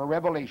must have a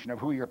revelation of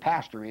who your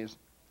pastor is,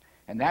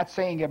 and that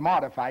saying, if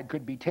modified,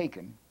 could be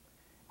taken,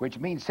 which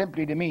means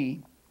simply to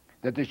me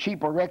that the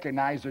sheep will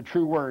recognize the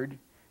true word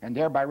and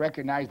thereby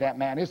recognize that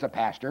man is a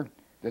pastor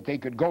that they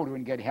could go to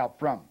and get help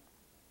from.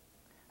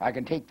 I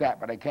can take that,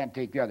 but I can't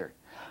take the other.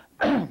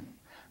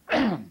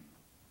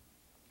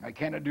 I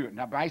cannot do it.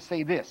 Now, but I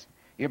say this,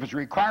 if it's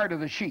required of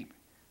the sheep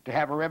to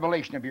have a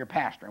revelation of your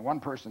pastor, and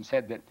one person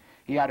said that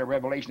he had a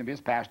revelation of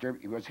his pastor,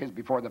 it was his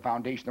before the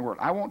foundation of the world.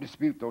 I won't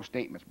dispute those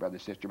statements, brother,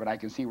 sister, but I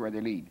can see where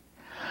they lead.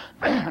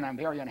 And I'm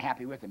very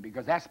unhappy with them,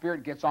 because that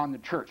spirit gets on the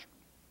church.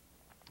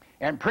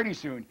 And pretty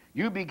soon,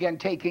 you begin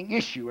taking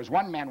issue, as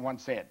one man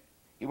once said.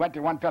 He went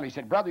to one fellow, he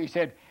said, brother, he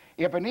said,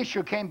 if an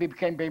issue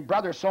became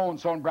brother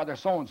so-and-so and brother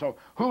so-and-so,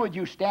 who would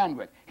you stand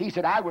with? He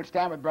said, I would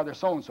stand with brother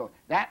so-and-so.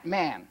 That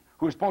man,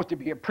 who was supposed to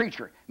be a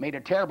preacher, made a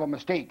terrible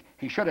mistake.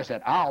 He should have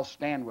said, I'll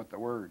stand with the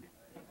word.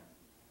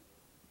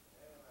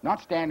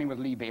 Not standing with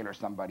Lee Baylor or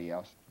somebody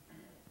else.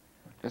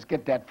 Just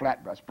get that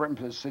flat, brush.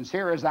 As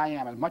sincere as I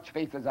am, as much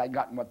faith as I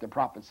got in what the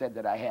prophet said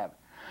that I have,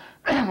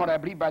 what I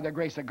believe by the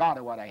grace of God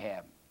or what I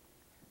have.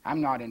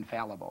 I'm not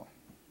infallible.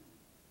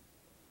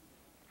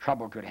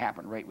 Trouble could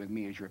happen right with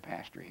me as your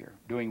pastor here,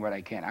 doing what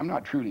I can. I'm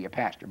not truly a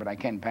pastor, but I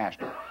can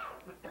pastor.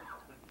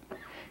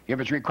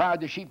 If it's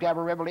required the sheep to have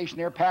a revelation of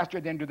their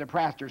pastor, then do the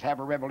pastors have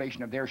a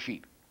revelation of their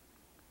sheep.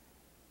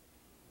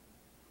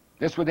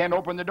 This would then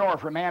open the door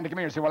for a man to come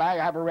in and say, well, I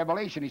have a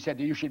revelation. He said,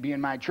 you should be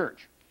in my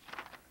church.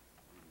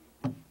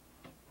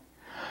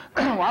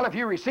 Well, if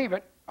you receive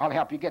it, I'll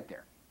help you get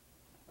there.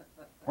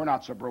 We're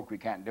not so broke we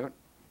can't do it.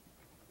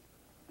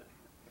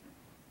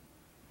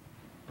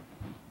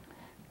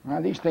 Now,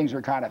 these things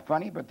are kind of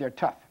funny, but they're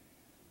tough.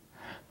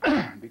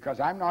 Because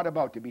I'm not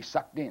about to be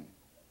sucked in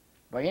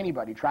by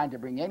anybody trying to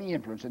bring any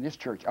influence in this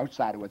church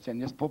outside of what's in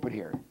this pulpit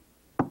here.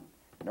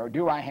 Nor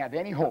do I have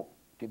any hope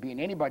to be in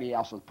anybody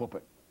else's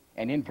pulpit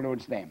and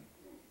influence them.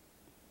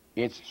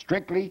 It's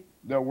strictly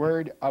the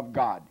Word of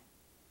God,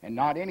 and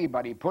not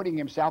anybody putting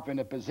himself in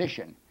a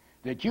position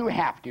that you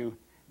have to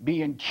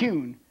be in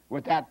tune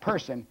with that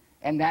person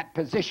and that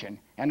position,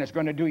 and it's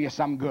going to do you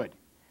some good.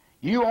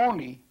 You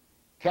only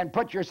can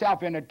put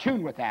yourself in a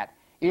tune with that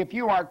if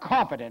you are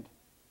confident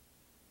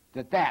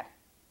that that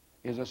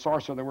is a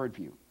source of the Word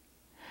for you.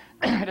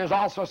 It is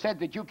also said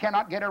that you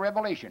cannot get a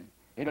revelation.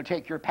 It'll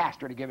take your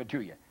pastor to give it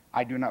to you.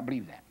 I do not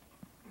believe that.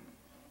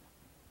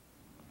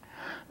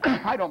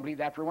 I don't believe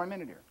that for 1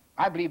 minute here.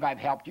 I believe I've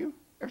helped you.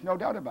 There's no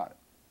doubt about it.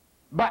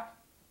 But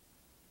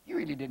you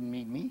really didn't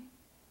need me.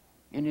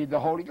 You need the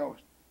Holy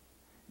Ghost.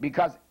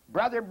 Because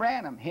Brother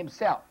Branham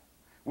himself,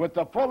 with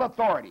the full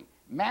authority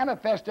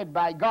manifested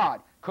by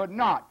God, could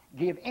not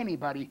give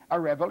anybody a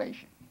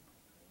revelation.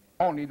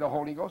 Only the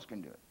Holy Ghost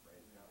can do it.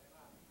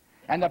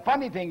 And the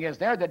funny thing is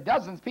there that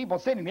dozens of people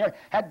sitting there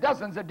had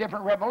dozens of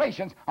different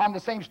revelations on the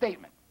same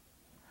statement.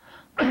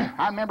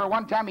 I remember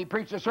one time he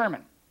preached a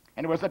sermon,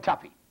 and it was a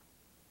toughie.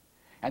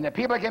 And the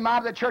people came out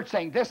of the church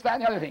saying this, that,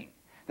 and the other thing.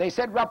 They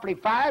said roughly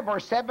 5 or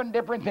 7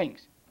 different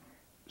things.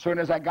 As soon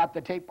as I got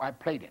the tape, I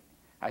played it.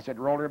 I said,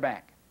 roll her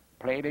back.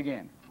 Play it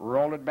again.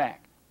 Roll it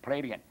back. Play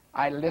it again.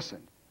 I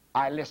listened.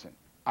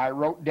 I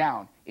wrote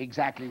down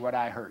exactly what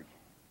I heard.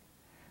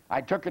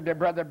 I took it to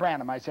Brother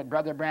Branham. I said,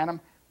 Brother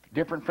Branham,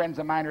 different friends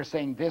of mine are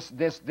saying this,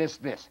 this, this,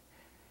 this.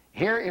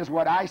 Here is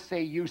what I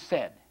say you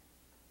said.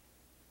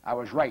 I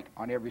was right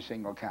on every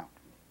single count.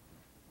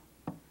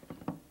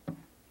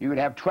 You would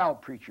have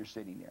 12 preachers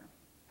sitting there.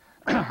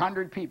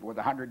 100 people with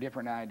 100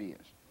 different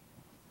ideas.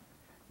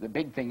 The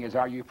big thing is,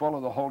 are you full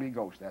of the Holy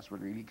Ghost? That's what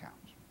really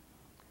counts.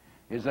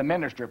 Is the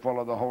minister full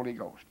of the Holy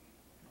Ghost?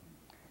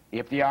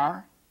 If they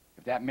are,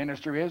 if that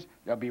minister is,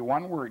 there'll be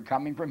one word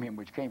coming from him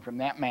which came from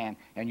that man,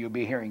 and you'll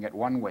be hearing it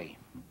one way.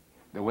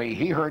 The way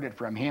he heard it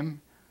from him,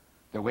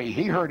 the way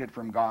he heard it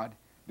from God,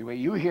 the way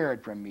you hear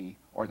it from me,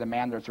 or the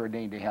man that's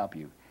ordained to help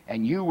you.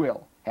 And you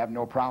will have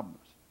no problems.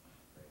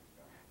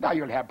 Now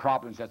you'll have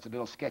problems, that's the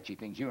little sketchy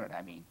things, you know what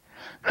I mean.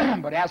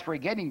 But as for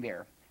getting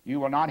there,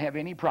 you will not have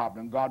any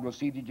problem. God will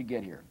see that you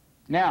get here.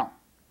 Now,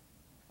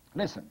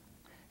 listen,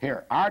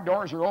 here, our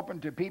doors are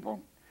open to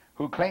people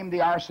who claim they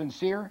are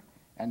sincere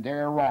and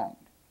they're wronged.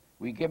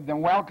 We give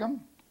them welcome,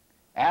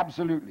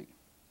 absolutely.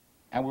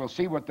 And we'll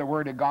see what the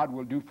Word of God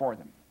will do for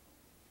them.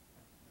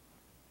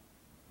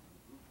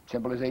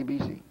 Simple as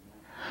ABC.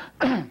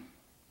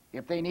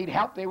 If they need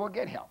help, they will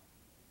get help.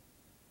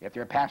 If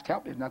they're past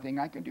help, there's nothing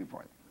I can do for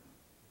them.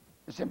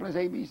 As simple as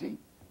ABC.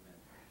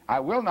 I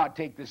will not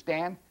take the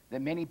stand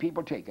that many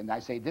people take. And I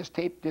say, this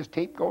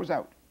tape goes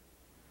out.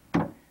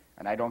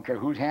 And I don't care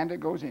whose hand it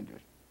goes into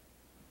it.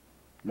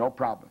 No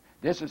problem.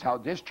 This is how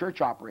this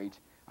church operates.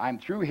 I'm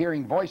through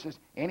hearing voices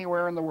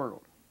anywhere in the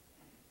world.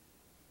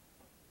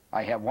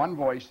 I have one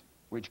voice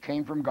which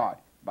came from God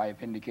by a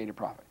vindicated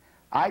prophet.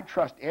 I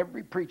trust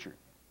every preacher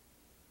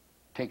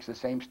takes the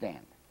same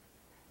stand.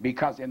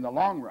 Because in the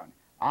long run,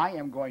 I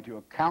am going to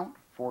account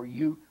for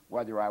you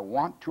whether I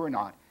want to or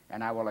not,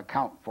 and I will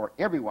account for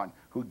everyone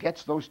who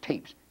gets those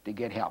tapes to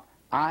get help.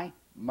 I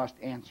must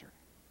answer.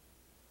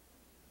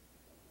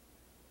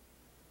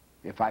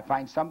 If I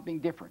find something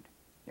different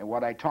than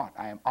what I taught,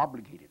 I am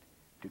obligated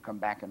to come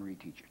back and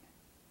reteach it.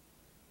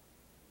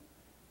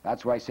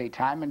 That's why I say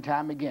time and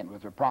time again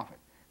with the prophet,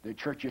 the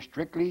church is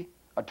strictly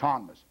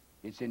autonomous.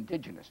 It's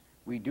indigenous.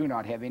 We do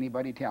not have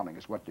anybody telling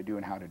us what to do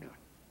and how to do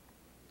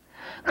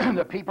it.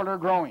 The people are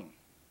growing.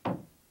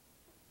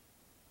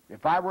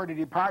 If I were to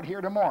depart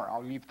here tomorrow,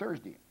 I'll leave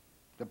Thursday.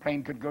 The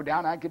plane could go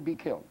down, I could be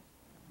killed.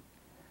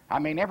 I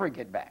may never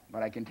get back,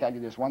 but I can tell you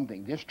this one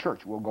thing, this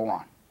church will go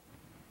on.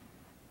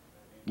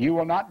 You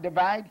will not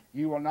divide,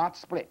 you will not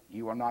split,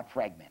 you will not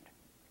fragment.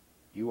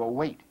 You will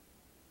wait.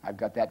 I've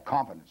got that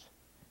confidence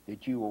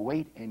that you will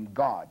wait, and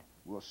God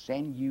will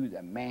send you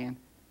the man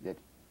that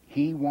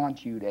he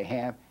wants you to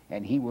have,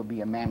 and he will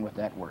be a man with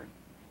that word.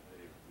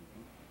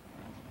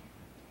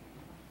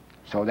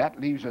 So that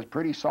leaves us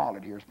pretty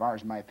solid here as far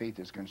as my faith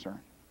is concerned,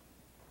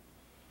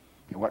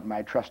 and what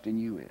my trust in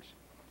you is.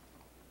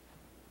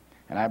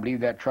 And I believe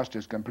that trust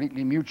is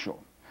completely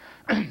mutual.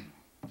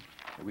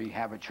 We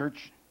have a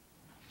church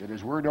that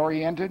is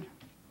word-oriented.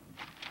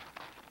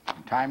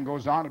 Time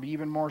goes on, it'll be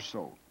even more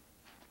so,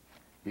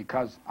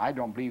 because I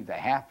don't believe the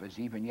half has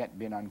even yet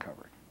been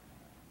uncovered.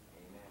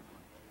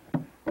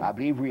 Amen. I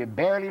believe we have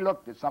barely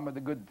looked at some of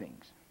the good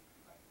things.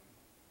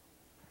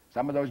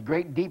 Some of those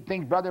great deep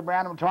things Brother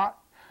Branham taught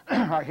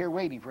are here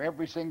waiting for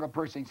every single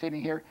person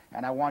sitting here,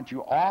 and I want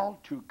you all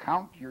to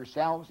count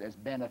yourselves as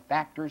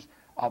benefactors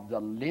of the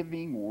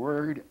living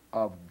Word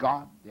of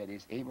God that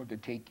is able to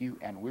take you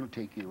and will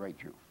take you right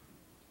through.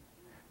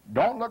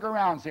 Don't look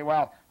around and say,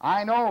 well,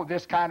 I know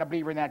this kind of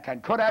believer and that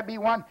kind. Could I be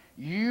one?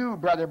 You,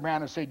 Brother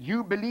Branham, said,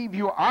 you believe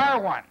you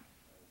are one.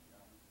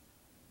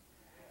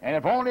 And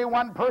if only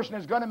one person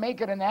is going to make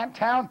it in that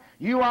town,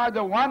 you are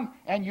the one,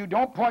 and you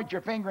don't point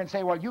your finger and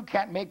say, well, you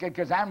can't make it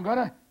because I'm going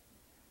to.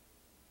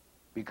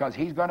 Because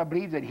he's going to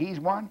believe that he's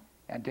one,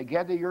 and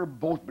together you're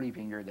both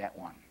believing you're that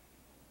one.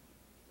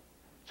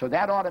 So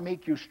that ought to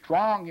make you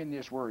strong in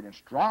this word and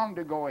strong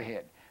to go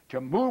ahead, to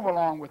move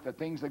along with the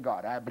things of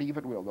God. I believe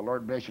it will. The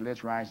Lord bless you.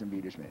 Let's rise and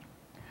be dismissed.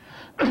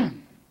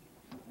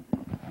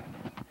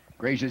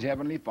 Gracious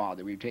Heavenly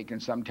Father, we've taken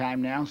some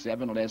time now,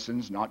 7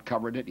 lessons, not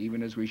covered it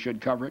even as we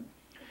should cover it.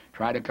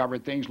 Try to cover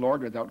things,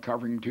 Lord, without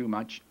covering too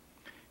much.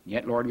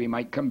 Yet, Lord, we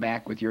might come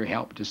back with your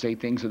help to say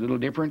things a little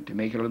different, to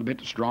make it a little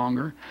bit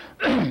stronger,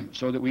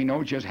 so that we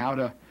know just how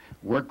to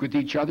work with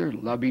each other,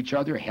 love each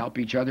other, help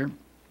each other,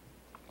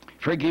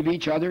 forgive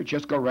each other,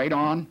 just go right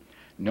on,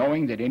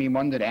 knowing that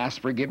anyone that asks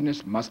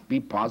forgiveness must be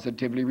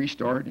positively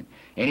restored.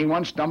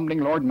 Anyone stumbling,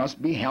 Lord,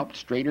 must be helped,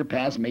 straighter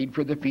paths made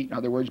for the feet. In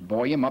other words,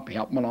 buoy him up,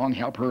 help him along,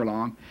 help her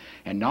along,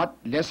 and not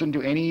listen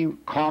to any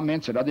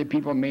comments that other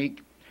people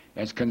make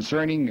as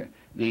concerning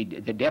the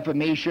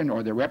defamation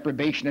or the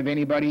reprobation of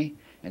anybody,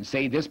 and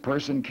say this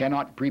person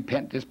cannot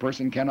repent, this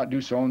person cannot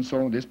do so and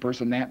so, this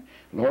person that.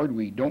 Lord,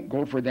 we don't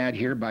go for that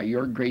here by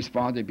your grace,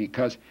 Father,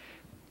 because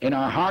in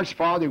our hearts,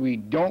 Father, we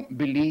don't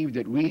believe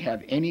that we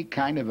have any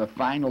kind of a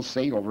final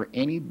say over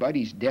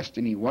anybody's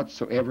destiny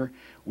whatsoever.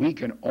 We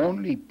can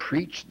only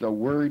preach the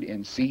word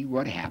and see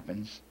what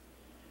happens.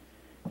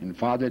 And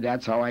Father,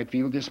 that's how I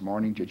feel this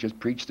morning, to just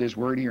preach this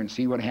word here and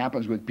see what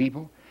happens with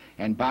people.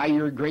 And by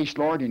your grace,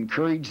 Lord,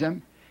 encourage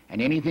them,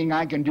 and anything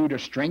I can do to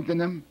strengthen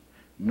them,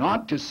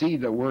 not to see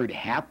the word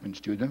happens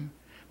to them,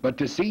 but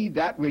to see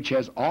that which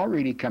has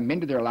already come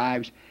into their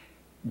lives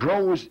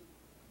grows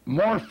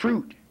more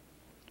fruit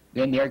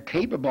than they're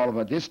capable of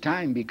at this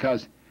time,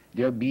 because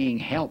they're being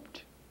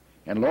helped.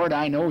 And Lord,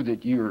 I know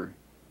that you're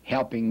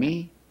helping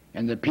me,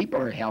 and the people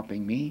are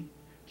helping me,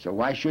 so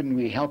why shouldn't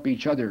we help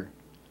each other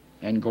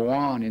and go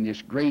on in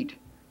this great,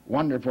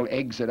 wonderful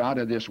exit out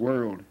of this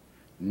world,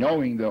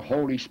 knowing the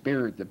Holy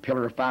Spirit, the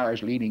pillar of fire,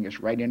 is leading us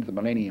right into the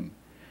millennium,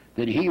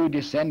 that he who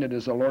descended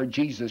is the Lord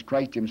Jesus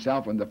Christ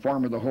himself in the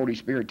form of the Holy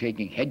Spirit,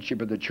 taking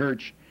headship of the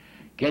church,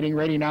 getting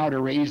ready now to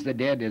raise the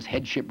dead as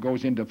headship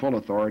goes into full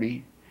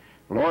authority.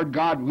 Lord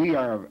God, we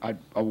are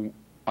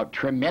a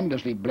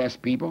tremendously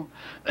blessed people.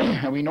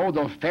 We know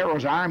those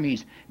Pharaoh's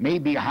armies may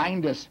be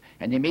behind us,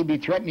 and they may be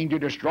threatening to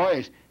destroy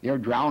us. They're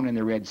drowned in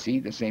the Red Sea,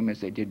 the same as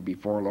they did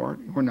before,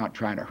 Lord. We're not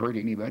trying to hurt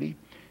anybody.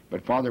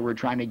 But, Father, we're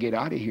trying to get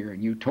out of here,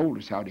 and you told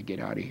us how to get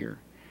out of here.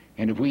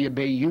 And if we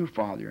obey you,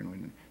 Father, and we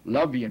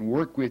love you and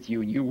work with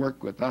you, and you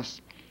work with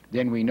us,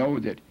 then we know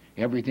that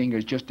everything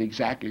is just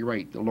exactly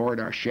right. The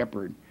Lord, our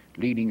shepherd,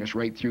 leading us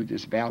right through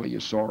this valley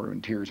of sorrow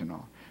and tears and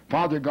all.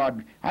 Father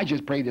God, I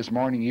just pray this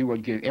morning you will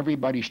give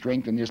everybody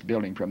strength in this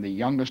building, from the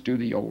youngest to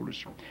the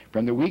oldest,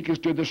 from the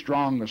weakest to the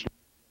strongest.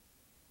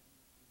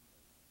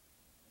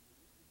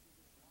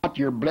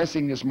 Your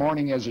blessing this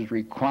morning as is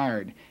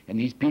required in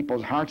these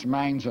people's hearts,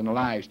 minds, and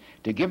lives,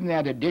 to give them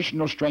that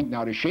additional strength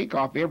now to shake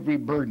off every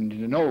burden,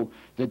 to know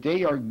that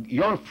they are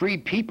your free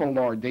people,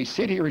 Lord. They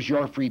sit here as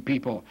your free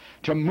people,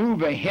 to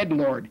move ahead,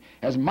 Lord,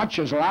 as much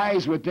as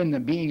lies within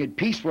them, being at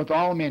peace with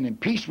all men and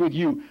peace with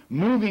you,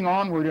 moving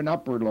onward and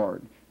upward,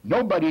 Lord.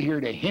 Nobody here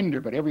to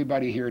hinder, but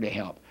everybody here to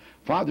help.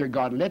 Father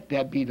God, let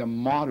that be the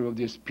motto of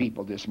this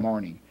people this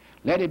morning.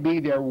 Let it be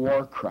their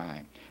war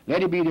cry.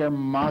 Let it be their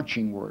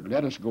marching word.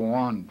 Let us go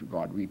on,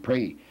 God, we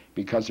pray,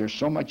 because there's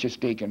so much at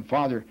stake. And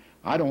Father,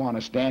 I don't want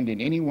to stand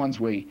in anyone's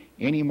way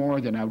any more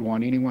than I would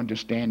want anyone to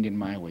stand in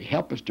my way.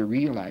 Help us to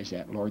realize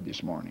that, Lord,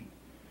 this morning.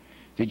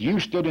 That you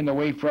stood in the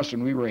way for us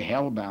when we were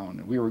hell-bound,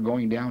 and we were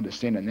going down to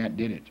sin, and that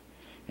did it.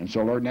 And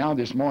so, Lord, now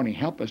this morning,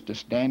 help us to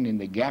stand in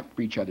the gap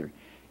for each other,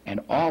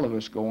 and all of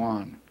us go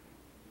on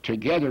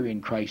together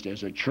in Christ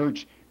as a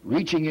church,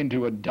 reaching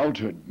into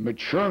adulthood,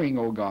 maturing,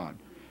 O God,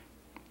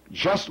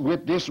 just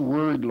with this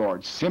word,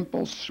 Lord.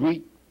 Simple,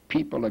 sweet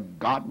people of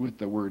God with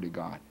the word of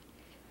God.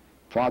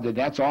 Father,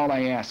 that's all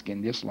I ask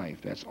in this life.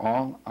 That's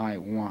all I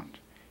want.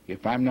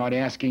 If I'm not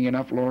asking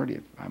enough, Lord,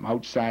 if I'm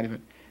outside of it,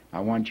 I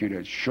want you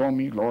to show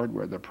me, Lord,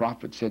 where the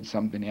prophet said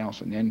something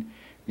else, and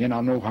then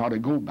I'll know how to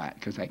go back,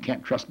 because I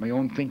can't trust my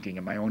own thinking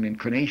and my own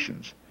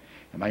inclinations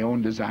and my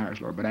own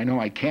desires, Lord. But I know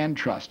I can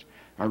trust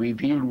a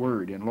revealed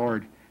word. And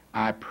Lord,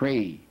 I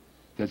pray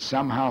that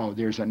somehow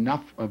there's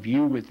enough of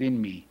you within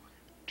me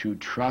to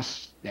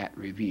trust that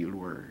revealed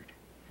word,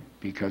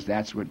 because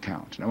that's what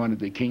counts. And I want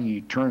the King,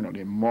 eternal,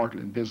 immortal,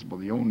 invisible,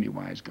 the only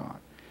wise God,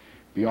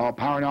 be all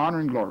power and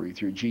honor and glory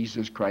through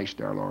Jesus Christ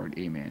our Lord.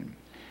 Amen.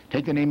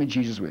 Take the name of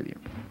Jesus with you.